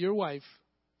you, my dear wife,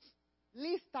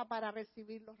 lista para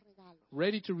recibir los regalos,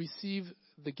 ready to receive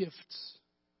the gifts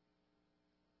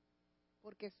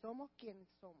porque somos quienes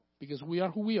somos. because we are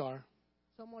who we are.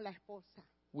 Somos la esposa,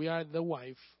 We are the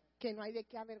wife. que no hay de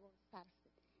qué avergonzarse,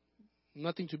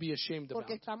 Nothing to be ashamed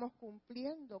porque about estamos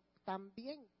cumpliendo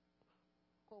también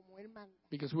como Él manda.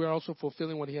 because we are also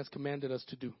fulfilling what he has commanded us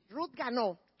to do. Ruth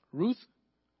ganó, Ruth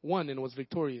won and was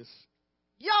victorious.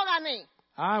 yo gané,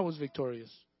 I was victorious.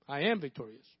 I am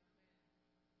victorious.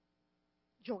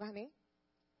 yo gané.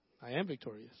 I am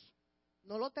victorious.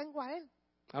 No lo tengo a Él,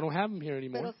 I don't have him here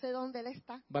anymore, pero sé dónde Él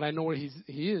está but I know where he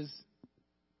is,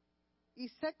 y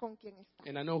sé con quién está.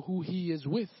 and I know who he is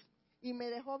with. Y me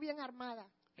dejó bien armada,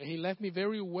 And he left me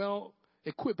very well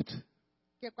equipped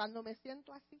que cuando me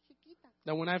siento así chiquita,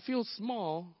 that when I feel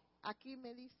small, aquí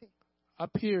me dice,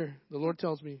 up here, the Lord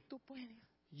tells me, tú puedes.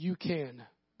 you can.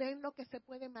 Ven lo que se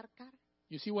puede marcar.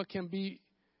 You see what can be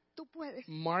Tú puedes,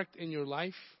 marked in your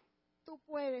life? tú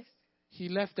puedes, He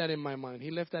left that in my mind.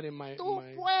 He left that in my tú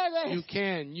mind. puedes,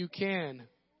 You can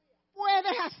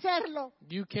puedes hacerlo.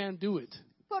 do it.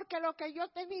 Porque lo que yo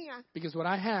tenía Because what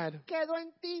I had quedó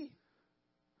en ti,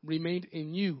 remained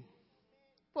in you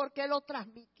porque lo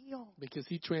transmitió. because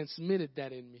he transmitted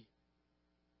that in me.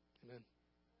 Amen.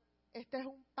 Este es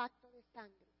un pacto de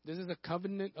sangre. This is a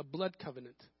covenant, a blood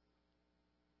covenant.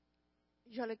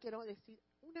 Yo le quiero decir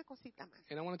una cosita más.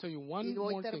 And I want to tell you one Y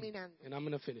voy more thing, terminando. and I'm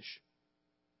going to finish.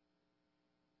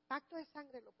 Pacto de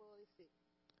sangre lo puedo decir.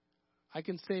 I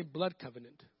can say blood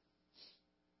covenant.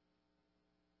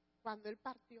 Cuando él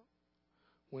partió,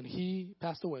 When he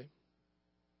passed away,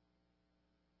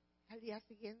 al día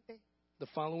siguiente, the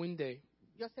following day,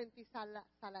 yo sentí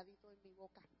saladito en mi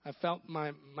boca. I felt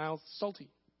my mouth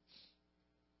salty.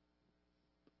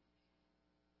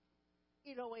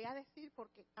 Y lo voy a decir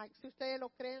porque si ustedes lo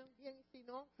creen bien y si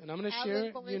no, And I'm going to hablen share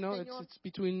it. con You el know, Señor. it's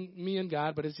between me and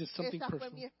God, but it's just something Esa fue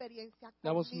mi personal. experiencia That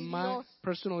con was mi my Dios.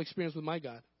 personal experience with my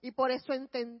God. Y por eso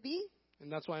entendí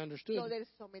And that's why I understood lo del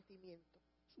sometimiento.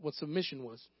 what submission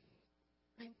was.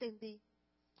 Lo entendí.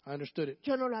 I understood it.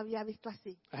 Yo no lo había visto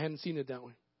así. I hadn't seen it that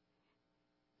way.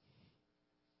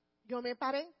 Yo me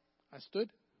paré I stood,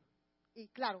 y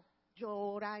claro,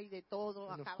 llora y de todo.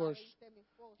 And of Acaba course, de irse mi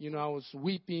esposo. you know, I was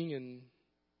weeping and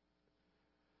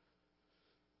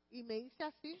Y me hice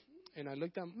así, I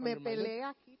looked at me under my lip peleé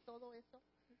aquí, todo eso.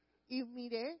 Y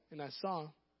miré, and I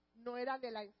saw no era de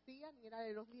la encía ni era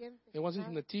de los dientes. it wasn't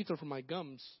from nada, the teeth or from my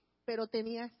gums, pero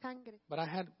tenía sangre. but I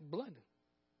had blood.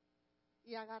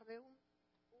 Y agarré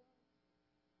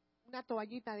una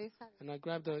toallita de esa. And I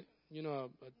grabbed a, you know, a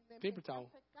Y me paper empecé a towel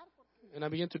secar porque and I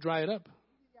began to dry it up. ¿de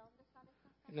dónde sale esta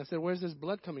sangre? And I said, where's this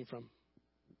blood coming from?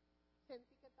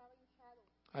 Sentí que estaba hinchado.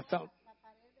 I felt La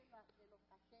pared de los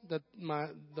cachetes.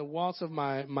 that the walls of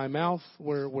my mouth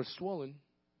were swollen,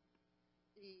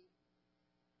 Y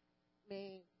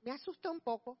me asusté un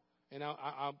poco. and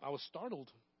I was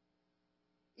startled.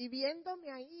 Y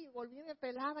viéndome ahí, volví y me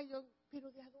pelaba. Y yo,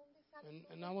 ¿pero de dónde sale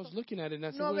And todo I was esto? looking at it and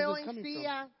I said, No where's veo this coming from?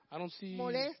 encía I don't see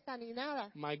molesta ni nada.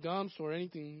 my gums or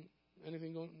anything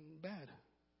going bad.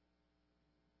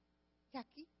 Y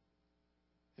aquí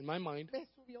In my mind, me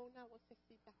subió una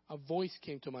vocecita a voice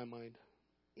came to my mind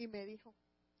y me dijo,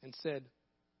 and said,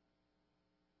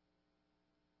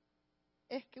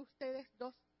 es que ustedes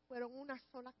dos fueron una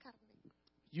sola carne.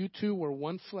 you two were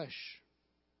one flesh,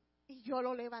 Y yo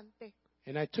lo levanté.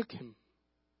 and I took him.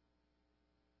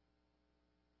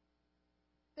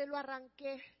 Te lo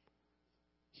arranqué,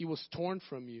 He was torn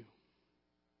from you,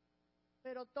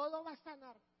 pero todo va a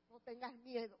sanar. No tengas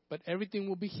miedo. but everything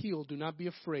will be healed. Do not be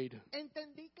afraid.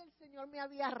 Entendí que el Señor me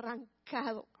había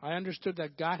arrancado I understood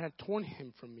that God had torn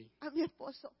him from me. a mi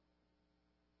esposo.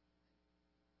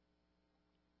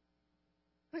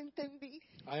 Lo entendí,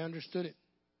 I understood it.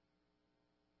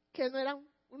 que no era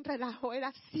un relajo,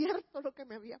 era cierto lo que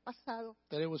me había pasado.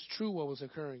 That it was true what was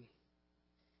occurring.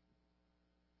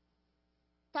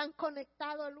 Tan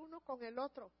conectado el uno con el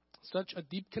otro, Such a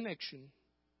deep connection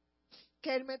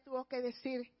que él me tuvo que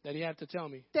decir, that he had to tell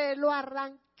me, te lo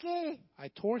arranqué, I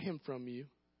tore him from you,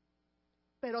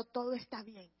 pero todo está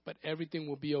bien. but everything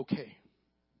will be okay.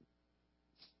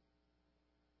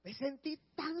 Me sentí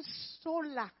tan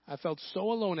sola. I felt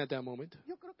so alone at that moment.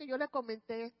 Yo creo que yo le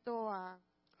comenté esto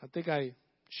I think I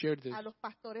shared this a los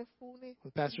pastores Funes.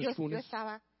 with Pastor Yo Funes,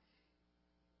 estaba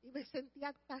y me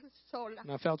sentía tan sola.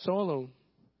 and I felt so alone.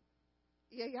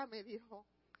 Y ella me dijo,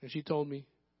 And she told me,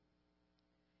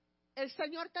 el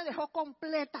Señor te dejó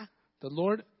completa. the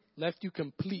Lord left you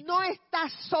complete. No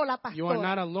estás sola, You are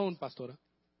not pastora. alone, Pastora.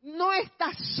 No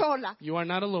estás sola. You are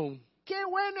not alone. Qué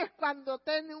bueno es cuando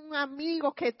tienes un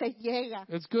amigo que te llega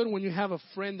It's good when you have a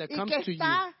friend that y comes que to you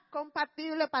está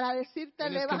compatible para decirte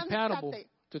and is compatible levántate,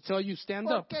 to tell you stand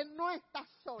up porque no estás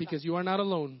sola. because you are not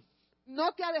alone.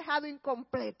 No te ha dejado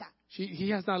incompleta.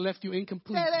 He has not left you Te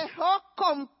incomplete. dejó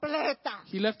completa.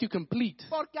 He left you complete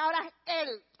Porque ahora es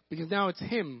Él. because now it's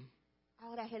Him.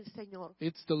 Ahora es el Señor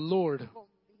It's the Lord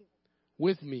conmigo.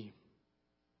 with me.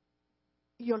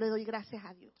 Y yo le doy gracias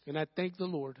a Dios. And I thank the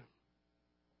Lord.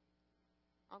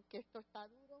 Aunque esto está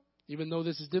duro, Even though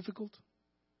this is difficult,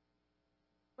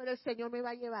 pero el Señor me va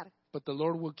a llevar. but the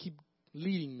Lord will keep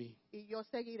leading me Y yo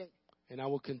seguiré. and I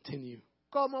will continue.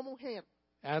 Como mujer,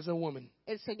 As a woman,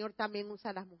 el Señor también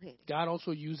usa a las mujeres. God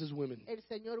also uses women. El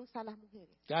Señor usa a las mujeres.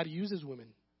 God uses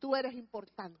women. Tú eres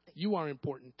importante. You are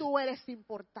important. Tú eres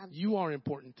importante. You are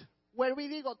important. Vuelvo y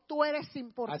digo, tú eres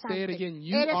importante. I say it again,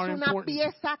 you eres are una important.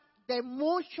 pieza de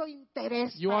mucho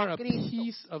interés You are para a Cristo.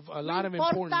 piece of a No lot of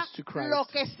importa importance to lo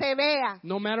Christ. que se vea.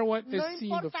 No matter what is No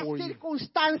seen importa before you,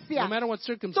 circunstancia. no matter what Tú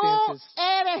circumstances,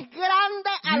 eres grande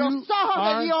a you los ojos de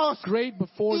are Dios. great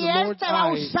before Y the Él Lord's te va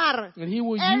a eyes, usar. and He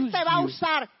will Él use te va a you.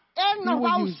 usar. Él He nos will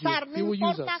va a use you. usar. He No will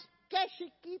use importa us. qué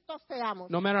chiquitos seamos.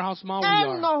 No matter how small we Él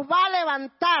are, nos va a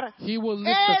levantar. He will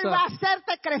lift Él us va a up.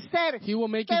 hacerte crecer. He will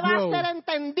make Te you va a grow. hacer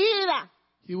entendida.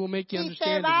 He will make you Y te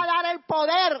understand va a dar el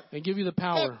poder and give you the que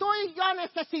power tú y yo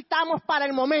necesitamos para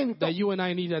el momento. that you and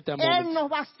I need at that Él moment.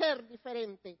 nos va a hacer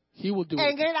diferente. He will do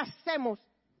En it. Él hacemos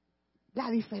la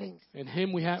diferencia. In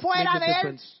Him we have Fuera make de the Él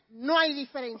difference. no hay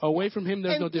diferencia. Away from Him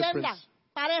there's no Entienda, difference.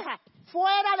 pareja,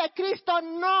 fuera de Cristo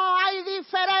no hay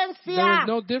diferencia. There is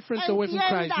no difference away from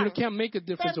Christ. You Entiendan. can't make a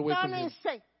difference away from Him.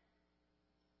 Perdónense.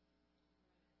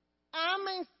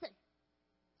 Ámense.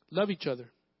 Love each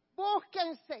other.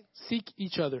 Búsquense. Seek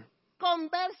each other.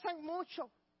 Conversen mucho.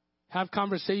 Have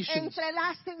conversations.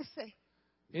 Entrelácense.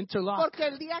 Interlock. Porque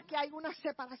el día que hay una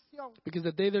separación Because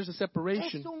the day there's a es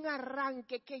separation, un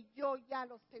arranque que yo ya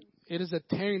lo sentí. it is a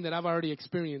tearing that I've already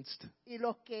experienced. Y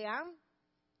los que han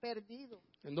perdido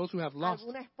And those who have lost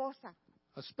alguna esposa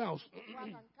a spouse, o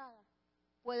arrancada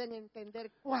pueden entender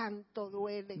cuánto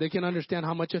duele, they can understand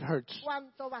how much it hurts,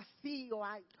 cuánto vacío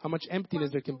hay, how much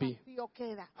emptiness there can cuánto be, vacío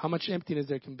queda. how much emptiness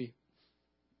there can be.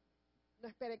 No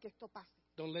espere que esto pase.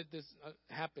 Don't let this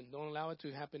happen. Don't allow it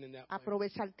to happen in that way.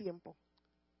 Aprovecha el tiempo.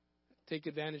 Take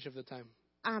advantage of the time.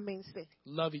 Ámense,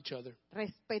 Love each other.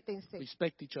 respétense,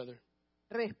 Respect each other.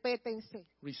 respétense.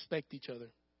 Respect each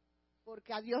other.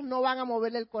 Porque a Dios no van a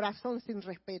moverle el corazón sin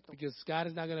respeto. Because God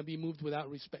is not going to be moved without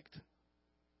respect.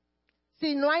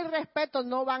 Si no hay respeto,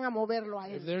 no van a moverlo a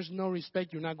If Él. there's no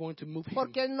respect, you're not going to move Him.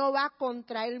 Porque Él no va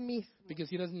contra Él mismo. Because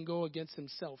He doesn't go against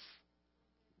Himself.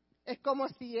 Es como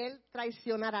si Él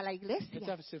traicionara a la It's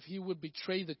iglesia. as if He would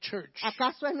betray the church.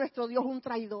 ¿Acaso es nuestro Dios un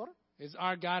traidor? Is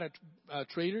our God a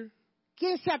traitor?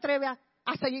 ¿Quién se atreve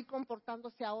a seguir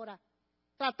comportándose ahora?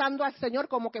 Tratando al Señor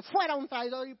como que fuera un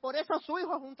traidor y por eso su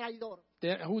hijo es un traidor.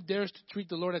 Who dares to treat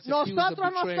the Lord as if He was a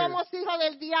Nosotros no betrayer? somos hijos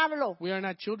del diablo. We are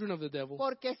not children of the devil.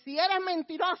 Porque si eres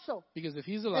mentiroso, Because if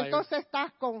He's a liar, entonces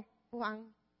estás con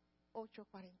Juan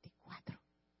 8:44.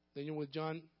 then you're with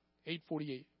John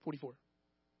 8:44.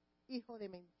 Hijo de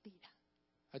mentira.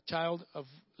 A child of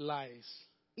lies.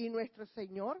 Y nuestro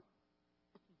Señor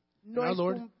no Our es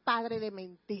Lord un padre de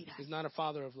mentiras. Is not a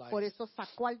father of lies. Por eso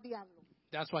sacó al diablo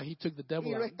That's why He took the y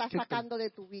devil lo out. está Kicked him. sacando de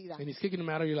tu vida. And He's kicking him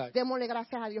out of your life. Démosle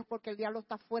gracias a Dios porque el diablo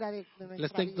está fuera de Let's nuestra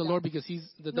thank the vida. Lord because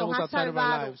the Nos devil's ha outside of our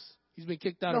salvado. lives. He's been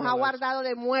kicked out Nos of ha our lives. guardado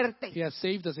de muerte. He has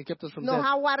saved us and kept us from Nos death.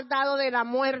 ha guardado de la He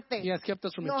muerte. has kept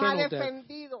us from Nos ha eternal death.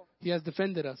 defendido. He has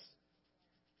defended us.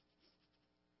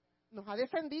 Nos ha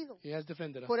defendido. He has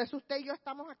defended us. Por eso usted y yo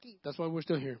estamos aquí. That's why we're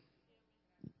still here.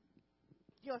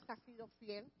 Dios ha sido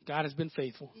fiel God has been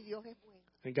faithful. y Dios es bueno.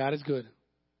 And God is good.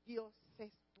 Dios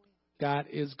es bueno. God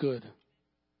is good.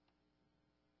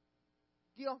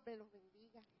 Dios me los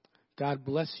bendiga. God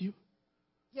bless you.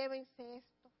 Llévense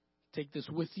esto. Take this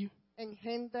with you.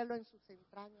 Engéndralo en sus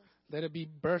entrañas. Let it be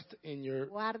birthed in your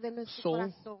Guárdenlo en su soul.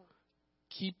 corazón.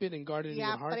 Keep it and guard it in Y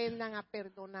your heart. aprendan a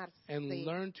perdonarse. And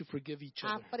learn to forgive each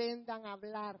other. Aprendan a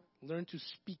hablar. Learn to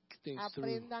speak things through.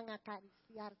 Aprendan a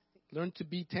acariciarse. Learn to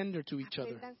be tender to each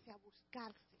other. Apréndanse a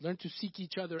buscarse. Learn to seek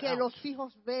each other Que out. los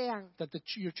hijos vean That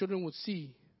your children would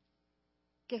see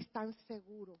que están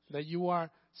seguros, that you are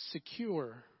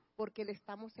secure porque le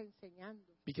estamos enseñando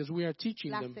because we are teaching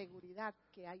la them seguridad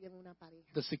que hay en una pareja.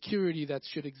 the security that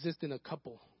should exist in a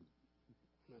couple.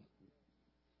 Amen.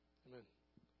 Amen.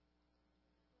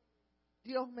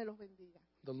 Dios me los bendiga.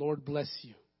 The Lord bless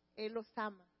you. Él los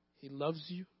ama, He loves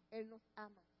you. Él nos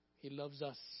ama He loves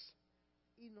us.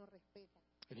 y nos respeta.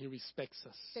 And He respects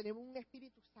us. Tenemos un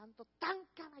Espíritu Santo tan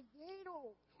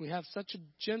caballero We have such a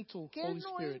gentle que Él Holy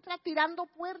no Spirit. entra tirando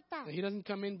puertas. And He doesn't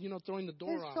come in, throwing the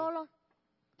door Él out. solo,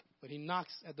 But He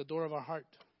knocks at the door of our heart.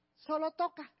 solo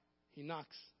toca He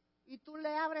knocks. y tú le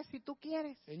abres si tú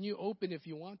quieres. And you open if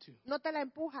you want to. No te la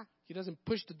empuja He doesn't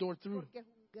push the door through porque es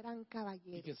un gran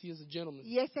caballero. because He is a gentleman.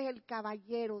 Y ese es el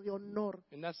caballero de honor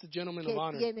And that's the gentleman que of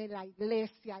honor tiene la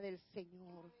iglesia del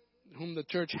Señor. whom the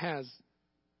church has.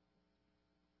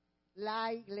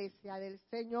 La iglesia del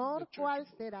Señor, The church ¿cuál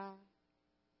of- será?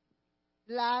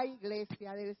 La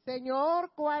iglesia del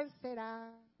Señor, ¿cuál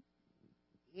será?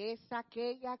 Es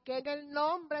aquella que en el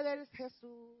nombre del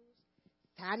Jesús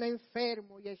sana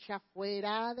enfermo y echa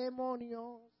fuera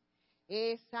demonios.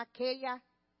 Es aquella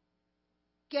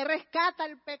que rescata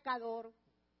al pecador.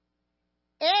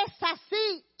 Esa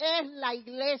sí es la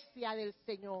iglesia del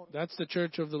Señor. That's the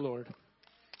church of the Lord.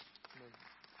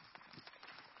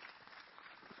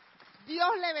 Dios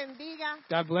le bendiga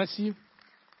God bless you.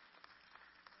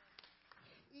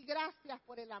 y gracias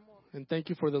por el amor. And thank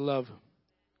you for the love.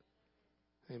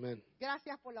 Amen.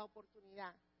 Gracias por la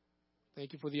oportunidad.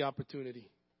 Thank you for the opportunity.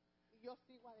 Y yo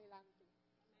sigo adelante.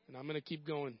 And I'm going to keep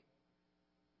going.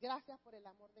 Gracias por el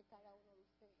amor de cada uno de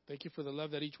ustedes. Thank you for the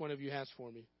love that each one of you has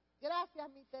for me. Gracias,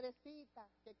 mi Teresita,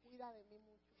 que cuida de mí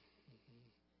mucho.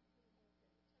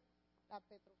 La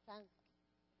Petrochansky.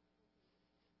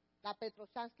 La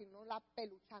Petrochansky, no la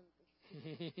peluchante.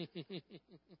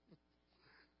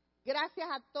 Gracias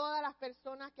a todas las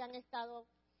personas que han estado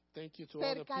Thank you to all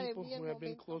the cerca de people mí en who have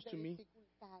been momentos close de to me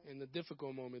dificultad. in the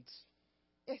difficult moments.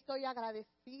 Estoy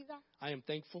agradecida I am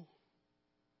thankful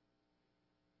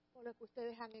por lo que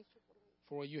ustedes han hecho por mí.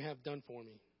 for what you have done for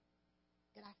me.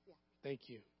 Gracias. Thank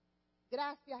you.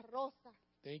 Gracias, Rosa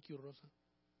Thank you, Rosa,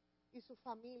 y su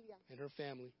familia. and her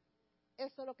family.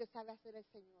 Eso es lo que sabe hacer el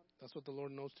Señor. That's what the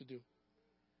Lord knows to do.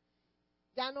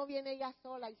 Ya no viene ella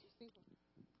sola y sus hijos.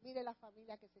 Mire la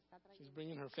familia que se está She's trayendo.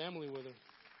 bringing her family with her.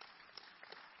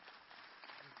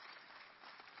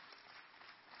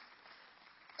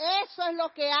 Eso es lo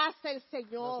que hace el That's what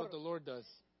Señor. the Lord does.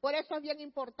 Por eso es bien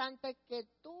importante que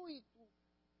tú y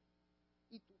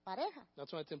tu pareja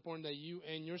That's why it's important that you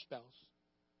and your spouse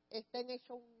estén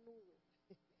hechos un nudo.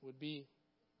 would be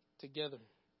together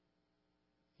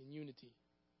in unity.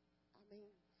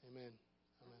 Amén. Amen.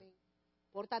 Amen. Amén.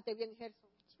 Pórtate bien, Gerson.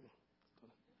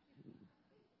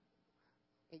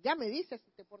 Ella me dice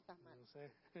si te portas mal. No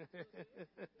sé.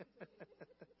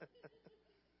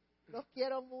 Los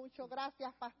quiero mucho.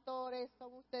 Gracias, pastores.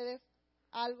 Son ustedes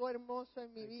algo hermoso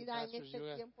en mi Thank you, vida en pastors. este You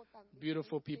are tiempo tan difícil.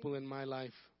 Beautiful people in my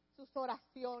life. Sus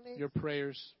oraciones. Your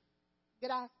prayers.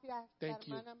 Gracias, Thank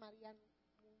you. la hermana María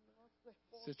Muñoz, su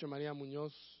esposa. Sister Maria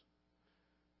Munoz,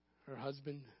 her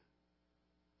husband.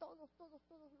 Todos los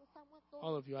amo a todos.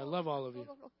 All of you. I Todos, love all a of you.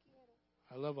 todos los quiero.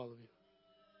 I love all of you.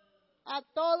 A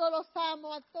todos los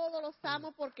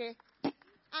amo porque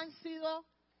han sido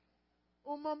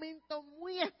un momento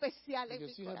muy especial en mi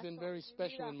Because you have corazón. been very mi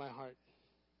special vida. in my heart.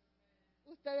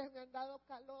 Ustedes me han dado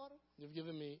calor You've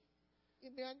given me y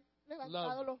me han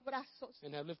levantado los brazos.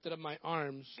 and have lifted up my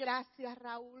arms. Gracias,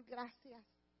 Raúl, gracias.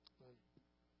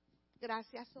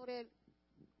 Gracias, Sorel.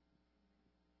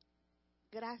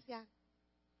 Gracias.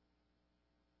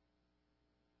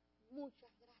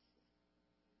 Muchas gracias.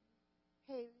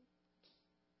 Haley,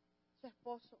 su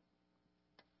esposo.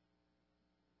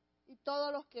 Y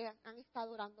todos los que han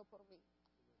estado orando por mí.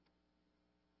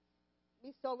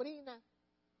 Mi sobrina,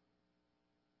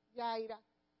 Yaira,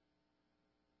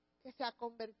 que se ha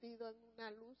convertido en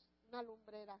una luz, una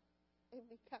lumbrera en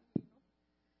mi camino.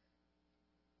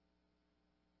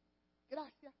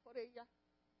 Gracias por ella.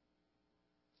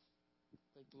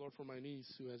 Thank the Lord for my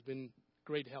niece who has been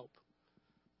great help.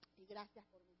 Y gracias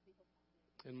por mis hijos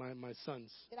también. And my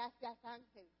sons. Gracias,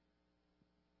 Ángel.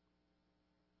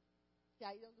 Que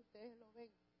ahí donde ustedes lo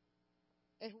ven,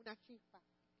 es una chispa.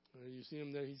 You see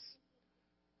him there, he's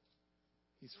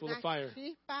full Una of fire.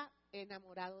 chispa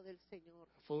enamorado del Señor.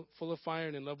 Full of fire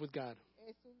and in love with God.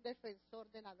 Es un defensor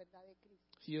de la verdad de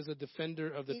Cristo. He is a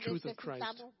defender of the Y truth of Christ.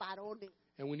 necesitamos varones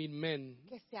And we need men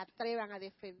que se atrevan a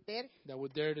defender that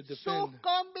would dare to sus defend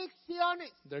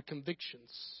convicciones. their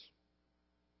convictions.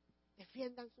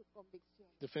 Defiendan sus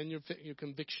convicciones. Defend your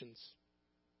convictions.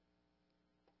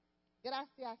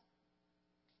 Gracias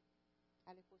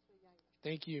al esposo de Yaira,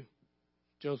 Thank you,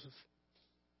 Joseph,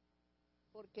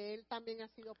 porque él también ha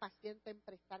sido paciente en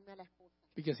prestarme a la esposa.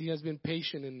 because he has been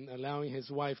patient in allowing his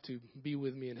wife to be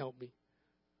with me and help me.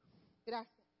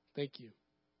 Gracias. Thank you.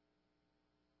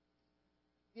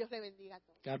 Dios le bendiga a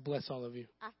todos. God bless all of you.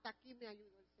 Hasta aquí me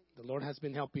ayudó el Señor. The Lord has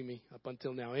been helping me up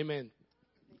until now. Amen.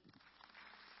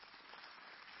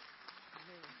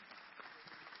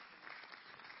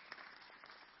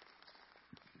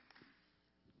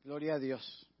 Gloria a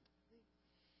Dios.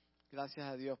 Gracias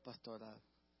a Dios, pastora.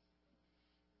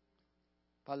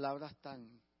 Palabras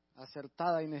tan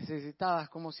acertadas y necesitadas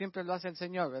como siempre lo hace el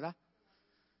Señor, ¿verdad?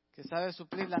 Que sabe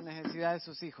suplir las necesidades de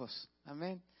sus hijos.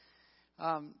 Amén.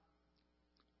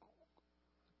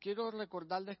 Quiero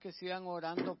recordarles que sigan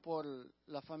orando por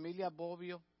la familia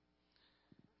Bobbio.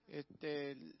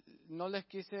 No les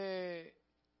quise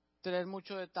traer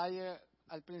mucho detalle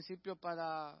al principio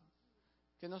para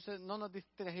que no nos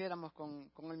distrajéramos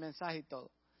con el mensaje y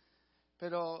todo.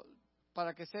 Pero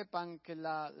para que sepan que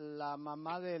la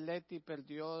mamá de Leti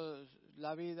perdió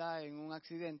la vida en un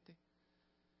accidente.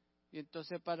 Y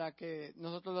entonces para que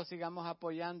nosotros lo sigamos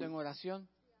apoyando en oración,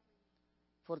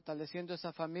 fortaleciendo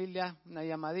esa familia, una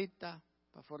llamadita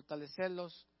para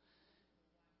fortalecerlos.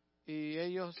 Y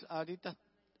ellos ahorita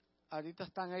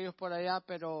están ellos por allá,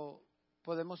 pero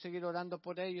podemos seguir orando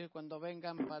por ellos y cuando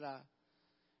vengan para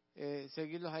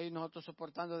seguirlos ahí nosotros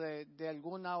soportando de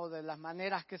alguna o de las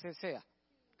maneras que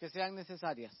sean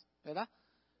necesarias, ¿verdad?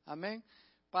 Amén.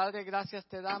 Padre, gracias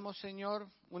te damos, Señor,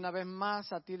 una vez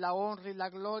más, a ti la honra y la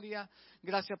gloria.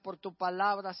 Gracias por tu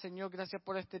palabra, Señor, gracias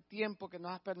por este tiempo que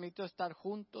nos has permitido estar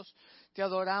juntos. Te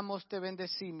adoramos, te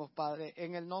bendecimos, Padre,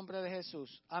 en el nombre de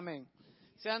Jesús. Amén.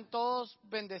 Sean todos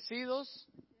bendecidos.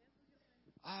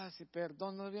 Sí,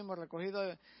 perdón, no habíamos recogido.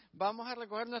 Vamos a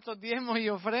recoger nuestros diezmos y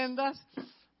ofrendas.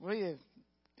 Oye,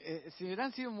 si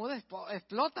hubieran sido mudas,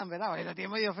 explotan, ¿verdad? Oye, los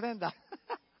diezmos y ofrendas.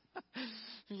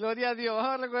 Gloria a Dios.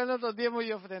 Vamos a recoger nuestros diezmos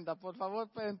y ofrendas. Por favor,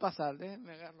 pueden pasar.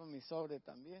 Me agarro mi sobre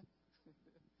también.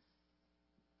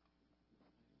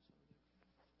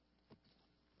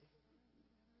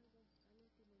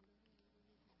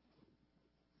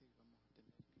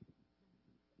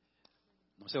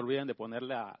 No se olviden de poner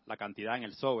la cantidad en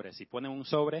el sobre. Si ponen un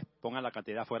sobre, pongan la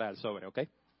cantidad fuera del sobre, ¿ok?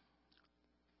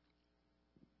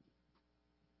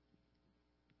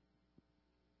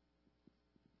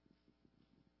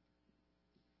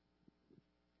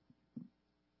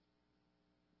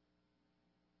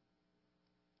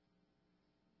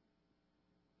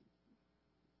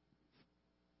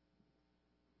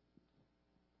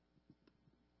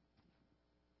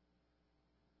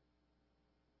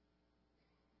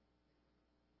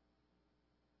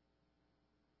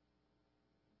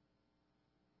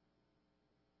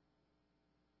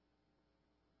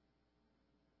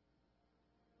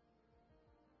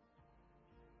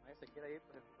 Se quiere ir,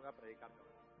 pues voy a predicar.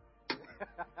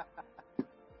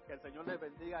 Que el Señor les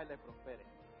bendiga y les prospere.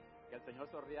 Que el Señor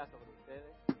sonría sobre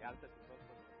ustedes, que alce sus ojos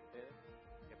sobre ustedes,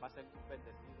 que pasen un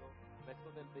bendecido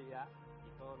resto del día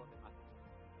y todos los demás.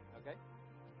 ¿Ok?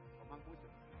 Coman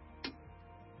mucho.